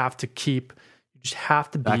you just have to keep. You just have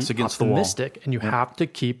to be optimistic, and you have to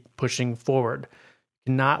keep pushing forward.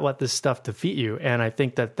 You cannot let this stuff defeat you. And I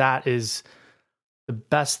think that is the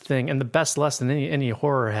best thing and the best lesson any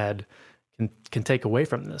horror head can take away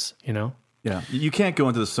from this. Yeah, you can't go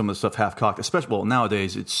into some of the stuff half cocked. Especially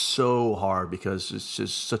nowadays, it's so hard because it's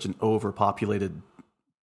just such an overpopulated.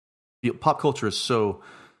 Pop culture is so.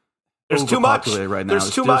 There's too much right now. There's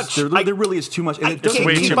too much. There really is too much, and it doesn't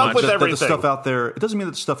mean that the stuff out there. It doesn't mean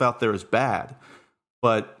that the stuff out there is bad,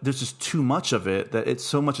 but there's just too much of it that it's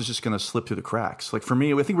so much is just going to slip through the cracks. Like for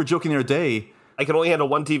me, I think we're joking the other day. I can only handle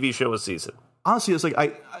one TV show a season. Honestly, it's like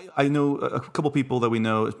I know a couple people that we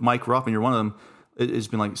know. Mike Ruffin, you're one of them. Has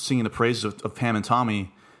been like singing the praises of Pam and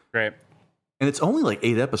Tommy. Right, and it's only like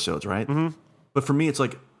 8 episodes, right? Mm-hmm. But for me, it's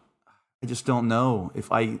like I just don't know if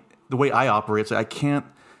the way I operate. It's like I can't.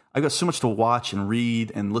 I've got so much to watch and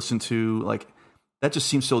read and listen to. Like that just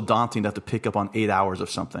seems so daunting to have to pick up on 8 hours of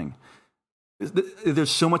something.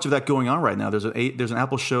 There's so much of that going on right now. There's an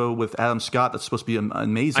Apple show with Adam Scott that's supposed to be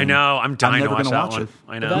amazing. I know. I'm dying to watch that watch one. it.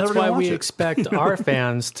 I know. That's why we expect our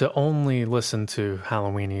fans to only listen to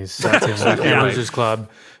Halloweenies and Losers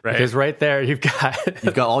Club, right. Because right there you've got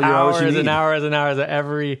all your hours you need. and hours and hours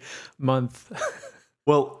every month.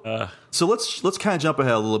 Well, so let's kind of jump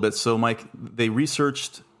ahead a little bit. So, Mike, they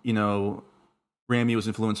researched. Raimi was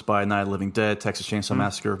influenced by Night of the Living Dead, Texas Chainsaw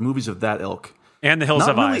Massacre, movies of that ilk. And The Hills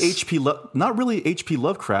Have Eyes. Not really H.P.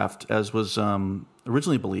 Lovecraft, as was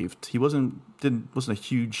originally believed. He wasn't a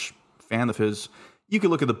huge fan of his. You could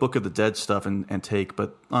look at the Book of the Dead stuff and take,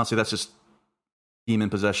 but honestly, that's just demon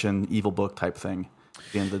possession, evil book type thing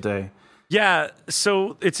at the end of the day. Yeah,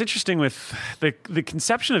 so it's interesting with the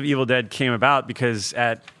conception of Evil Dead came about because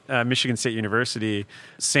at Michigan State University,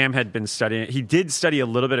 Sam had been studying. He did study a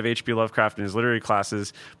little bit of H.P. Lovecraft in his literary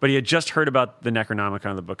classes, but he had just heard about the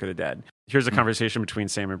Necronomicon, the Book of the Dead. Here's a conversation between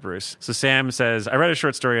Sam and Bruce. So Sam says, I read a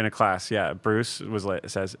short story in a class. Yeah, Bruce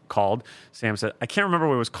says, called. Sam said, I can't remember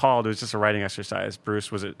what it was called. It was just a writing exercise. Bruce,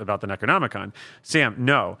 was it about the Necronomicon? Sam,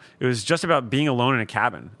 no. It was just about being alone in a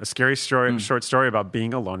cabin. A scary story, short story about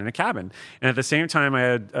being alone in a cabin. And at the same time, I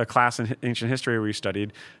had a class in ancient history where we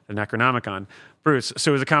studied the Necronomicon. Bruce,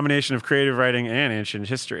 so it was a combination of creative writing and ancient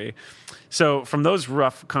history. So from those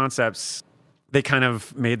rough concepts, they kind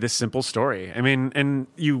of made this simple story. I mean, and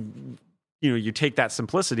you take that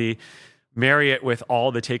simplicity, marry it with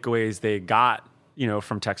all the takeaways they got,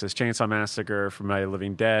 from Texas Chainsaw Massacre, from Night of the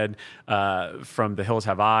Living Dead, from The Hills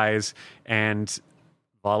Have Eyes, and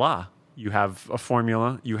voila, you have a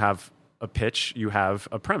formula, you have a pitch, you have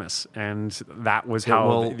a premise, and that was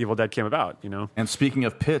how The Evil Dead came about. And speaking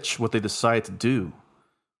of pitch, what they decided to do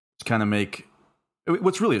is kind of make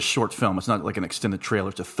what's really a short film. It's not like an extended trailer.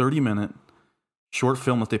 It's a 30-minute short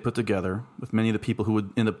film that they put together with many of the people who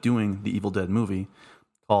would end up doing the Evil Dead movie,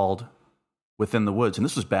 called Within the Woods. And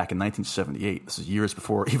this was back in 1978. This is years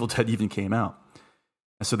before Evil Dead even came out.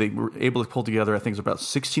 And so they were able to pull together, I think it was about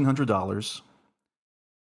 $1,600.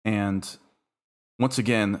 And once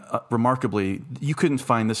again, remarkably, you couldn't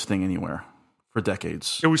find this thing anywhere for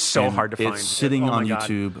decades. It was so And hard to find. It's sitting Oh my on God.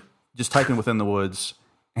 YouTube. Just type in Within the Woods,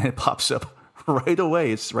 and it pops up right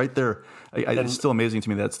away. It's right there. It's still amazing to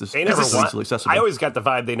me that's this They never easily accessible. I always got the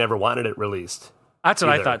vibe they never wanted it released. That's what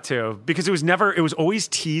I either. thought too, because it was always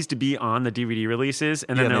teased to be on the DVD releases,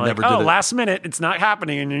 and then Yeah, they're they like, never did "Oh, it. last minute, it's not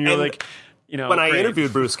happening," and you're And like, you know, when I great.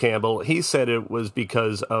 interviewed Bruce Campbell, he said it was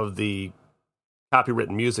because of the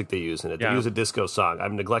copywritten music they use in it. They Yeah. use a disco song.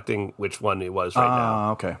 I'm neglecting which one it was right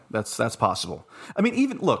now. Okay, that's possible. I mean,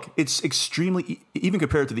 even look, it's extremely even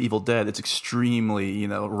compared to the Evil Dead, it's extremely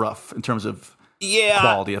rough in terms of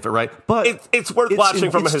quality of it, right? But it's worth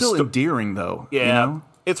watching from it's a still endearing though. Yeah, you know?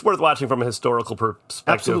 it's worth watching from a historical perspective,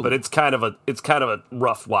 Absolutely. but it's kind of a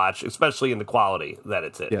rough watch, especially in the quality that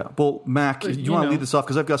it's in. Yeah. Well, Mac, But, you want to lead this off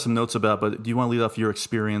because I've got some notes about. But do you want to lead off your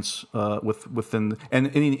experience within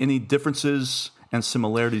and any differences and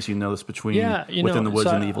similarities you notice between Within the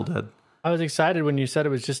Woods and the Evil Dead? I was excited when you said it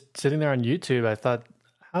was just sitting there on YouTube. I thought,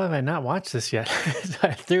 how have I not watched this yet? So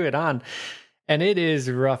I threw it on, and it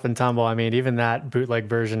is rough and tumble. I mean, even that bootleg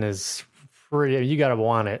version is pretty. You got to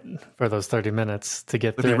want it for those 30 minutes to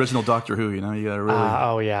get With through the it. original Doctor Who, you got to really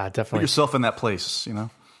Oh yeah, put definitely. yourself in that place,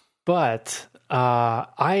 But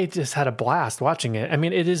I just had a blast watching it. I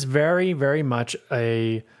mean, it is very, very much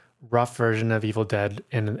a rough version of Evil Dead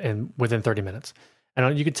in within 30 minutes.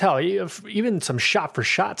 And you could tell even some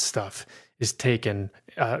shot-for-shot stuff is taken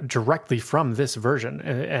directly from this version.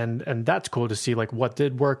 And that's cool to see, like, what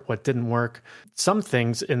did work, what didn't work. Some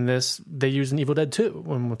things in this, they use in Evil Dead 2,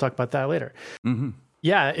 and we'll talk about that later. Mm-hmm.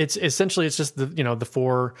 Yeah, it's essentially, it's just the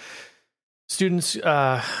four students,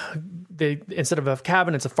 they instead of a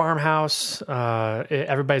cabin, it's a farmhouse.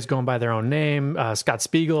 Everybody's going by their own name. Scott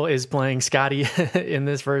Spiegel is playing Scotty in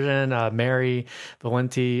this version. Mary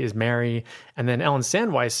Valenti is Mary, and then Ellen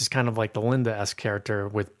Sandweiss is kind of like the Linda-esque character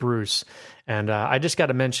with Bruce. And I just got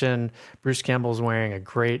to mention Bruce Campbell's wearing a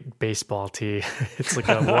great baseball tee. It's like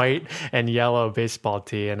a white and yellow baseball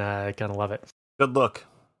tee, and I kind of love it. Good look.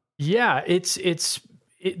 Yeah,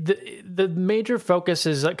 the major focus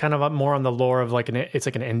is kind of more on the lore of it's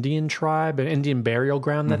like an Indian tribe, an Indian burial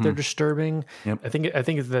ground that they're disturbing. Yep. I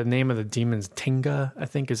think the name of the demon's Tinga. I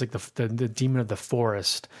think is like the demon of the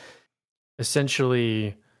forest.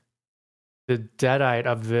 Essentially, the deadite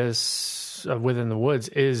of this Within the Woods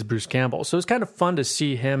is Bruce Campbell. So it's kind of fun to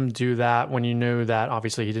see him do that when you knew that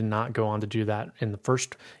obviously he did not go on to do that in the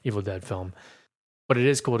first Evil Dead film. But it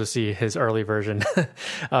is cool to see his early version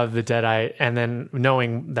of the Deadite, and then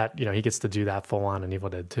knowing that he gets to do that full on in Evil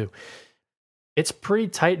Dead 2. It's pretty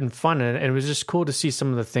tight and fun, and it was just cool to see some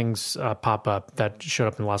of the things pop up that showed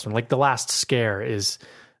up in the last one. Like the last scare is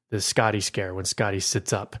the Scotty scare when Scotty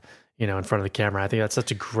sits up, in front of the camera. I think that's such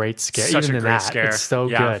a great scare. Such Even a in great that, scare. it's so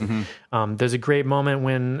Yeah. good. Mm-hmm. There's a great moment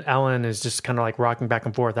when Ellen is just kind of like rocking back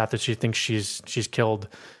and forth after she thinks she's killed,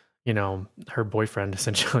 her boyfriend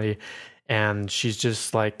essentially. And she's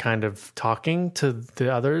just like kind of talking to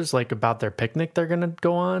the others like about their picnic they're going to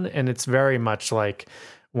go on. And it's very much like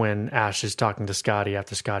when Ash is talking to Scotty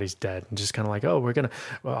after Scotty's dead and just kind of like, oh,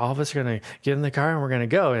 all of us are going to get in the car and we're going to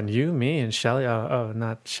go. And you, me, and Shelly, oh,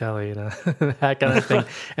 not Shelly, that kind of thing.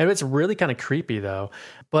 And it's really kind of creepy though,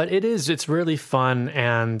 but it's really fun.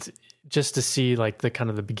 And just to see like the kind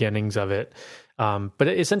of the beginnings of it. But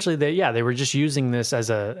essentially they were just using this as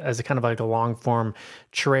a kind of like a long form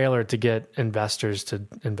trailer to get investors to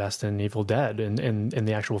invest in Evil Dead in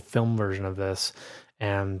the actual film version of this.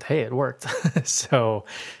 And hey, it worked. So,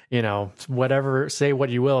 say what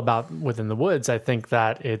you will about Within the Woods. I think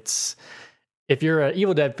that if you're an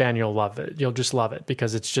Evil Dead fan, you'll love it. You'll just love it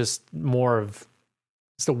because it's just more of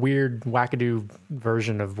it's a weird wackadoo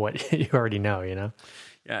version of what you already know, Yeah,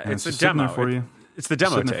 And it's a just sitting there demo for you. It's the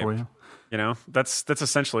demo Sitting there tape. for you. That's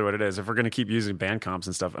essentially what it is. If we're going to keep using band comps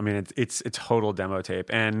and stuff, I mean, it's a total demo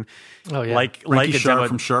tape. And like Frankie a Sharp demo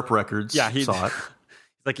from Sharp Records saw it.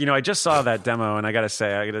 Like, I just saw that demo and I got to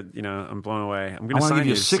say, I'm blown away. I'm going to I want to sign give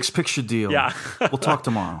you a these. 6-picture deal. Yeah. We'll talk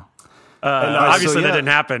tomorrow. Obviously that didn't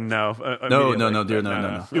happen. No. No, immediately.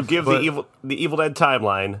 no. You give the Evil Dead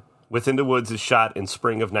timeline. Within the Woods is shot in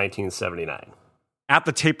spring of 1979 at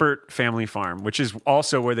the Tapert family farm, which is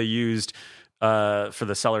also where they used for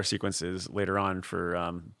the cellar sequences later on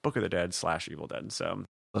for Book of the Dead / Evil Dead. So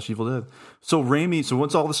Evil Dead. So Raimi. So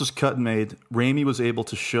once all this was cut and made, Raimi was able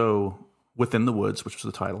to show Within the Woods, which was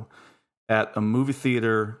the title, at a movie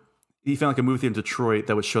theater. He found like a movie theater in Detroit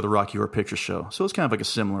that would show the Rocky Horror Picture Show. So it was kind of like a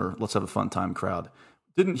similar let's have a fun time crowd.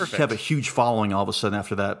 Didn't have a huge following all of a sudden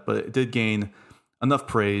after that, but it did gain enough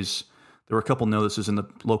praise. There were a couple notices in the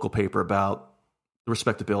local paper about the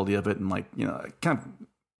respectability of it, and kind of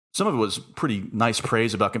some of it was pretty nice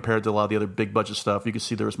praise about compared to a lot of the other big budget stuff. You could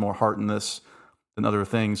see there was more heart in this, than other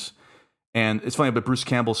things. And it's funny, but Bruce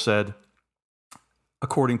Campbell said,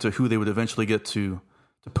 according to who they would eventually get to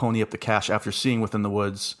pony up the cash after seeing Within the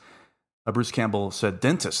Woods, Bruce Campbell said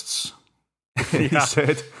dentists. He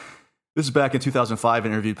said, this is back in 2005,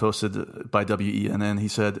 an interview posted by WENN. He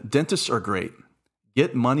said, dentists are great.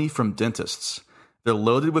 Get money from dentists. They're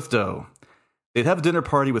loaded with dough. They'd have a dinner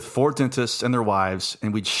party with 4 dentists and their wives,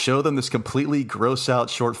 and we'd show them this completely gross out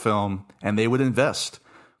short film, and they would invest.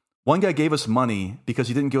 One guy gave us money because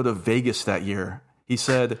he didn't go to Vegas that year. He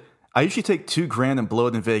said, I usually take $2,000 and blow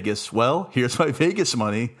it in Vegas. Well, here's my Vegas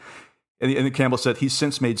money. And Campbell said he's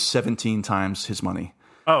since made 17 times his money.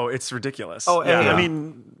 Oh, it's ridiculous. Oh, yeah. yeah. I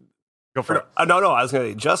mean, go for it. No, I was going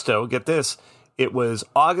to say, Justo, get this. It was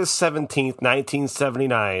August 17th,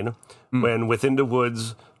 1979, when Within the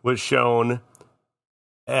Woods was shown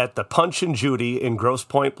at the Punch and Judy in Grosse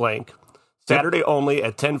Pointe Blank, Saturday only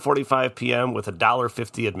at 10:45 p.m. with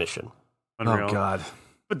 $1.50 admission. Unreal. Oh, God.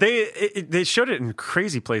 But they showed it in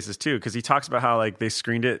crazy places, too, because he talks about how like they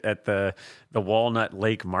screened it at the Walnut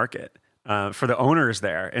Lake Market for the owners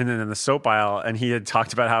there, and then in the soap aisle, and he had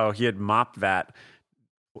talked about how he had mopped that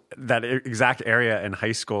exact area in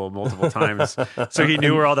high school multiple times. So he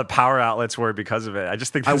knew where all the power outlets were because of it. I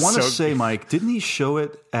just think I want to say, Mike, didn't he show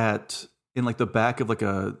it in like the back of like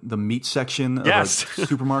the meat section of a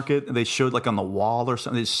supermarket? And they showed like on the wall or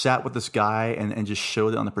something. They just sat with this guy and just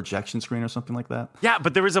showed it on the projection screen or something like that. Yeah,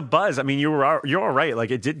 but there was a buzz. I mean, you're all right.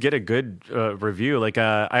 Like it did get a good review. Like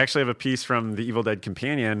I actually have a piece from the Evil Dead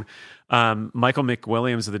Companion. Michael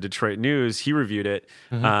McWilliams of the Detroit News, he reviewed it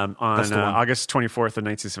on August 24th of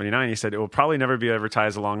 1979. He said, it will probably never be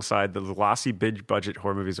advertised alongside the glossy big budget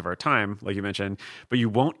horror movies of our time, like you mentioned, but you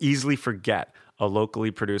won't easily forget a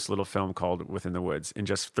locally produced little film called Within the Woods. In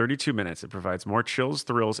just 32 minutes, it provides more chills,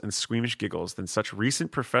 thrills, and squeamish giggles than such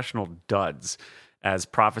recent professional duds as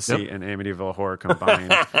Prophecy and Amityville Horror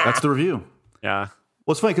combined. That's the review. Yeah.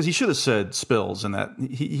 Well, it's funny because he should have said spills in that.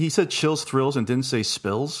 He said chills, thrills, and didn't say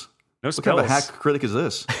spills. No What spills. kind of a hack critic is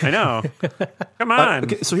this? I know. Come on.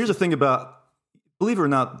 Okay, so here's the thing about, believe it or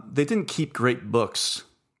not, they didn't keep great books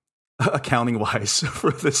accounting-wise for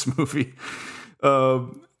this movie.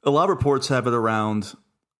 A lot of reports have it around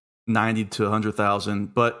 90 to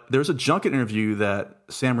 100,000, but there's a junket interview that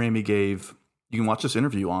Sam Raimi gave. You can watch this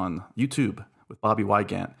interview on YouTube with Bobby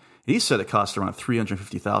Wygant. He said it cost around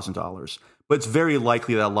 $350,000. But it's very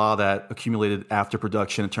likely that a lot of that accumulated after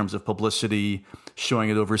production in terms of publicity, showing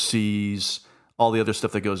it overseas, all the other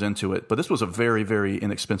stuff that goes into it. But this was a very, very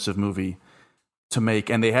inexpensive movie to make.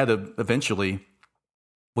 And they had to eventually,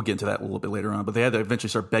 we'll get into that a little bit later on, but they had to eventually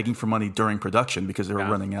start begging for money during production because they were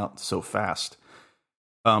running out so fast.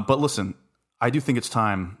 But listen, I do think it's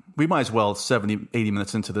time. We might as well, 70, 80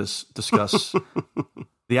 minutes into this, discuss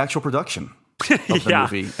the actual production of the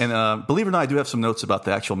movie. And believe it or not, I do have some notes about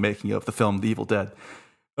the actual making of the film, The Evil Dead.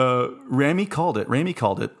 Raimi called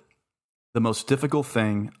it the most difficult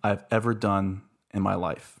thing I've ever done in my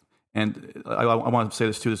life. And I want to say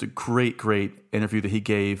this too. There's a great, great interview that he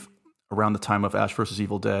gave around the time of Ash vs.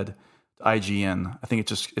 Evil Dead to IGN. I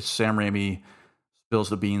think it's Sam Raimi spills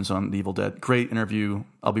the beans on The Evil Dead. Great interview.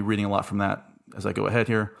 I'll be reading a lot from that as I go ahead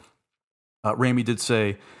here. Raimi did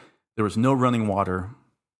say there was no running water.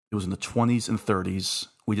 It was in the 20s and 30s.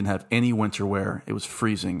 We didn't have any winter wear. It was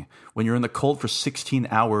freezing. When you're in the cold for 16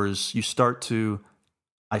 hours,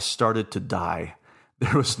 I started to die.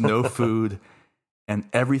 There was no food, and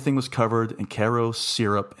everything was covered in Karo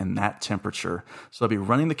syrup in that temperature. So I'd be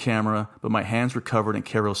running the camera, but my hands were covered in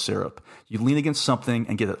Karo syrup. You lean against something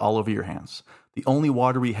and get it all over your hands. The only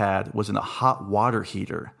water we had was in a hot water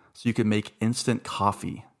heater, so you could make instant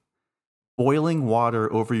coffee. Boiling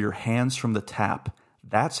water over your hands from the tap.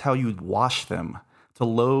 That's how you'd wash them to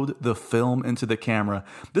load the film into the camera.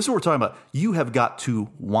 This is what we're talking about. You have got to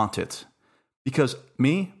want it. Because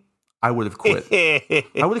me, I would have quit.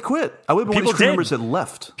 I would have quit. I would have been one of these crew members that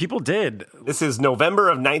left. People did. This is November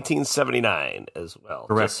of 1979 as well.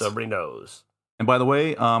 Correct. Just so everybody knows. And by the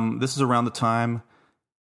way, this is around the time,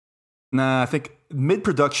 I think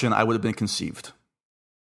mid-production, I would have been conceived.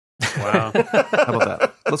 Wow. How about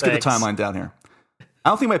that? Let's get the timeline down here. I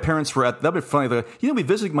don't think my parents were that'd be funny. We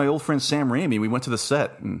visited my old friend Sam Raimi. We went to the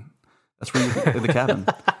set, and that's where we were in the cabin.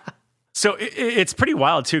 So it's pretty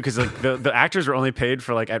wild too, because like the actors were only paid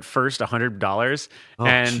for like at first $100,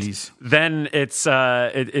 and then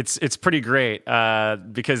it's pretty great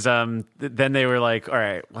because then they were like, all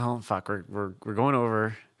right, well, fuck, we're going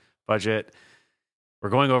over budget, we're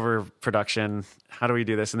going over production. How do we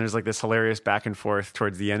do this? And there's like this hilarious back and forth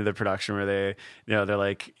towards the end of the production where they're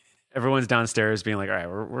like, everyone's downstairs being like, all right,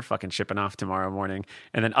 we're fucking shipping off tomorrow morning.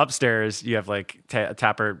 And then upstairs, you have like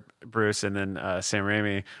Tapper, Bruce, and then Sam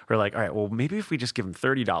Raimi who are like, all right, well, maybe if we just give them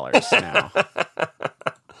 $30 now.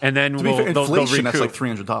 And then to be fair, inflation, they'll that's like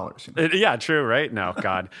 $300. Yeah, true, right? No,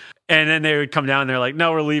 God. And then they would come down and they're like,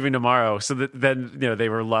 no, we're leaving tomorrow. So then they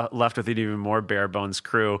were left with an even more bare bones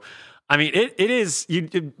crew. I mean, it is,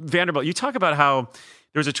 Vanderbilt, you talk about how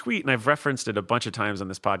there was a tweet, and I've referenced it a bunch of times on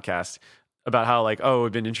this podcast, about how like, oh, it would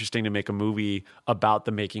have been interesting to make a movie about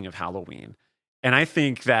the making of Halloween. And I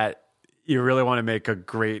think that you really want to make a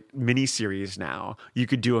great miniseries now. You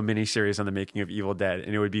could do a miniseries on the making of Evil Dead,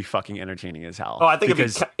 and it would be fucking entertaining as hell. Oh, I think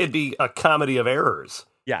it'd be a comedy of errors.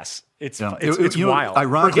 Yes. It's Ironically wild.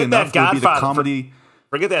 enough, it would be the comedy...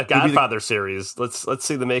 Forget that Godfather series. Let's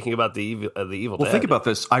see the making about the Evil Dead. Well, think about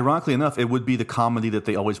this. Ironically enough, it would be the comedy that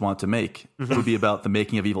they always wanted to make. It would be about the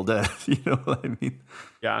making of Evil Dead. You know what I mean?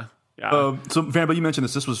 Yeah. Yeah. So, Vanderbilt, you mentioned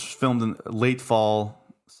this. This was filmed in late fall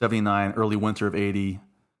 '79, early winter of '80.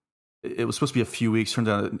 It was supposed to be a few weeks.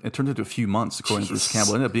 It turned into a few months, according to Bruce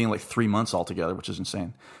Campbell. It ended up being like 3 months altogether, which is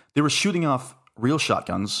insane. They were shooting off real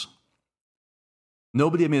shotguns.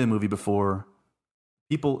 Nobody had made a movie before.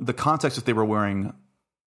 The contacts that they were wearing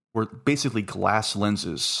were basically glass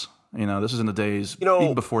lenses. This is in the days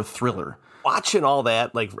even before Thriller. Watching all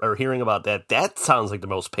that, or hearing about that sounds like the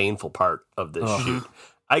most painful part of this shoot.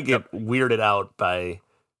 I get weirded out by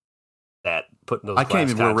that, putting those. I can't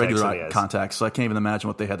even wear regular contacts, contacts, so I can't even imagine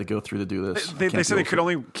what they had to go through to do this. They said they could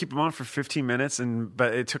only keep them on for 15 minutes,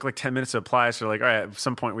 but it took like 10 minutes to apply. So like, all right, at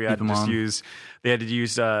some point they had to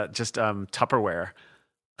use Tupperware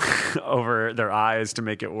over their eyes to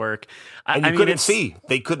make it work. And you couldn't see.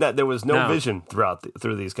 They could not. There was no vision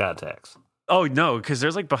through these contacts. Oh no, because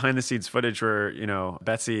there's like behind the scenes footage where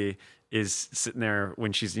Betsy is sitting there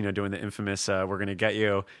when she's doing the infamous "We're gonna get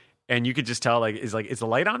you," and you could just tell is the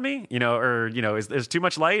light on me? Is there's too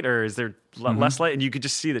much light or is there less light? And you could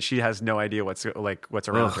just see that she has no idea what's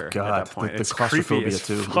around her God. at that point. The claustrophobia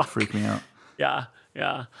too would freak me out. Yeah.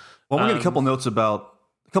 Well, we'll get a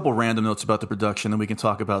couple random notes about the production, and we can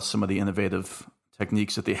talk about some of the innovative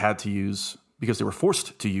techniques that they had to use because they were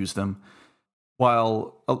forced to use them.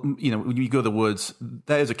 While when you go to the woods,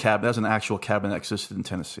 that is a cabin. That's an actual cabin that existed in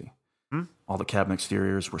Tennessee. All the cabin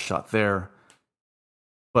exteriors were shot there,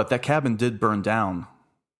 but that cabin did burn down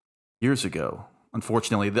years ago.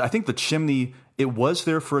 Unfortunately, I think the chimney, it was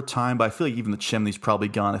there for a time, but I feel like even the chimney's probably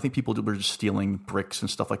gone. I think people were just stealing bricks and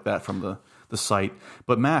stuff like that from the site.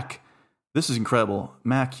 But Mac, this is incredible.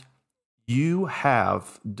 Mac, you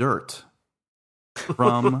have dirt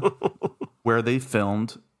from where they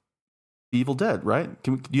filmed Evil Dead, right?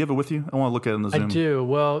 Do you have it with you? I want to look at it on the Zoom. I do.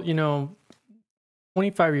 Well,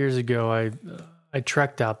 25 years ago, I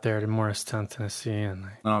trekked out there to Morristown, Tennessee, and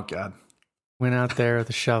oh God, went out there with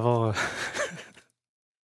a shovel.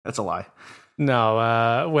 That's a lie. No,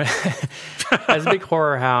 as a big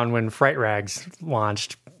horror hound, when Fright Rags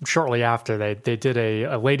launched shortly after, they did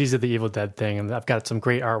a Ladies of the Evil Dead thing, and I've got some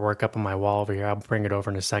great artwork up on my wall over here. I'll bring it over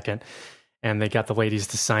in a second. And they got the ladies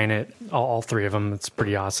to sign it, all three of them. It's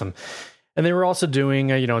pretty awesome. And they were also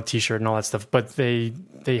doing a T-shirt and all that stuff, but they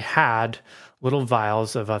had little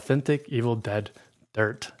vials of authentic Evil Dead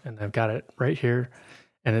dirt, and I've got it right here.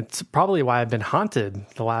 And it's probably why I've been haunted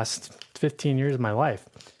the last 15 years of my life.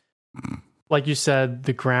 Like you said,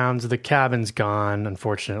 the grounds, the cabin's gone,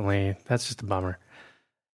 unfortunately. That's just a bummer.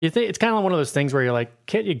 You think it's kind of one of those things where you're like,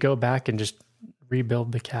 can't you go back and just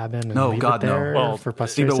rebuild the cabin and leave it there? Well, for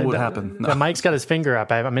posterity? what would happen. No. Mike's got his finger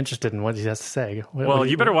up. I'm interested in what he has to say.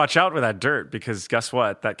 You better watch out with that dirt, because guess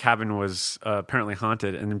what? That cabin was apparently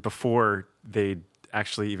haunted, and before they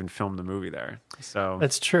actually even filmed the movie there. So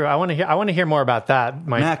that's true. I want to hear more about that,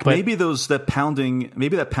 Mike. Mac, maybe that pounding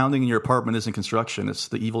in your apartment isn't construction. It's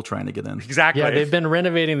the evil trying to get in. Exactly. Yeah, they've been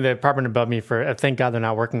renovating the apartment above me for, thank God they're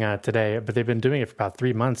not working on it today, but they've been doing it for about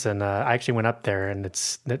 3 months. And I actually went up there, and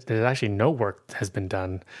there's actually no work has been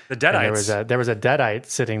done. The Deadites. There was a Deadite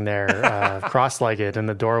sitting there, cross-legged in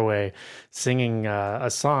the doorway, singing a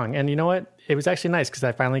song. And you know what? It was actually nice because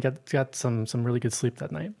I finally got some really good sleep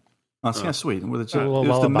that night. Oh, that's kind of sweet. It was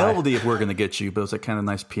the melody of "We're Gonna Get You," but it was that kind of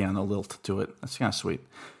nice piano lilt to it. That's kind of sweet.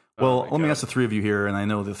 Well, let me ask the three of you here, and I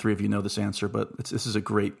know the three of you know this answer, but this is a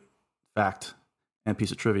great fact and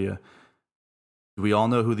piece of trivia. Do we all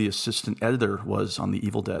know who the assistant editor was on The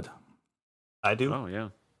Evil Dead? I do. Oh, yeah.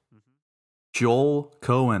 Joel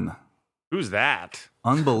Cohen. Who's that?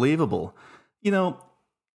 Unbelievable.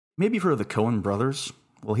 Maybe you've heard of the Coen brothers.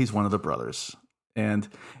 Well, he's one of the brothers. And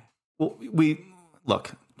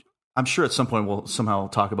look, I'm sure at some point we'll somehow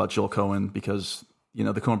talk about Joel Cohen because, the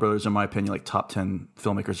Coen brothers, in my opinion, like top 10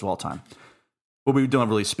 filmmakers of all time. Well, we don't have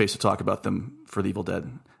really space to talk about them for The Evil Dead.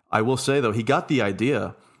 I will say, though, he got the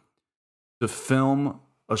idea to film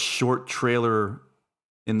a short trailer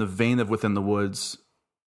in the vein of Within the Woods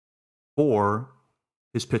for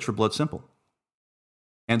his pitch for Blood Simple.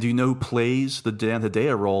 And do you know who plays the Dan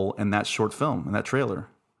Hedaya role in that short film, in that trailer?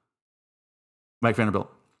 Mike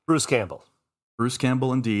Vanderbilt. Bruce Campbell. Bruce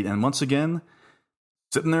Campbell, indeed. And once again,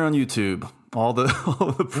 sitting there on YouTube, all the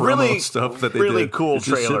promo Really stuff that they did. Really cool It's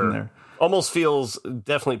just sitting trailer. there. Almost feels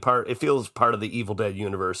definitely part. It feels part of the Evil Dead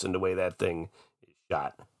universe in the way that thing is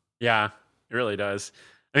shot. Yeah, it really does.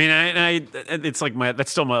 I mean, it's like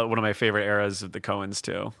that's still one of my favorite eras of the Coens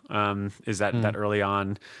too. Is that early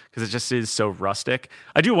on, because it just is so rustic.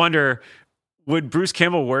 I do wonder, would Bruce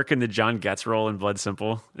Campbell work in the John Getz role in Blood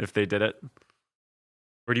Simple if they did it? Or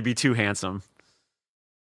would he be too handsome?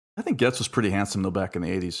 I think Getz was pretty handsome though back in the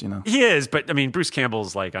 80s, you know. He is, but I mean, Bruce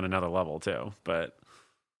Campbell's like on another level too. But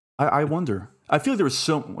I wonder. I feel like there was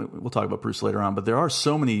we'll talk about Bruce later on, but there are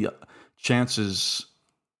so many chances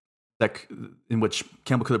in which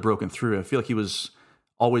Campbell could have broken through. I feel like he was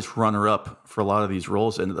always runner-up for a lot of these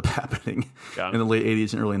roles that ended up happening in the late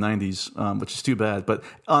 80s and early 90s, which is too bad. But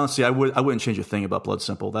honestly, I wouldn't change a thing about Blood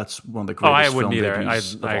Simple. That's one of the greatest film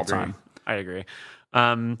debuts of all time. I agree.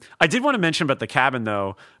 I did want to mention about the cabin,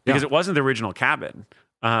 though, because it wasn't the original cabin.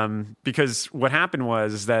 Because what happened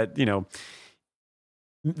was that,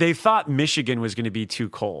 they thought Michigan was going to be too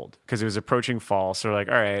cold because it was approaching fall. So they're like,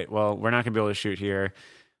 all right, well, we're not going to be able to shoot here.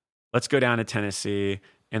 Let's go down to Tennessee.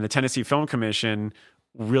 And the Tennessee Film Commission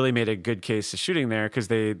really made a good case to shooting there because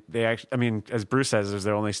they actually, I mean, as Bruce says, it was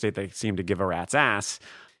their only state that seemed to give a rat's ass.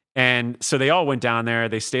 And so they all went down there.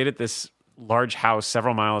 They stayed at this large house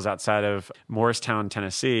several miles outside of Morristown,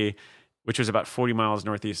 Tennessee, which was about 40 miles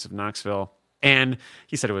northeast of Knoxville. And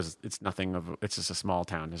he said it's just a small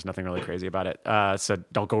town. There's nothing really crazy about it. So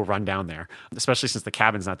don't go run down there, especially since the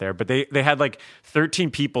cabin's not there. But they had like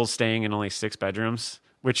 13 people staying in only 6 bedrooms,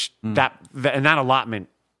 which that allotment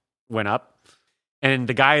went up. And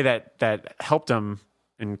the guy that helped him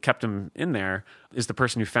and kept him in there is the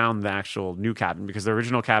person who found the actual new cabin, because the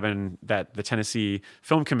original cabin that the Tennessee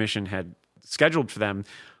Film Commission had scheduled for them,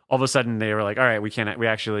 all of a sudden they were like, all right,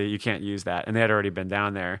 you can't use that. And they had already been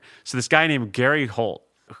down there. So this guy named Gary Holt,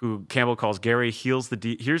 who Campbell calls Gary, here's the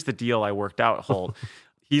deal I worked out, Holt.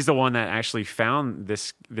 He's the one that actually found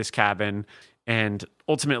this cabin. And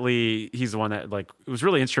ultimately, he's the one that was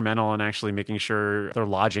really instrumental in actually making sure their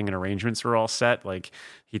lodging and arrangements were all set. Like,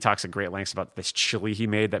 he talks at great lengths about this chili he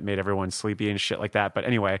made that made everyone sleepy and shit like that. But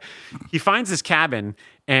anyway, he finds this cabin,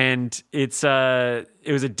 and it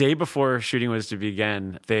was a day before shooting was to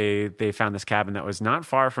begin. They found this cabin that was not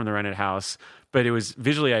far from the rented house, but it was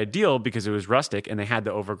visually ideal because it was rustic and they had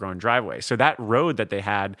the overgrown driveway. So that road that they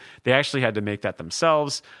actually had to make that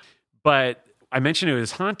themselves. But I mentioned it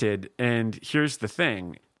was haunted, and here's the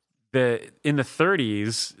thing. In the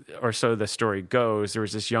 30s, or so the story goes, there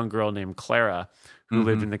was this young girl named Clara who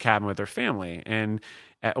lived in the cabin with her family. And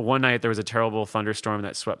one night there was a terrible thunderstorm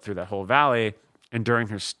that swept through that whole valley. And during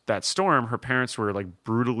that storm, her parents were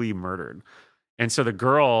brutally murdered. And so the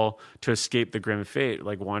girl, to escape the grim fate,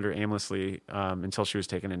 wandered aimlessly until she was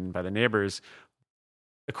taken in by the neighbors.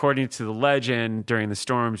 According to the legend, during the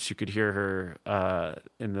storms, you could hear her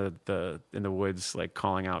in the woods,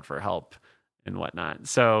 calling out for help and whatnot.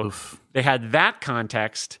 So they had that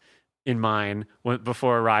context in mind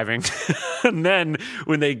before arriving, and then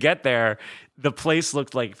when they get there, the place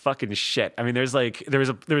looked like fucking shit. I mean, there was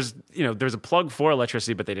a plug for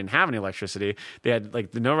electricity, but they didn't have any electricity. They had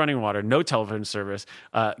no running water, no telephone service.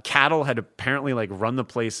 Cattle had apparently run the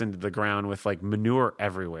place into the ground with manure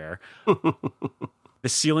everywhere. The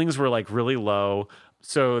ceilings were really low,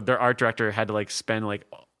 so their art director had to spend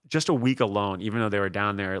just a week alone, even though they were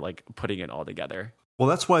down there putting it all together. Well,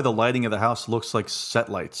 that's why the lighting of the house looks like set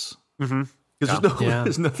lights. Because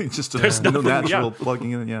there's nothing, there's no natural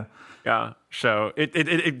plugging in. Yeah. Yeah. So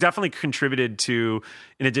it definitely contributed to,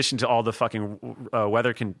 in addition to all the fucking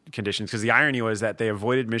weather conditions, because the irony was that they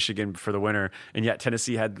avoided Michigan for the winter, and yet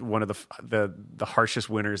Tennessee had one of the harshest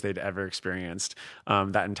winters they'd ever experienced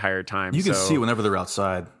that entire time. You can see whenever they're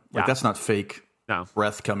outside. That's not fake no.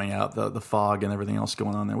 breath coming out, the fog and everything else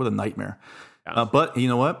going on there. What a nightmare. Yeah. But you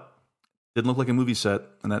know what? Didn't look like a movie set,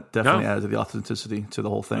 and that definitely added to the authenticity to the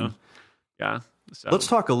whole thing. No. Yeah. So. Let's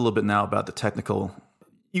talk a little bit now about the technical,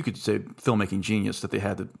 you could say, filmmaking genius that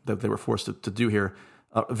they were forced to do here.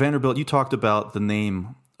 Vanderbilt, you talked about the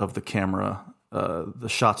name of the camera, the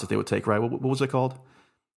shots that they would take, right? What was it called?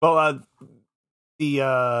 Well,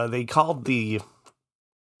 they called the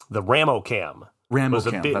Ramocam.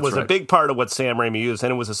 Ramocam, was a big part of what Sam Raimi used,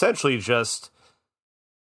 and it was essentially just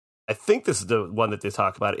I think this is the one that they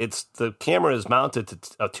talk about. It's the camera is mounted to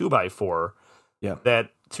a 2x4. Yeah.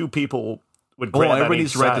 That two people would Hold grab on, on everybody each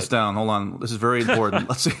needs to write side. this down. Hold on. This is very important.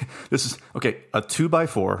 Let's see. This is, okay, a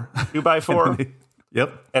 2x4. 2x4.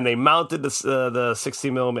 Yep. And they mounted the 60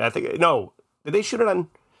 millimeter. I think, no, did they shoot it on?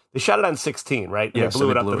 They shot it on 16, right? And Yeah, they blew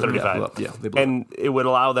so it they up blew to it, 35. yeah, they blew and it would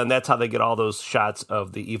allow them, that's how they get all those shots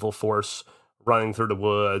of the evil force running through the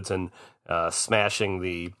woods and smashing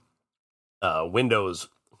the windows,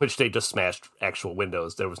 which they just smashed actual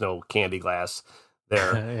windows. There was no candy glass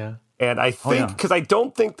there. Yeah. And I think, because I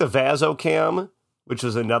don't think the Vasocam, which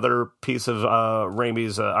is another piece of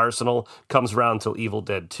Raimi's arsenal, comes around till Evil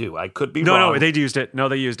Dead 2. I could be wrong. No, they used it. No,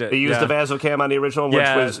 they used it. They used the Vasocam on the original, which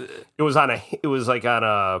Yeah. was it was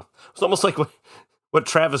almost like what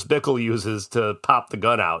Travis Bickle uses to pop the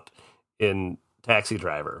gun out in Taxi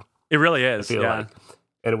Driver. It really is. I feel Yeah. like,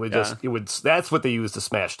 and it would that's what they used to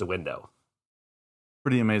smash the window.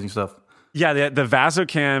 Pretty amazing stuff. Yeah, the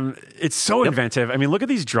Vasocam, it's so inventive. I mean, look at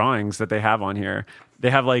these drawings that they have on here. They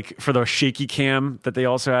have like, for the shaky cam that they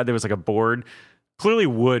also had, there was like a board. Clearly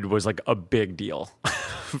wood was like a big deal.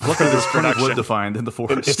 Look at this plenty of wood to find in the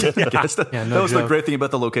forest. I guess that was the great thing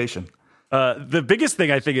about the location. The biggest thing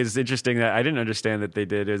I think is interesting that I didn't understand that they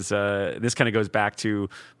did is this kind of goes back to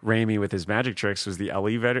Raimi with his magic tricks, was the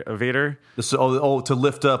elevator. To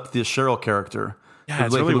lift up the Cheryl character. Yeah,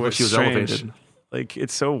 it's Like, really look like she was strange. elevated. Like,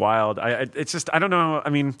 it's so wild. It's just, I don't know. I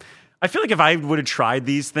mean, I feel like if I would have tried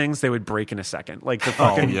these things, they would break in a second. Like the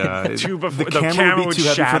fucking tube of the camera would be too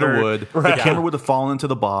heavy shatter. for the wood. Right. The camera would have fallen into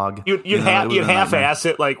the bog. You'd half-ass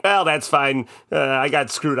it, like, well, that's fine. I got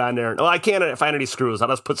screwed on there. Well, I can't find any screws. I'll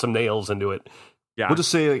just put some nails into it. Yeah. We'll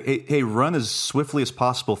just say, like, hey, run as swiftly as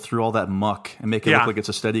possible through all that muck and make it look like it's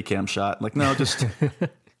a Steadicam shot. Like, no, just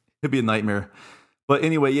it'd be a nightmare. But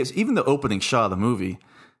anyway, yes, even the opening shot of the movie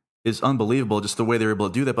is unbelievable, just the way they were able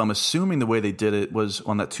to do that. But I'm assuming the way they did it was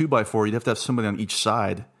on that 2x4, you'd have to have somebody on each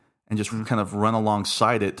side and just kind of run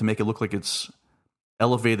alongside it to make it look like it's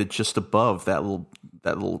elevated just above that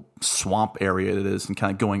little swamp area it is, and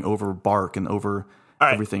kind of going over bark and over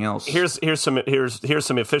everything else. Here's some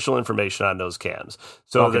official information on those cams.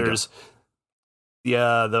 So there's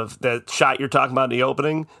the shot you're talking about in the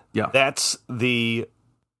opening. Yeah, that's hold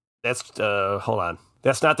on.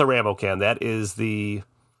 That's not the Rambo cam. That is the.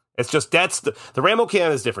 It's just the Rambo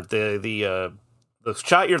cam is different. The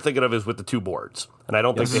shot you're thinking of is with the two boards, and I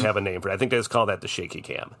don't think they have a name for it. I think they just call that the shaky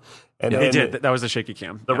cam. And they did. That was the shaky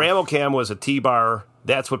cam. The Rambo cam was a T-bar.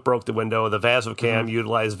 That's what broke the window. The Vasocam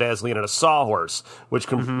utilized Vaseline and a sawhorse, which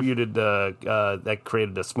that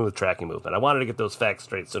created a smooth tracking movement. I wanted to get those facts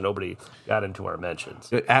straight so nobody got into our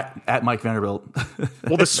mentions. At Mike Vanderbilt.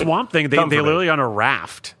 Well, the swamp thing, they literally on a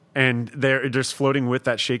raft, and they're just floating with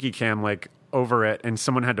that shaky cam, like, over it, and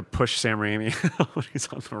someone had to push Sam Raimi when he's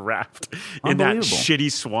on the raft in that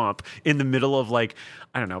shitty swamp in the middle of, like,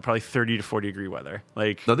 I don't know, probably 30 to 40 degree weather.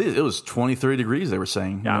 Like, no, it was 20, 30 degrees, they were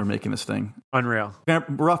saying, when they were making this thing. Unreal.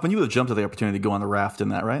 Rothman, you would have jumped at the opportunity to go on the raft in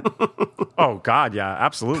that, right? Oh, God, yeah,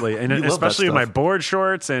 absolutely. And especially in my board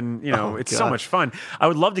shorts, and, you know, it's so much fun. I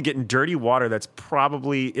would love to get in dirty water that's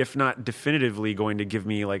probably, if not definitively, going to give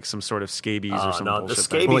me, like, some sort of scabies or some bullshit. The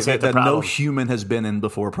scabies that no human has been in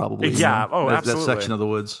before, probably. Yeah, that absolutely. That section of the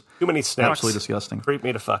woods. Too many snaps. Absolutely disgusting. Creep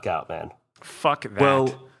me the fuck out, man. Fuck that.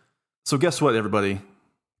 Well, so guess what, everybody?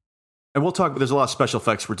 And we'll talk, there's a lot of special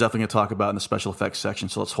effects we're definitely going to talk about in the special effects section,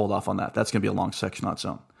 so let's hold off on that. That's going to be a long section on its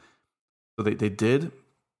own. So they did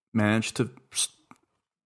manage to,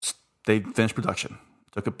 they finished production.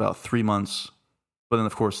 It took about 3 months, but then,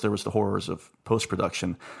 of course, there was the horrors of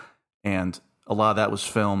post-production, and a lot of that was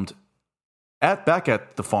filmed back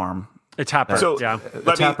at the farm. Tappert,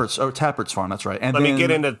 Tappert's farm, that's right. And let me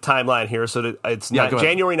get into the timeline here. So it's not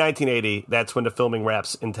January 1980. That's when the filming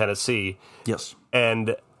wraps in Tennessee. Yes.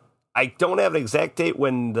 And I don't have an exact date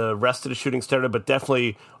when the rest of the shooting started, but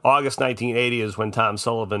definitely August 1980 is when Tom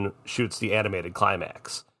Sullivan shoots the animated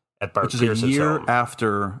climax at Bart Pierce's home. Which is a year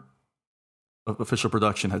after official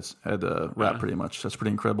production had wrapped, pretty much. That's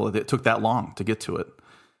pretty incredible. It took that long to get to it.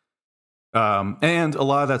 And a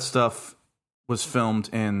lot of that stuff was filmed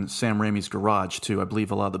in Sam Raimi's garage, too. I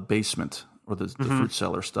believe a lot of the basement or the fruit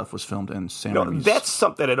cellar stuff was filmed in Sam Raimi's. That's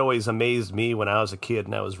something that always amazed me when I was a kid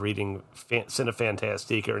and I was reading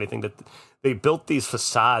Cinefantastique or anything, that they built these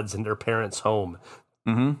facades in their parents' home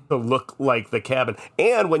to look like the cabin.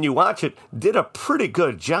 And when you watch it, did a pretty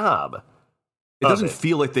good job. It doesn't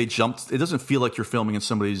feel like they jumped. It doesn't feel like you're filming in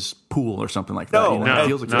somebody's pool or something like that. No, it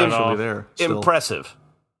feels like you're actually there. Still. Impressive.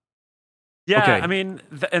 Yeah, okay. I mean,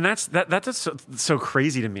 and that's so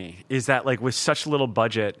crazy to me, is that, like, with such little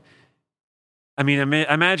budget, I mean,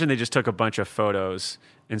 I imagine they just took a bunch of photos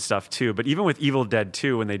and stuff too. But even with Evil Dead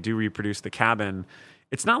 2, when they do reproduce the cabin,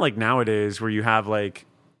 it's not like nowadays where you have like,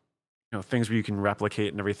 things where you can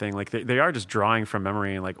replicate and everything. Like they are just drawing from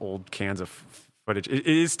memory and like old cans of footage. It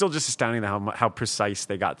is still just astounding how precise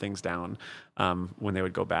they got things down when they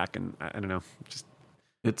would go back. And I don't know,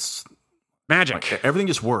 it's magic. Like, everything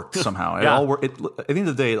just worked somehow. It all worked. At the end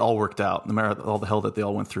of the day, it all worked out, no matter all the hell that they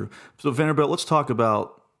all went through. So Vanderbilt, let's talk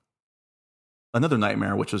about another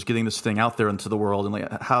nightmare, which was getting this thing out there into the world, and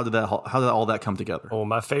like how did all that come together? Oh,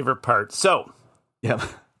 my favorite part. So yeah.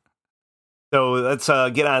 So let's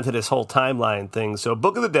get on to this whole timeline thing. So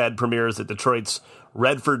Book of the Dead premieres at Detroit's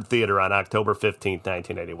Redford Theater on October 15th,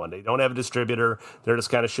 1981. They don't have a distributor. They're just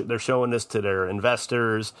kind of they're showing this to their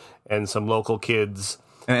investors and some local kids.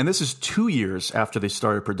 And this is 2 years after they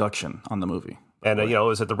started production on the movie. And, it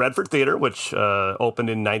was at the Redford Theater, which opened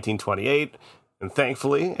in 1928. And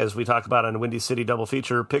thankfully, as we talk about on Windy City Double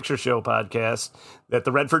Feature Picture Show podcast, that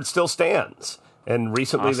the Redford still stands. And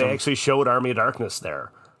recently they actually showed Army of Darkness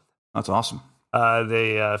there. That's awesome.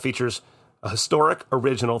 They features a historic,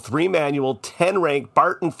 original, 3-manual, 10-rank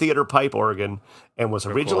Barton Theater pipe organ and was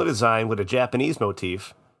originally designed with a Japanese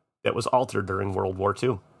motif that was altered during World War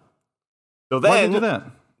II. So then, why did they do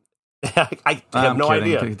that? I have no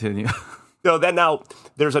idea. Continue. So then now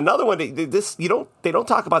there's another one. They don't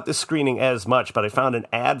talk about this screening as much, but I found an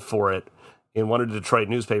ad for it in one of the Detroit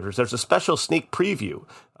newspapers. There's a special sneak preview,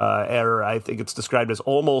 or I think it's described as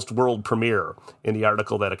almost world premiere in the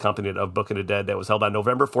article that accompanied of Book of the Dead that was held on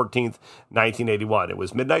November 14th, 1981. It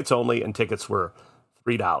was midnights only, and tickets were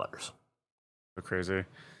 $3. So crazy.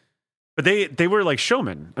 But they were like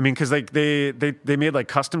showmen. I mean, because like they made like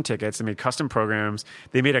custom tickets, they made custom programs,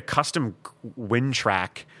 they made a custom wind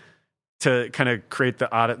track to kind of create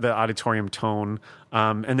the auditorium tone,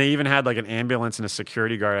 and they even had like an ambulance and a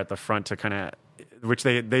security guard at the front to kind of, which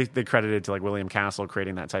they credited to like William Castle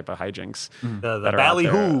creating that type of hijinks. The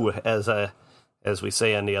ballyhoo, as we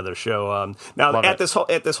say on the other show. Now at this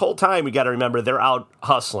whole time, we got to remember they're out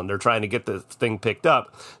hustling. They're trying to get the thing picked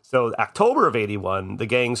up. So October of 81, the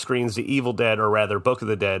gang screens The Evil Dead, or rather Book of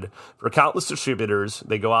the Dead, for countless distributors.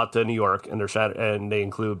 They go out to New York and they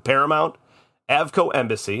include Paramount, Avco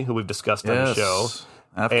Embassy, who we've discussed on the show,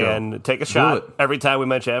 Avco. And take a shot every time we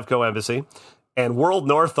mention Avco Embassy. And World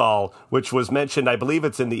Northall, which was mentioned, I believe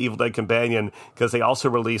it's in the Evil Dead Companion, because they also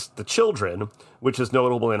released The Children, which is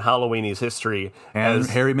notable in Halloweenies history. And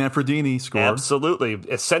Harry Manfredini score. Absolutely.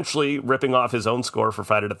 Essentially ripping off his own score for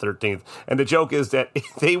Friday the 13th. And the joke is that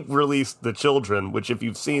they released The Children, which if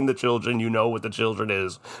you've seen The Children, you know what The Children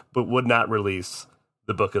is, but would not release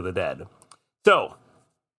the Book of the Dead. So,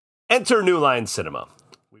 enter New Line Cinema.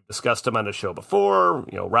 We've discussed him on the show before.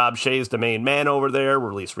 Rob Shea's the main man over there.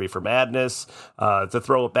 Released Reefer Madness. To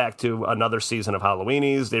throw it back to another season of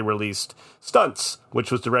Halloweenies, they released Stunts, which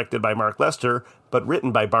was directed by Mark Lester, but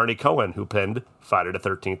written by Barney Cohen, who penned Friday the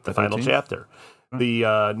 13th, the final chapter.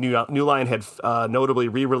 The New Line had notably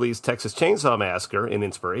re-released Texas Chainsaw Massacre in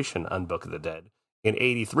inspiration on Book of the Dead in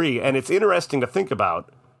 83. And it's interesting to think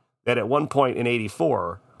about that at one point in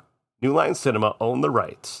 84, New Line Cinema owned the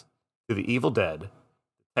rights to The Evil Dead,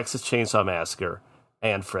 Texas Chainsaw Massacre,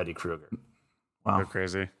 and Freddy Krueger. Wow. They're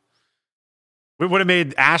crazy. We would have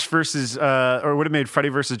made Ash versus, or would have made Freddy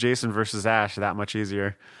versus Jason versus Ash that much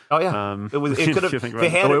easier. Oh, yeah. It could have, it would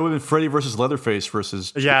have been Freddy versus Leatherface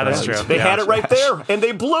versus... Yeah, that's true. They had it right there, and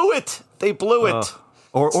they blew it. They blew it.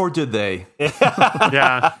 Or did they?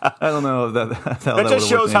 Yeah. I don't know. That just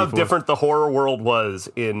shows how different the horror world was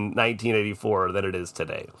in 1984 than it is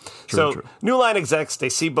today. True. New Line execs, they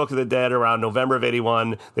see Book of the Dead around November of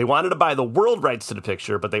 81. They wanted to buy the world rights to the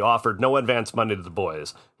picture, but they offered no advance money to the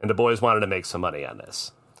boys. And the boys wanted to make some money on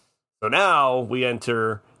this. So now we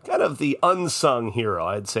enter kind of the unsung hero.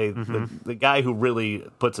 I'd say the guy who really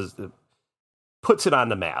puts it on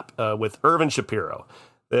the map with Irvin Shapiro.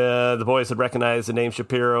 The boys had recognized the name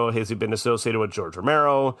Shapiro. He's been associated with George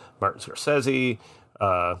Romero, Martin Scorsese.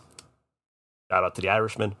 Shout out to The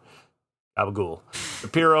Irishman. Gabagool.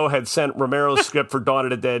 Shapiro had sent Romero's script for Dawn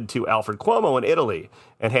of the Dead to Alfred Cuomo in Italy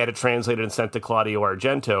and had it translated and sent to Claudio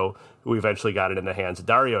Argento, who eventually got it in the hands of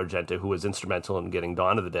Dario Argento, who was instrumental in getting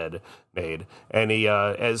Dawn of the Dead made. And he,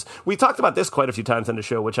 as we talked about this quite a few times on the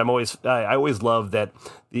show, which I always love that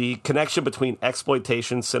the connection between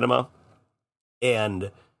exploitation cinema and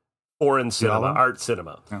foreign cinema, art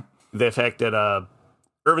cinema. Yeah. The fact that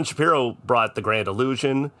Irvin Shapiro brought The Grand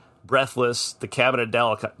Illusion, Breathless, The Cabinet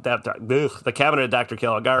of Dr.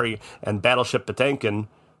 Caligari, and Battleship Potemkin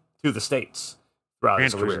to the States throughout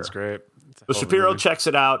his career. Great. So Shapiro checks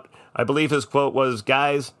it out. I believe his quote was,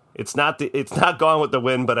 "Guys, It's not Gone with the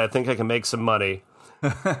Wind, but I think I can make some money.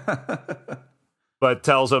 But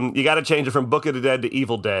tells him, you got to change it from Book of the Dead to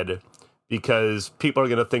Evil Dead because people are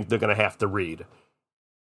going to think they're going to have to read.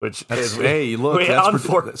 Which is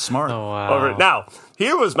that's smart. Oh, wow. Now,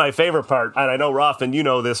 here was my favorite part, and I know, Rothman, you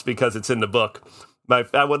know this because it's in the book.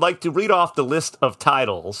 I would like to read off the list of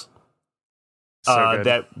titles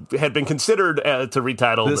that had been considered to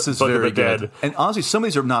retitle This is Book very of the good. Dead. And honestly, some of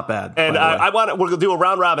these are not bad. And we're going to do a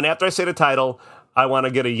round robin. After I say the title, I want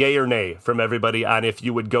to get a yay or nay from everybody on if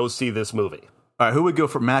you would go see this movie. All right, who would go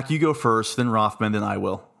for Mac? You go first, then Rothman, then I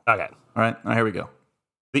will. Okay. All right, here we go.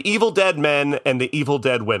 The Evil Dead Men and the Evil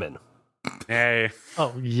Dead Women. Yay.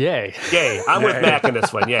 Oh, yay. Yay. I'm with Mac in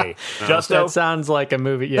this one. Yay. Justo? That sounds like a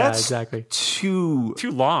movie. Yeah, That's exactly. Too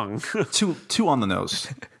long. too on the nose.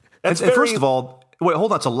 That's and first of all, wait,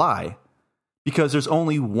 hold on, it's a lie. Because there's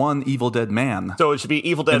only one Evil Dead man. So it should be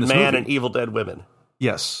Evil Dead Man movie. and Evil Dead Women.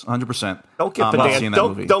 Yes, 100%. Don't get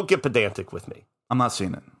pedantic. Don't get pedantic with me. I'm not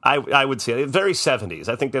seeing it. I would say it. Very 70s.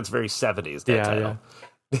 I think that's very 70s. That title.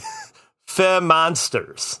 Yeah. Fair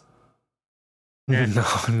Monsters. No,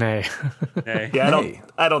 nay. Yeah,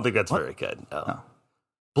 I don't think that's very good. No.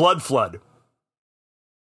 Blood Flood.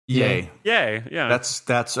 Yay. Yay. Yeah. That's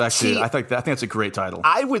actually. See, I think that's a great title.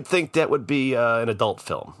 I would think that would be an adult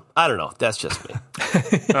film. I don't know. That's just me.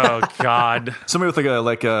 Oh God. Somebody with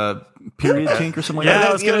like a period kink or something like that. Yeah,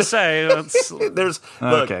 I was gonna say. There's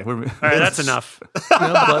okay. All right, that's enough.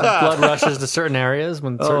 Blood rushes to certain areas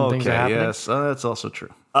when certain things are happening. Yes, that's also true.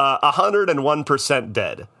 101%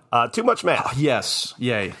 Dead. Too much math. Yes.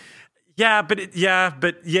 Yay. Yeah, but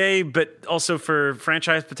yay, but also for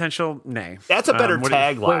franchise potential, nay. That's a better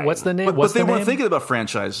tagline. Wait, what's the name? But they weren't thinking about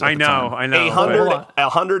franchise. I know.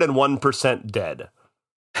 101% Dead.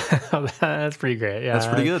 That's pretty great. Yeah, that's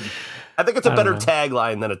pretty good. I think it's a better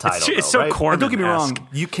tagline than a title. It's so right? Corman-esque. Don't get me wrong.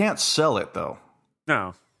 You can't sell it though.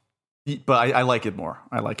 No. But I like it more.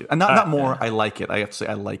 I like it. And not more. I like it. I have to say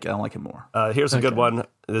I like it. I like it more. Here's a good one.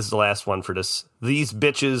 This is the last one for this. These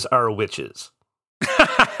bitches are witches.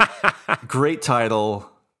 Great title.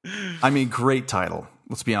 I mean, great title.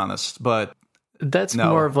 Let's be honest. But that's no,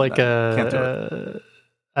 more of like can't do it.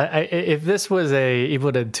 If this was a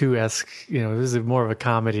Evil Dead 2-esque, this is more of a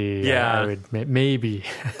comedy. Yeah, I would maybe.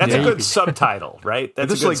 That's a good subtitle, right?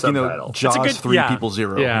 That's this a good like subtitle. Jaws 3 People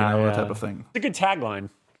Zero, that type of thing. It's a good tagline.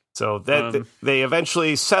 So that they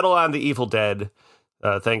eventually settle on the Evil Dead,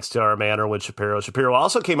 thanks to our man Erwin Shapiro. Shapiro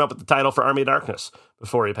also came up with the title for Army of Darkness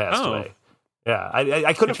before he passed away. Yeah,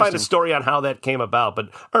 I couldn't find a story on how that came about, but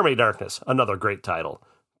Army of Darkness, another great title,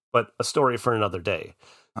 but a story for another day.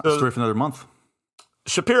 A story for another month.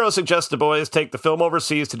 Shapiro suggests the boys take the film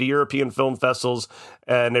overseas to the European film festivals,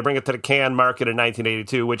 and they bring it to the Cannes market in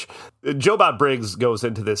 1982, which Joe Bob Briggs goes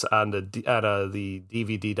into this on the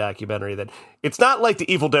DVD documentary, that it's not like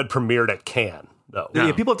the Evil Dead premiered at Cannes. No.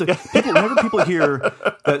 Yeah, whenever people hear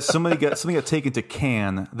that something got taken to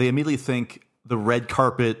Cannes, they immediately think the red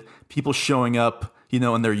carpet, people showing up,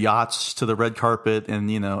 in their yachts to the red carpet, and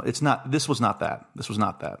it's not. This was not that.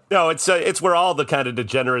 No, it's where all the kind of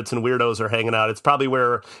degenerates and weirdos are hanging out. It's probably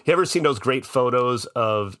where you ever seen those great photos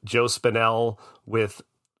of Joe Spinell with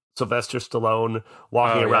Sylvester Stallone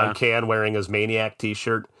walking around Cannes wearing his Maniac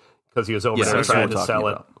T-shirt because he was over there trying to sell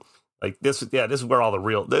it. Like this is where all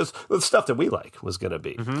the stuff that we like was going to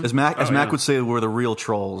be. Mm-hmm. As Mac would say, we're the real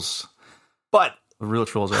trolls. But the real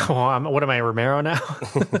trolls are. What am I, Romero now?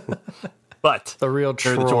 But the real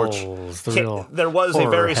trolls, there was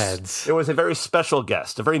a very special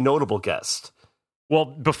guest, a very notable guest. Well,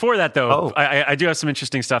 before that though, I do have some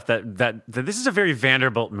interesting stuff that this is a very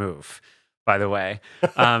Vanderbilt move, by the way,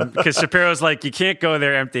 because Shapiro's like, you can't go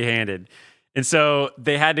there empty-handed, and so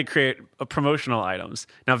they had to create promotional items.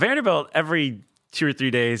 Now Vanderbilt every 2 or 3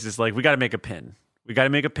 days is like, we got to make a pin, we got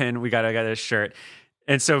to get a shirt,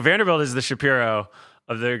 and so Vanderbilt is the Shapiro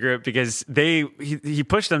of their group, because he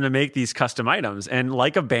pushed them to make these custom items, and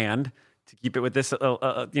like a band, to keep it with this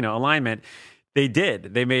alignment, they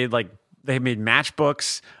made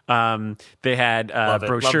matchbooks, they had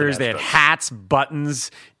brochures, they had hats,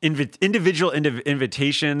 buttons, individual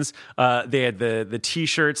invitations, they had the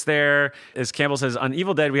t-shirts there. As Campbell says, on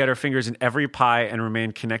Evil Dead we had our fingers in every pie and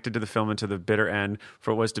remained connected to the film until the bitter end,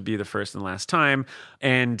 for it was to be the first and last time.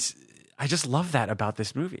 And I just love that about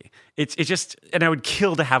this movie. It's just, and I would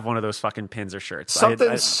kill to have one of those fucking pins or shirts.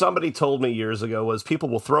 Somebody told me years ago was people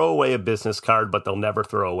will throw away a business card, but they'll never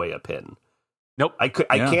throw away a pin. Nope. I can't.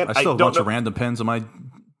 I still have a bunch of random pins on my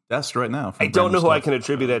best right now. I don't know who I can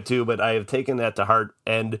attribute that to, but I have taken that to heart,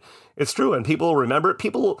 and it's true. And people remember it.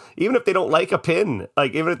 People, even if they don't like a pin,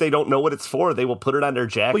 like even if they don't know what it's for, they will put it on their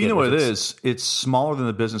jacket. Well, you know what it is? It's smaller than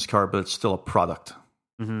a business card, but it's still a product.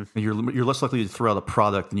 Mm-hmm. You're less likely to throw out a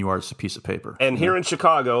product than you are just a piece of paper. And here in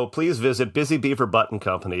Chicago, please visit Busy Beaver Button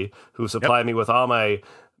Company, who supply me with all my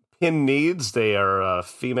pin needs. They are a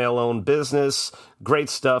female-owned business, great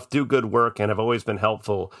stuff, do good work, and have always been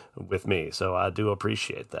helpful with me. So I do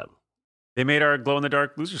appreciate them. They made our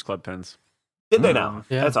glow-in-the-dark Losers Club pins. Did they now?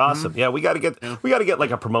 Yeah. That's awesome. Yeah, we got to get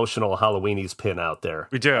like a promotional Halloweenies pin out there.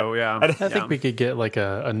 We do, yeah. I think we could get like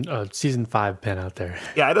a season 5 pin out there.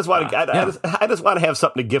 Yeah, I just want to. I just want to have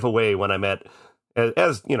something to give away when I'm at,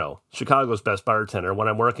 as you know, Chicago's best bartender. When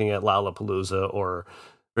I'm working at Lollapalooza or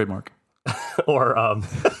trademark,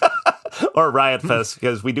 or Riot Fest,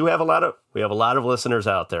 because we have a lot of listeners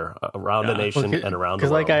out there around the nation and around the world.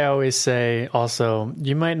 Because like I always say, also,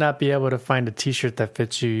 you might not be able to find a T-shirt that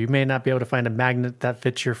fits you. You may not be able to find a magnet that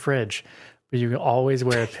fits your fridge, but you can always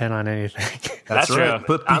wear a pin on anything. That's right.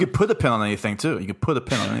 But you could put a pin on anything too. You could put a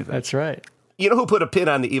pin on anything. That's right. You know who put a pin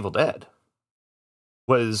on The Evil Dead?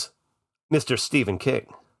 Was Mr. Stephen King.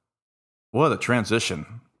 What a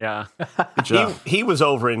transition. Yeah. Good job. He was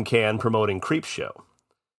over in Cannes promoting Creepshow.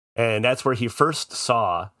 And that's where he first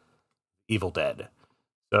saw Evil Dead.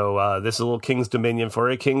 So this is a little King's Dominion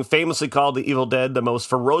for you. King famously called The Evil Dead the most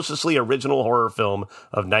ferociously original horror film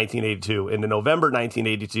of 1982 in the November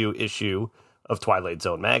 1982 issue of Twilight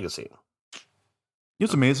Zone magazine. You know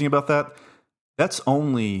what's amazing about that? That's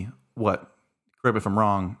only, correct me if I'm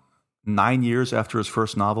wrong, 9 years after his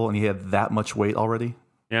first novel, and he had that much weight already?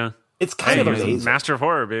 Yeah. It's kind of amazing. Master of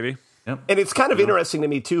horror, baby. Yep. And it's kind of interesting to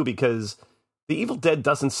me, too, because The Evil Dead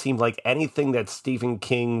doesn't seem like anything that Stephen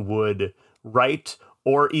King would write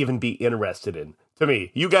or even be interested in. To me,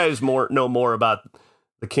 you guys know more about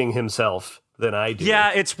the King himself than I do.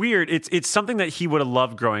 Yeah, it's weird. It's something that he would have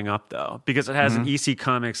loved growing up, though, because it has an EC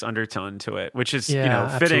Comics undertone to it, which is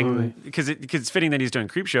fitting because it's fitting that he's doing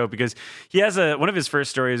Creepshow, because he has one of his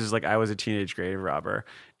first stories is like I was a teenage grave robber,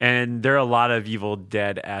 and there are a lot of Evil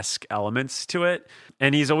Dead-esque elements to it,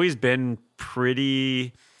 and he's always been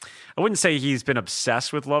pretty. I wouldn't say he's been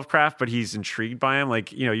obsessed with Lovecraft, but he's intrigued by him.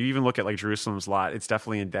 Like, you know, you even look at like Jerusalem's Lot, it's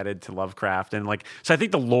definitely indebted to Lovecraft. And like, so I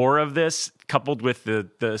think the lore of this, coupled with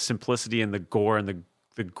the simplicity and the gore and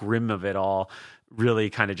the grim of it all, really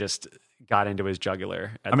kind of just got into his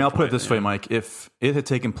jugular. I'll put it this way, Mike. If it had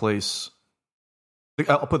taken place,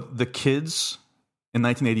 I'll put the kids in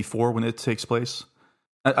 1984 when it takes place.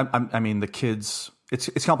 I mean, the kids, it's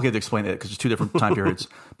complicated to explain it because there's two different time periods.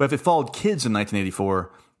 But if it followed kids in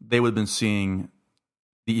 1984, they would have been seeing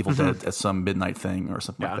The Evil Dead at some midnight thing or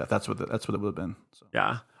something like that. That's what it would have been. So.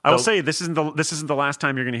 Yeah, I will say this isn't the last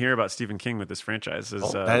time you're going to hear about Stephen King with this franchise.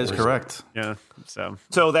 That is correct. Yeah.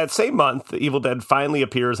 So that same month, The Evil Dead finally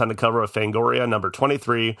appears on the cover of Fangoria number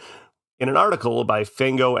 23 in an article by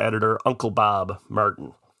Fango editor Uncle Bob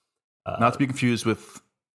Martin. Not to be confused with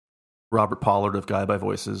Robert Pollard of Guy by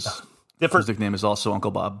Voices. His nickname is also Uncle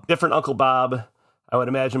Bob. Different Uncle Bob. I would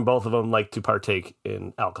imagine both of them like to partake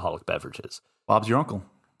in alcoholic beverages. Bob's your uncle.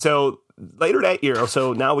 So later that year,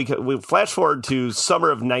 so now we flash forward to summer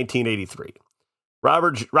of 1983.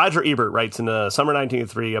 Roger Ebert writes in the summer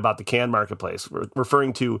 1983 about the Cannes marketplace,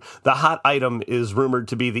 referring to the hot item is rumored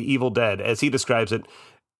to be The Evil Dead, as he describes it.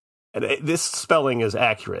 And this spelling is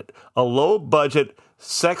accurate. A low-budget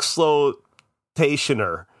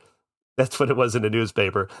sexploitationer. That's what it was in the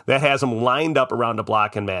newspaper. That has them lined up around a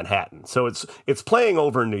block in Manhattan. So it's playing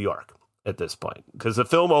over in New York at this point, because the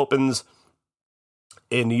film opens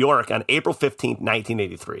in New York on April 15th,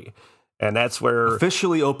 1983. And that's where...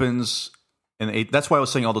 Officially opens... That's why I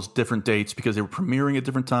was saying all those different dates, because they were premiering at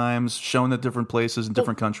different times, shown at different places in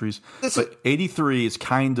different countries. But 83 is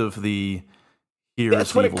kind of the...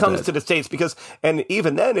 That's when it comes to the States, because, and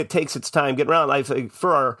even then it takes its time getting around. I think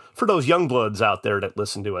for those young bloods out there that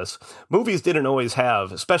listen to us, movies didn't always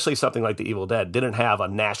have, especially something like The Evil Dead, didn't have a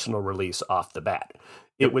national release off the bat.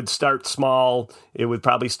 It would start small. It would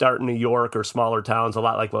probably start in New York or smaller towns, a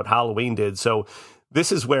lot like what Halloween did. So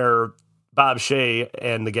this is where Bob Shea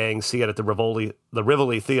and the gang see it at the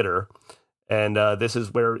Rivoli Theater. And this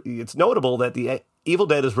is where it's notable that the Evil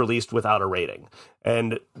Dead is released without a rating.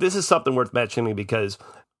 And this is something worth mentioning because,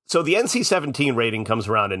 so the NC-17 rating comes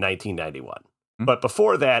around in 1991. Mm-hmm. But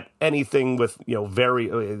before that, anything with,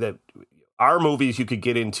 our movies you could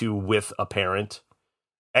get into with a parent.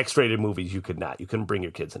 X-rated movies you could not. You couldn't bring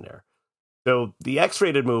your kids in there. So the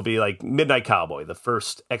X-rated movie, like Midnight Cowboy, the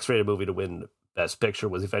first X-rated movie to win Best Picture,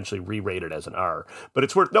 was eventually re-rated as an R. But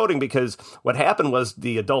it's worth noting because what happened was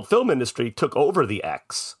the adult film industry took over the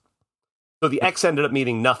X So the X ended up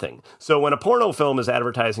meaning nothing. So when a porno film is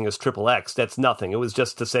advertising as XXX, that's nothing. It was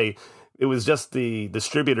just to say, it was just the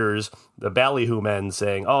distributors, the ballyhoo men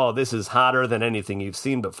saying, oh, this is hotter than anything you've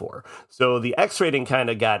seen before. So the X rating kind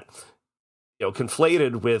of got,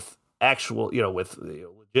 conflated with actual, with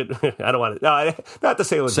legit, I don't want to, no, not to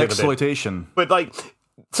say legitimate. Sexploitation. But like,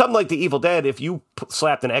 something like The Evil Dead, if you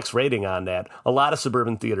slapped an X rating on that, a lot of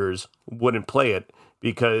suburban theaters wouldn't play it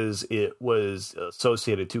because it was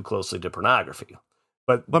associated too closely to pornography.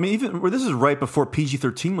 But I mean, even this is right before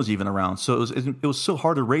PG-13 was even around, so it was so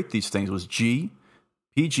hard to rate these things. It was G,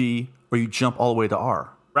 PG, or you jump all the way to R.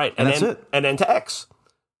 Right, and that's then, it. And then to X,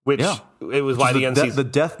 which it was why the NC the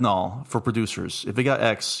death knell for producers. If they got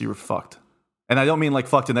X, you were fucked. And I don't mean like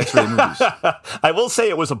fucked in X-rated movies. I will say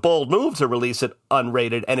it was a bold move to release it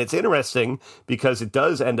unrated, and it's interesting because it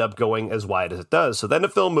does end up going as wide as it does. So then the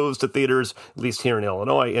film moves to theaters, at least here in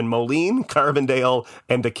Illinois, in Moline, Carbondale,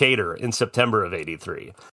 and Decatur in September of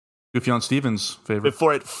 '83. Sufjan Stevens' favorite.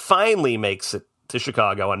 Before it finally makes it to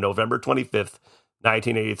Chicago on November 25th,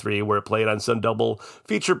 1983, where it played on some double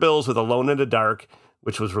feature bills with Alone in the Dark,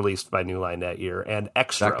 which was released by New Line that year, and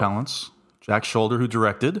Extra. Jack Palance. Jack Shoulder, who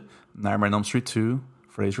directed Nightmare on Elm Street 2,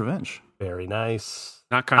 Freddy's Revenge. Very nice.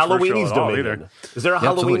 Not controversial Halloweenies at all Dominion. either. Is there a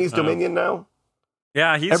Halloweenies Dominion now?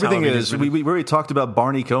 Yeah, he's everything Halloween is. We already talked about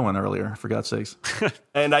Barney Cohen earlier, for God's sakes.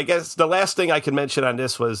 And I guess the last thing I can mention on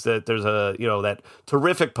this was that there's a, that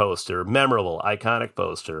terrific poster, memorable, iconic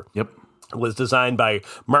poster. Yep. Was designed by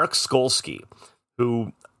Mark Skolsky,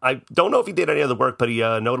 who I don't know if he did any other work, but he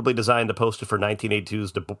notably designed a poster for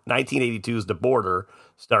 1982's The Border,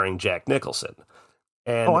 starring Jack Nicholson.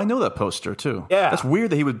 And I know that poster too. Yeah, that's weird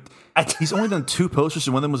that he would. He's only done 2 posters,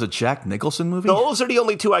 and one of them was a Jack Nicholson movie. Those are the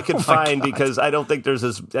only 2 I could find God. because I don't think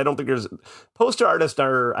there's poster artists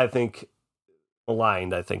are, I think,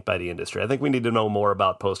 maligned, by the industry. I think we need to know more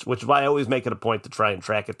about poster, which is why I always make it a point to try and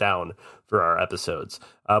track it down for our episodes.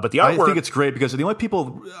 But the artwork, I think it's great because the only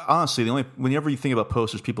people, honestly, whenever you think about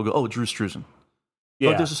posters, people go, "Oh, Drew Struzan."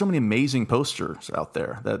 Yeah, but there's so many amazing posters out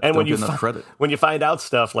there that and don't get enough credit. When you find out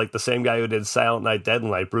stuff like the same guy who did Silent Night, Deadly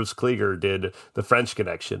Night, Bruce Klieger, did The French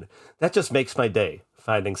Connection, that just makes my day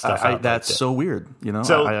finding stuff out. That's like so weird.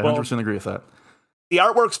 So, I 100% agree with that. The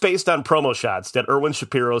artwork's based on promo shots that Erwin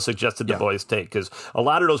Shapiro suggested the boys take, because a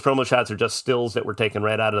lot of those promo shots are just stills that were taken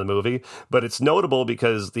right out of the movie. But it's notable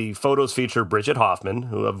because the photos feature Bridget Hoffman,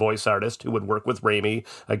 who a voice artist who would work with Raimi,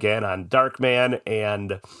 again, on Darkman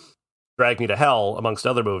and Drag Me to Hell, amongst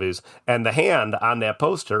other movies. And the hand on that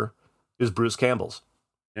poster is Bruce Campbell's.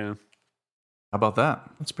 Yeah. How about that?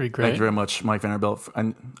 That's pretty great. Thank you very much, Mike Vanderbilt.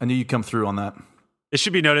 I knew you'd come through on that. It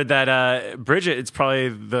should be noted that Bridget, it's probably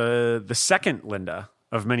the second Linda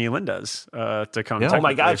of many Lindas to come. Yeah. Oh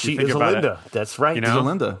my God, she is a Linda. That's right. She's a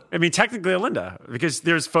Linda. I mean, technically a Linda, because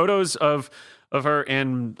there's photos of her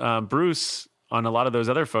and Bruce on a lot of those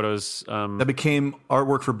other photos. That became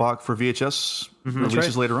artwork for VHS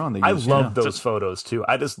releases later on. I love those photos too.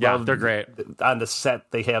 I just love they're great. On the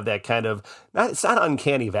set, they have that kind of, it's not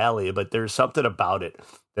uncanny valley, but there's something about it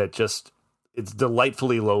that just, it's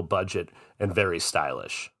delightfully low budget and very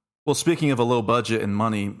stylish. Well, speaking of a low budget and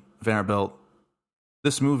money, Vanderbilt,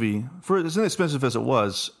 this movie, for as inexpensive as it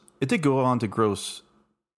was, it did go on to gross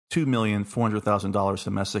 $2,400,000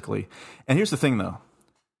 domestically. And here's the thing, though.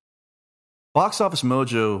 Box Office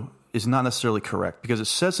Mojo is not necessarily correct because it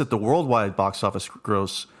says that the worldwide box office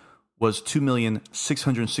gross was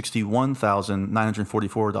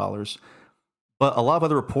 $2,661,944. But a lot of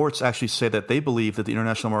other reports actually say that they believe that the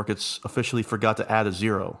international markets officially forgot to add a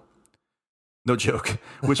 0. No joke.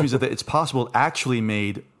 Which means that it's possible it actually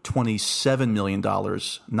made $27 million,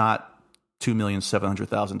 not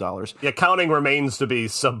 $2,700,000. The accounting remains to be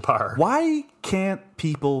subpar. Why can't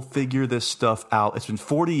people figure this stuff out? It's been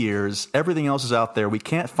 40 years. Everything else is out there. We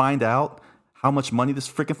can't find out how much money this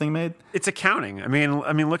freaking thing made. It's accounting. I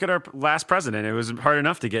mean, look at our last president. It was hard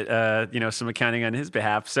enough to get some accounting on his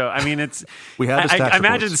behalf. So I mean, it's we have. I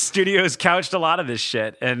imagine studios couched a lot of this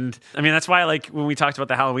shit, and I mean that's why when we talked about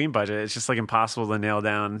the Halloween budget, it's just impossible to nail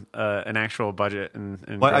down an actual budget.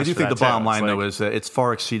 And well, I do think the bottom line though is that it's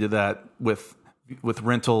far exceeded that with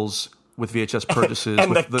rentals, with VHS purchases,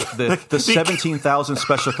 and with the 17,000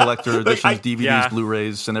 special collector editions, DVDs,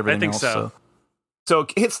 Blu-rays, and everything else. So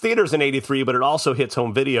it hits theaters in 83, but it also hits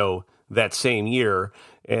home video that same year.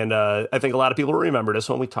 And I think a lot of people remember this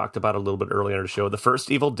one. We talked about it a little bit earlier in the show. The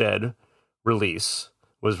first Evil Dead release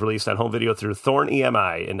was released on home video through Thorn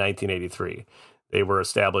EMI in 1983. They were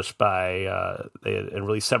established by, they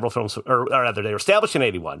released several films, or rather, they were established in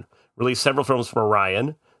 81, released several films from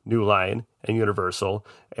Orion, New Line and Universal,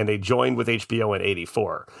 and they joined with HBO in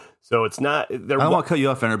 '84. So it's not. I don't want to cut you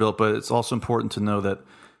off, Vanderbilt, but it's also important to know that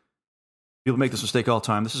people make this mistake all the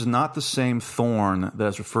time. This is not the same Thorn that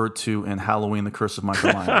is referred to in Halloween: The Curse of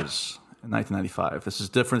Michael Myers in 1995. This is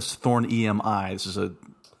different. It's Thorn EMI. This is a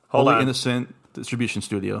wholly innocent distribution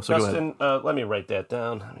studio. So Justin, go ahead. Let me write that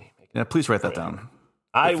down. Yeah, please write that down.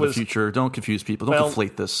 For the future. Don't confuse people. Don't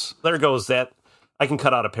conflate this. There goes that. I can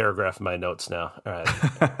cut out a paragraph in my notes now. All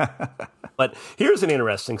right. But here's an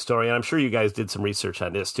interesting story, and I'm sure you guys did some research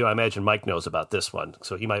on this too. I imagine Mike knows about this one,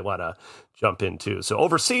 so he might want to jump in too. So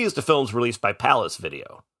overseas, the film's released by Palace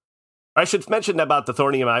Video. I should mention about the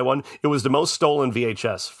Thorn EMI one. It was the most stolen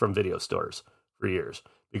VHS from video stores for years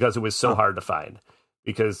because it was so hard to find.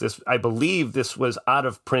 Because I believe this was out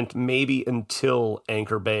of print maybe until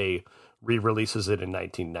Anchor Bay re-releases it in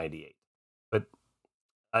 1998. But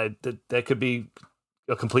that could be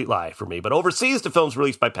a complete lie for me. But overseas, the film's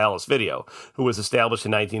released by Palace Video, who was established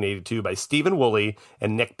in 1982 by Stephen Woolley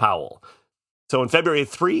and Nick Powell. So in February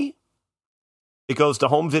 3, it goes to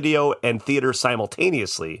home video and theater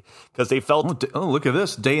simultaneously because they felt... Oh, look at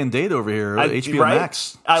this. Day and date over here. HBO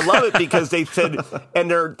Max. I love it because they said...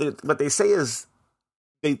 And what they say is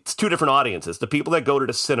it's two different audiences. The people that go to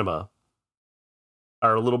the cinema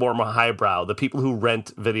are a little more highbrow. The people who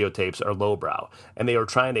rent videotapes are lowbrow. And they are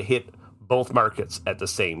trying to hit both markets at the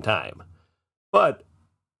same time. But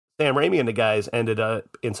Sam Raimi and the guys ended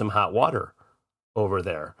up in some hot water over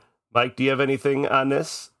there. Mike, do you have anything on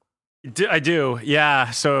this? I do,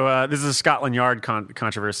 yeah. So this is a Scotland Yard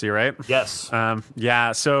controversy, right? Yes.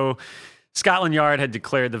 Yeah, so Scotland Yard had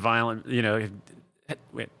declared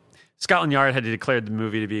Scotland Yard had declared the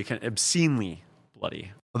movie to be obscenely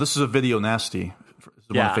bloody. Well, this is a video nasty.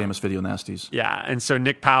 One of the famous video nasties. Yeah, and so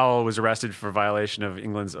Nick Powell was arrested for violation of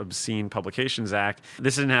England's Obscene Publications Act.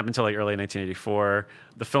 This didn't happen until early 1984.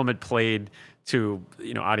 The film had played to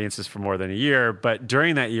audiences for more than a year, but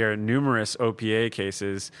during that year, numerous OPA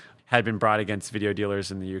cases had been brought against video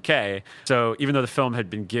dealers in the UK. So even though the film had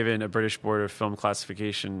been given a British Board of Film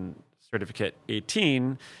Classification Certificate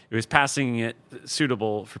 18, it was passing it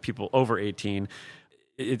suitable for people over 18.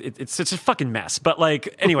 It's such a fucking mess. But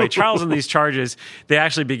anyway, trials on these charges, they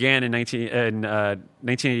actually began in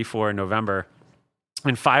 1984 in November.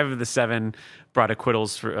 And 5 of the 7 brought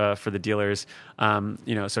acquittals for the dealers.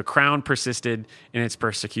 So Crown persisted in its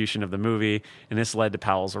persecution of the movie, and this led to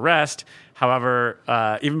Powell's arrest. However,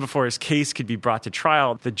 even before his case could be brought to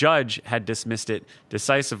trial, the judge had dismissed it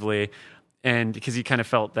decisively, and because he kind of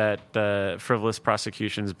felt that the frivolous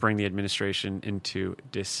prosecutions bring the administration into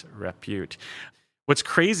disrepute. What's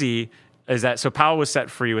crazy is that Powell was set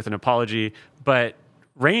free with an apology, but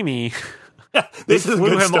Raimi... They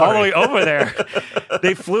flew him all the way over there.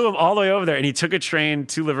 They flew him all the way over there, and he took a train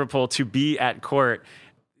to Liverpool to be at court.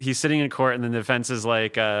 He's sitting in court, and then the defense is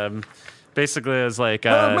Mr.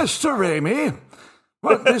 Raimi,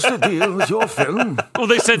 what is the deal with your film? Well,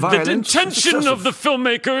 they said Violent, the intention excessive. of the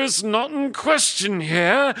filmmaker is not in question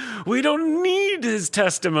here. We don't need his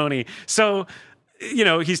testimony. So,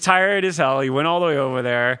 he's tired as hell. He went all the way over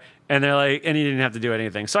there. And they're and he didn't have to do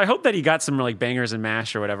anything. So I hope that he got some bangers and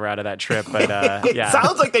mash or whatever out of that trip. But It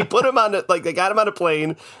sounds like they put him on they got him on a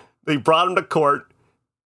plane. They brought him to court.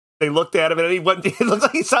 They looked at him, and he went. It looks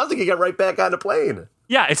like he sounds like he got right back on the plane.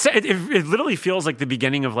 Yeah, it literally feels like the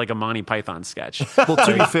beginning of a Monty Python sketch. Well,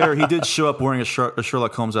 to be fair, he did show up wearing a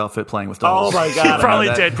Sherlock Holmes outfit, playing with dolls. Oh my god, he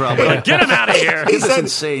probably did. Get him out of here. He said,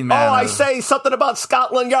 insane man. I say something about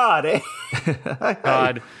Scotland Yard. Eh?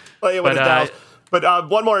 God, Playing with the dolls. But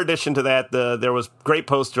one more addition to that, there was great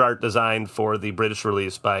poster art design for the British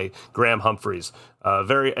release by Graham Humphreys.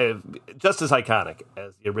 Just as iconic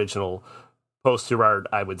as the original poster art,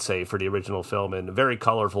 I would say, for the original film, and very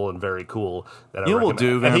colorful and very cool. That you know what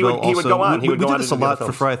we'll do, and he would go on. We did this a lot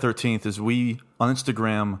for Friday 13th, is we, on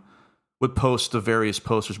Instagram, would post the various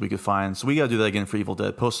posters we could find. So we got to do that again for Evil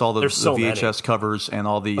Dead. Post all the VHS covers and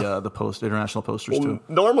all the international posters, too.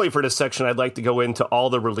 Normally for this section, I'd like to go into all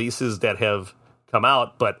the releases that have come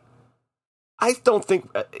out, but I don't think,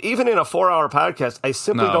 even in a 4-hour podcast, I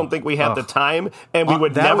simply don't think we have the time, and we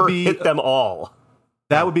would never hit them all.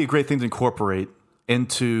 That would be a great thing to incorporate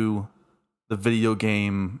into the video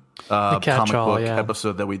game comic book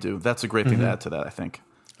episode that we do. That's a great thing to add to that, I think.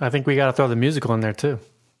 I think we got to throw the musical in there, too.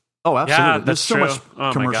 Oh, absolutely. Yeah, There's so much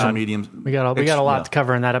commercial medium. We got a lot to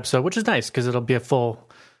cover in that episode, which is nice, because it'll be a full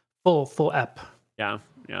ep. Yeah.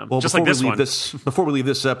 Well, just before like this we one. Before we leave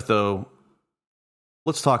this ep, though,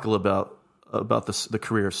 let's talk a little about the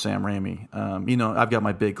career of Sam Raimi. I've got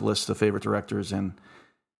my big list of favorite directors, and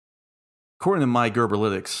according to my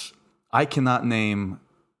Gerberlytics, I cannot name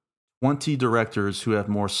 20 directors who have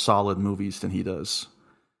more solid movies than he does.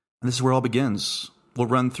 And this is where it all begins. We'll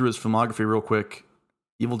run through his filmography real quick.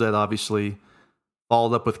 Evil Dead, obviously,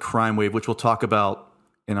 followed up with Crime Wave, which we'll talk about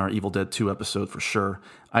in our Evil Dead 2 episode for sure.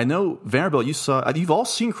 I know, Vanderbilt, you've all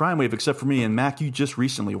seen Crime Wave except for me, and Mac, you just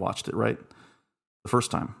recently watched it, right? The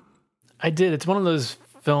first time. I did. It's one of those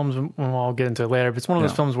films, I'll get into it later, but it's one of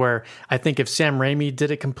those films where I think if Sam Raimi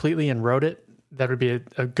did it completely and wrote it, that would be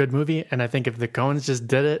a good movie. And I think if the Coens just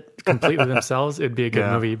did it completely themselves, it'd be a good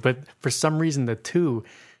movie. But for some reason, the two,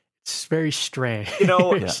 it's very strange.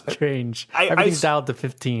 Strange. Everything's dialed to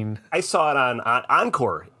 15. I saw it on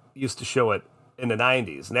Encore. Used to show it in the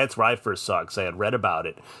 90s, and that's where I first saw it because I had read about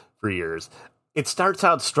it for years. It starts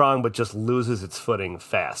out strong, but just loses its footing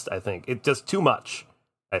fast, I think. It's just too much,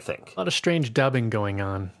 I think. A lot of strange dubbing going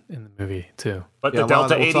on in the movie, too. But the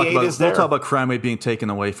Delta 88 is there. We'll talk about Crime Wave being taken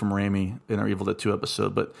away from Raimi in our Evil Dead 2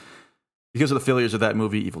 episode, but because of the failures of that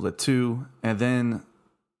movie, Evil Dead 2, and then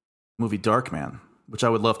movie Darkman, which I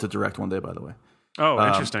would love to direct one day, by the way. Oh,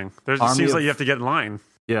 interesting. It seems like you have to get in line.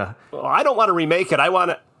 Yeah. Well, I don't want to remake it. I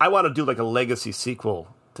want to do like a legacy sequel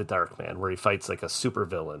to Darkman where he fights like a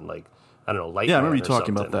supervillain, like, I don't know, Lightman. Yeah, I remember you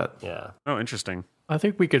talking about that. Yeah. Oh, interesting. I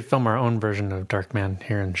think we could film our own version of Darkman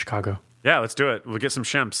here in Chicago. Yeah, let's do it. We'll get some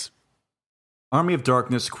shemps. Army of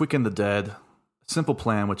Darkness, Quicken the Dead, Simple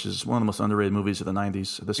Plan, which is one of the most underrated movies of the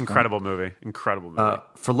 90s at this Incredible point. movie.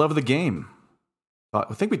 For Love of the Game.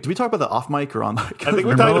 I think did we talk about the off mic or on mic? I think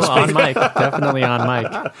we're talking on mic. Definitely on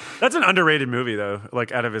mic. That's an underrated movie, though.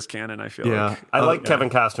 Like out of his canon, I feel like. I like Kevin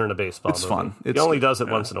Costner in a baseball It's movie. fun. He only does it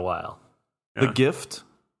once in a while. The Gift,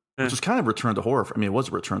 which is kind of a return to horror. It was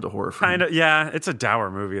a return to horror. Kind of, yeah. It's a dour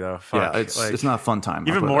movie, though. Fuck. Yeah, it's not a fun time.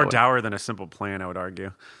 Even more dour than A Simple Plan, I would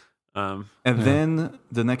argue. Then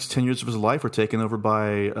the next 10 years of his life were taken over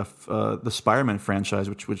by the Spider-Man franchise,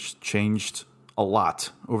 which changed a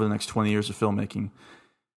lot over the next 20 years of filmmaking.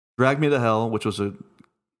 Drag Me to Hell, which was, in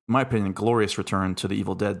my opinion, a glorious return to the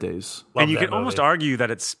Evil Dead days. And you can almost argue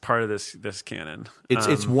that it's part of this canon.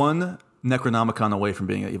 It's one Necronomicon away from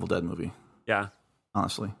being an Evil Dead movie. Yeah.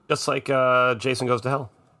 Honestly. Just like Jason Goes to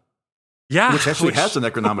Hell. Yeah. Which actually has a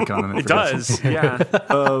Necronomicon in it. It does,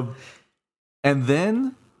 yeah. And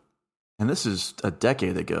then, and this is a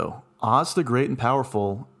decade ago, Oz the Great and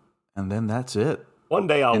Powerful, and then that's it. One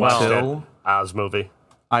day I'll watch that Oz movie.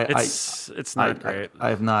 It's not great. I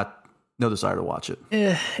have no desire to watch it.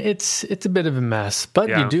 It's a bit of a mess, but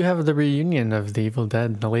you do have the reunion of the Evil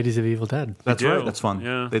Dead, the Ladies of Evil Dead. That's right. That's fun.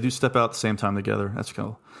 Yeah. They do step out at the same time together. That's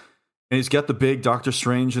cool. And he's got the big Doctor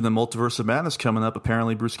Strange and the Multiverse of Madness coming up.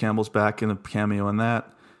 Apparently, Bruce Campbell's back in a cameo in that.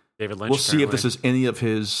 David Lynch. We'll see if this is any of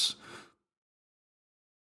his,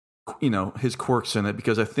 his quirks in it,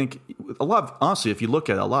 because I think honestly, if you look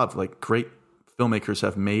at it, a lot of like great filmmakers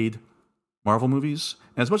have made Marvel movies,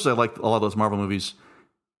 and as much as I like a lot of those Marvel movies,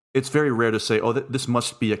 it's very rare to say, "Oh, this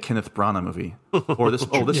must be a Kenneth Branagh movie," or "This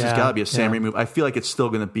has got to be a Sam Raimi movie." I feel like it's still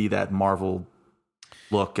going to be that Marvel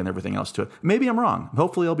look and everything else to it. Maybe I'm wrong.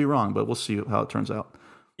 Hopefully, I'll be wrong, but we'll see how it turns out.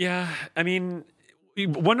 Yeah, I mean,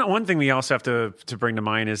 one thing we also have to bring to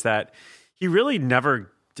mind is that he really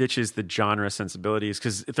never ditches the genre sensibilities,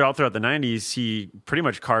 because throughout the 90s, he pretty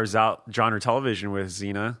much carves out genre television with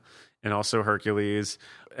Xena and also Hercules.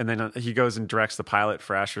 And then he goes and directs the pilot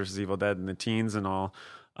for Ash vs. Evil Dead in the teens and all,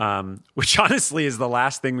 which honestly is the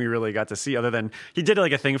last thing we really got to see, other than he did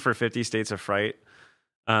like a thing for 50 States of Fright,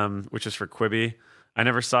 which is for Quibi. I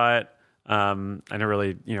never saw it. I never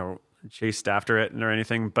really, chased after it or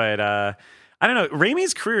anything. But I don't know.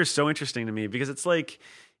 Raimi's career is so interesting to me because it's like,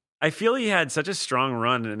 I feel he had such a strong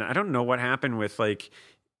run, and I don't know what happened with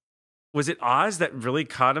was it Oz that really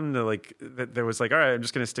caught him to that there was all right, I'm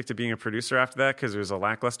just going to stick to being a producer after that because it was a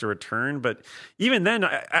lackluster return. But even then,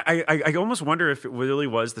 I almost wonder if it really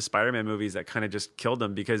was the Spider-Man movies that kind of just killed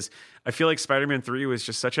him, because I feel like Spider-Man 3 was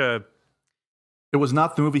just such a... It was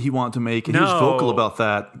not the movie he wanted to make, and he was vocal about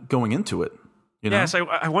that going into it. Yeah, so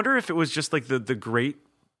I wonder if it was just like the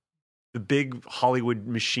big Hollywood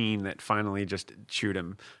machine that finally just chewed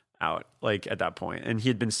him out at that point, and he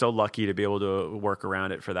had been so lucky to be able to work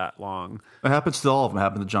around it for that long. It happens to all of them. It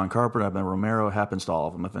happened to John Carpenter, it happened to Romero, it happens to all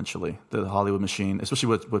of them eventually. The Hollywood machine,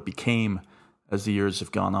 especially what became as the years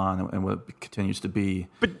have gone on and what it continues to be.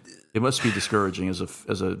 But it must be discouraging as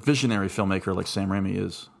a visionary filmmaker like Sam Raimi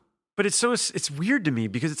is. But it's weird to me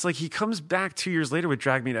because it's like he comes back 2 years later with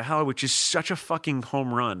Drag Me to Hell, which is such a fucking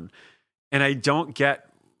home run, and I don't get.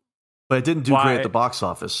 But it didn't do great at the box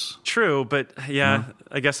office. True, but yeah,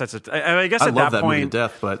 I guess that's it. I guess I at love that point, movie to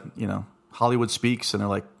death, but Hollywood speaks, and they're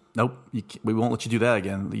like, "Nope, we won't let you do that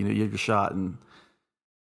again. You have your shot." And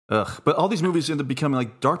Ugh. But all these movies end up becoming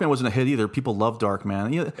like Darkman wasn't a hit either. People love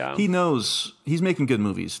Darkman. He knows he's making good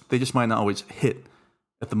movies. They just might not always hit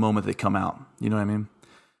at the moment they come out. You know what I mean?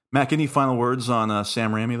 Mac, any final words on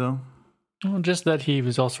Sam Raimi though? Well, just that he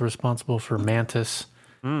was also responsible for Mantis.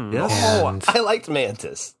 Yes. I liked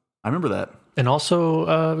Mantis. I remember that. And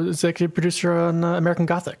also executive producer on American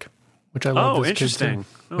Gothic, which I love. Oh, interesting.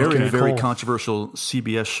 Very controversial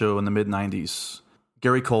CBS show in the mid-90s.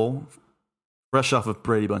 Gary Cole, fresh off of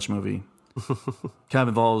Brady Bunch movie. Kind of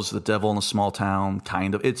involves the devil in a small town,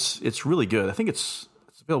 kind of. It's really good. I think it's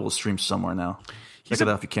available to stream somewhere now. Check it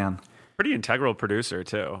out if you can. Pretty integral producer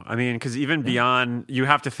too. I mean, because even beyond, you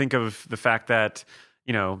have to think of the fact that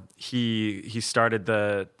he started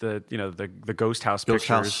the Ghost House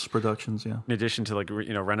productions, yeah. In addition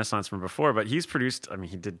to Renaissance from before, but he's produced. I mean,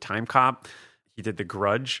 he did Time Cop, he did The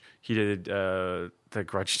Grudge, he did The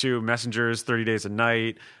Grudge 2, Messengers, 30 Days a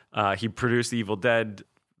Night. He produced the Evil Dead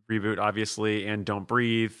reboot, obviously, and Don't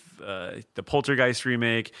Breathe, the Poltergeist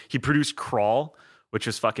remake. He produced Crawl, which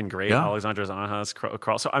was fucking great. Yeah. Alexandre Aja's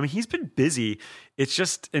Crawl. So, I mean, he's been busy. It's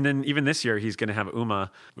just, and then even this year, he's going to have Uma,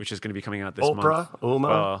 which is going to be coming out this month.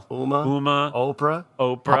 Uma, Oprah.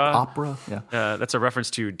 Opera, yeah. That's a reference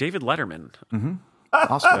to David Letterman. Mm-hmm.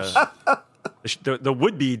 Oscars. The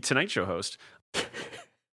would-be Tonight Show host.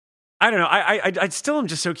 I don't know. I still am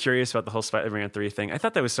just so curious about the whole Spider-Man 3 thing. I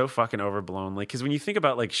thought that was so fucking overblown. Like, because when you think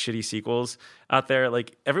about like shitty sequels out there,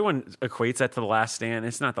 like everyone equates that to The Last Stand.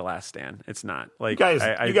 It's not The Last Stand. It's not. Like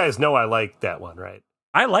you guys know I like that one, right?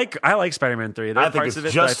 I like Spider-Man 3. There are parts of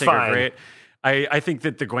it that I think are great. I think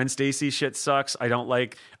that the Gwen Stacy shit sucks. I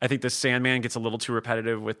think the Sandman gets a little too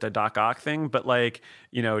repetitive with the Doc Ock thing, but like,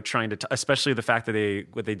 trying to, especially the fact that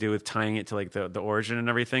what they do with tying it to like the origin and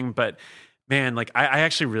everything. But man, like I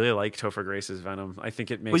actually really like Topher Grace's Venom. I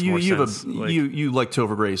think it makes more sense. You like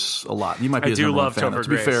Topher Grace a lot. You might be his number one fan. Topher To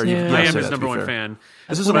be fair, I am his number one fan.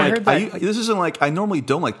 This isn't like I normally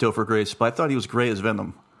don't like Topher Grace, but I thought he was great as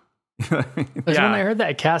Venom. When I heard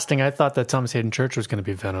that casting, I thought that Thomas Hayden Church was going to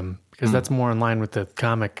be Venom because that's more in line with the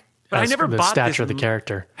comic. But I never bought stature of the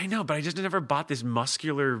character. I know, but I just never bought this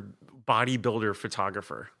muscular bodybuilder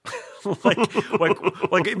photographer.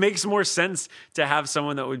 like it makes more sense to have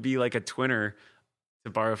someone that would be like a twinner, to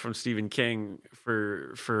borrow from Stephen King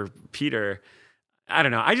for Peter. I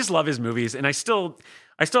don't know. I just love his movies, and I still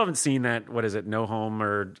haven't seen that. What is it? No Home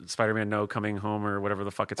or Spider-Man No Coming Home or whatever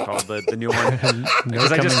the fuck it's called, the new one.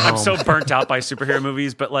 Because I'm so burnt out by superhero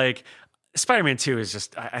movies, but like Spider-Man 2 is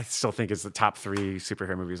just, I still think is the top 3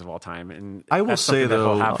 superhero movies of all time. And I will say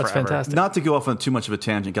though, that's fantastic. Not to go off on too much of a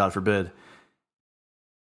tangent, God forbid.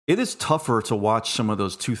 It is tougher to watch some of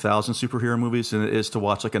those 2000 superhero movies than it is to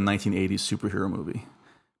watch like a 1980s superhero movie.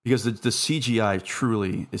 Because the CGI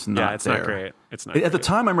truly is not there. Yeah, it's not great. It's not At great. the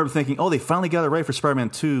time, I remember thinking, they finally got it right for Spider-Man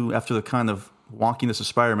 2 after the kind of wonkiness of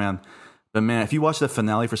Spider-Man. But man, if you watch the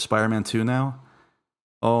finale for Spider-Man 2 now,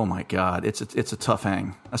 oh my God, it's a tough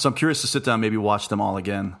hang. So I'm curious to sit down, maybe watch them all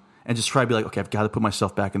again, and just try to be like, okay, I've got to put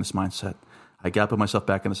myself back in this mindset.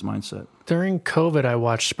 During COVID, I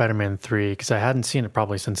watched Spider-Man 3 because I hadn't seen it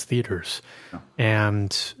probably since theaters. Oh.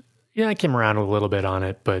 And I came around a little bit on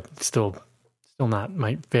it, but still not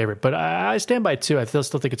my favorite. But I stand by 2. I still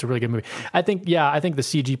think it's a really good movie. I think the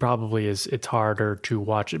CG probably it's harder to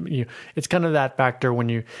watch. It's kind of that factor when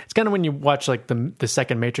you watch like the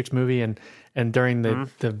second Matrix movie and during the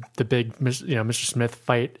big Mr. Smith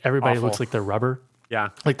fight, everybody looks like they're rubber. Yeah.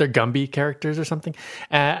 Like they're Gumby characters or something.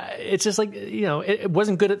 It's just like, it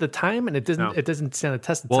wasn't good at the time, and it doesn't stand the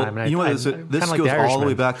test of time. And this goes all the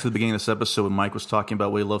way back to the beginning of this episode when Mike was talking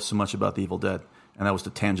about what he loves so much about The Evil Dead, and that was the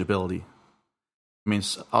tangibility. I mean,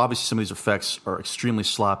 obviously some of these effects are extremely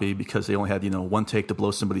sloppy because they only had, one take to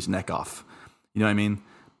blow somebody's neck off. You know what I mean?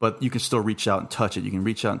 But you can still reach out and touch it. You can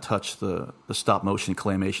reach out and touch the stop motion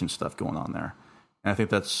claymation stuff going on there. And I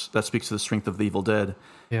think that speaks to the strength of The Evil Dead.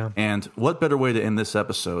 Yeah. And what better way to end this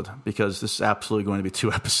episode? Because this is absolutely going to be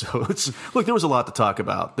 2 episodes. Look, there was a lot to talk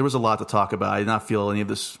about. I did not feel any of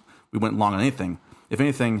this, we went long on anything. If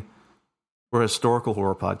anything, we're a historical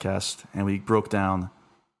horror podcast, and we broke down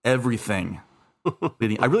everything.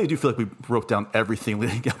 I really do feel like we broke down everything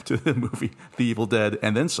leading up to the movie The Evil Dead,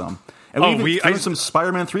 and then some. And we threw some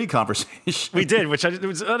Spider-Man 3 conversation. We did, which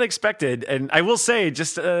was unexpected. And I will say,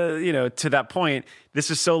 just to that point, this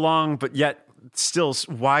is so long, but yet still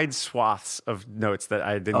wide swaths of notes that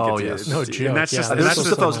I didn't get to. Yes. No joke. And that's just there's some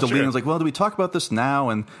stuff I was deleting. I was like, well, do we talk about this now?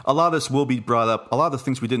 And a lot of this will be brought up. A lot of the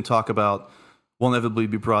things we didn't talk about will inevitably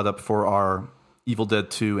be brought up for our Evil Dead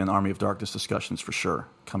 2 and Army of Darkness discussions for sure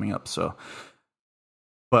coming up. So.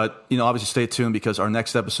 But, obviously stay tuned because our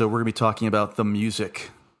next episode, we're going to be talking about the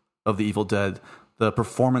music of The Evil Dead, the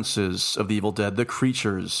performances of the Evil Dead, the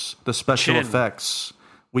creatures, the special effects.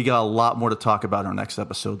 We got a lot more to talk about in our next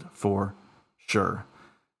episode for sure.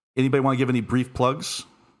 Anybody want to give any brief plugs?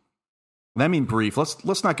 And I mean brief.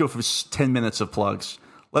 Let's not go for 10 minutes of plugs.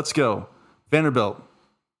 Let's go. Vanderbilt,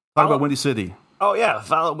 talk about Windy City. Oh, yeah.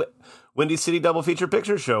 Follow Windy City Double Feature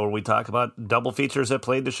Picture Show, where we talk about double features that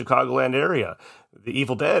played the Chicagoland area. The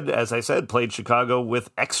Evil Dead, as I said, played Chicago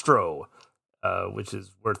with Extro, which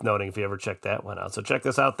is worth noting if you ever check that one out. So check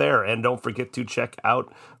this out there. And don't forget to check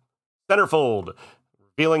out Centerfold,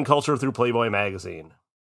 revealing culture through Playboy magazine.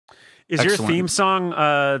 Is Excellent. your theme song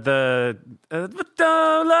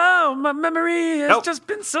my memory has just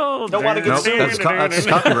been sold? Don't want to get sued. That's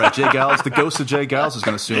copyright. Jay Gals, the ghost of Jay Gals is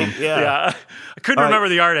going to sue him. Yeah. I couldn't remember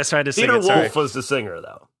the artist, so I had to sing Peter it. Sorry. Wolf was the singer,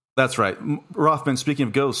 though. That's right. Rothman, speaking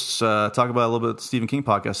of ghosts, talk about a little bit of Stephen King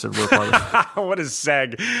podcast that we're part of. What a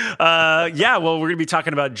seg. Yeah, well, we're going to be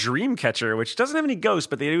talking about Dreamcatcher, which doesn't have any ghosts,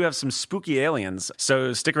 but they do have some spooky aliens.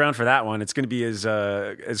 So stick around for that one. It's going to be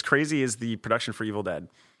as crazy as the production for Evil Dead.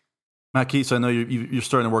 Matt Keith, I know you're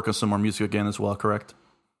starting to work on some more music again as well, correct?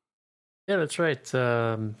 Yeah, that's right. It's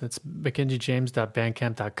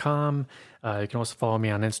MackenzieJames.bandcamp.com. You can also follow me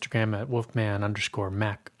on Instagram at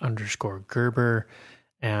Wolfman_Mac_Gerber.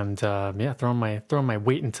 And throwing my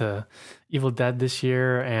weight into Evil Dead this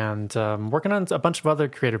year, and working on a bunch of other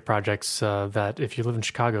creative projects that if you live in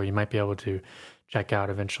Chicago, you might be able to check out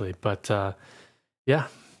eventually. But yeah.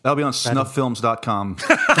 That'll be on snufffilms.com.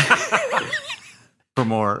 For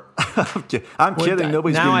more. I'm kidding.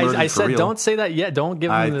 Nobody's being murdered I for said real. Don't say that yet. Don't give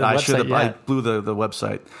them the website yet. I blew the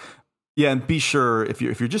website. Yeah, and be sure, if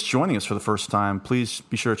you're just joining us for the first time, please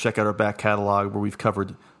be sure to check out our back catalog where we've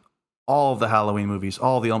covered all of the Halloween movies,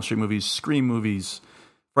 all the Elm Street movies, Scream movies,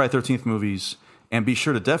 Friday the 13th movies, and be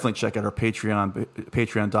sure to definitely check out our Patreon,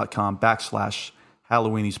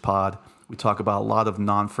 patreon.com/HalloweeniesPod. We talk about a lot of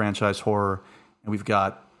non-franchise horror, and we've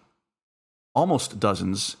got almost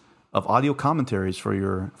dozens of audio commentaries for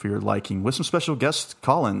your liking, with some special guest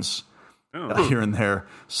call-ins here and there.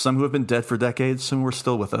 Some who have been dead for decades, some who are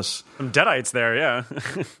still with us. Some Deadites there, yeah.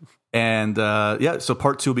 And so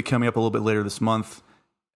part 2 will be coming up a little bit later this month.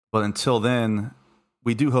 But until then,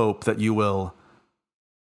 we do hope that you will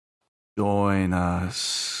join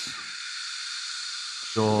us.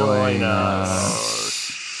 Join us.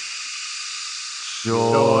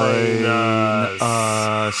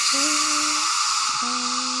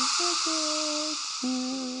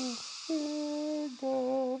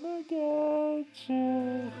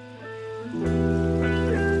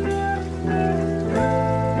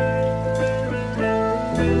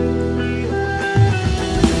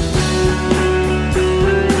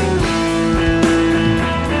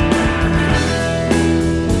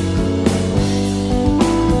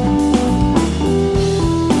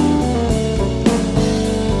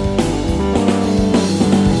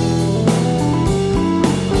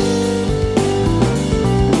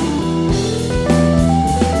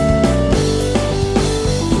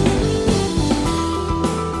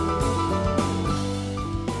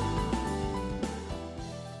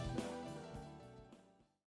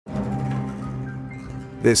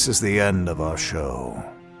 This is the end of our show.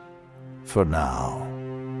 For now.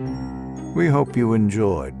 We hope you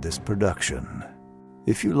enjoyed this production.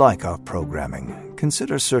 If you like our programming,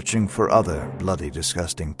 consider searching for other Bloody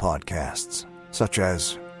Disgusting podcasts, such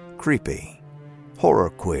as Creepy,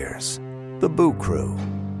 Horror Queers, The Boo Crew,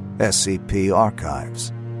 SCP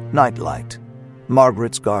Archives, Nightlight,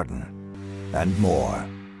 Margaret's Garden, and more.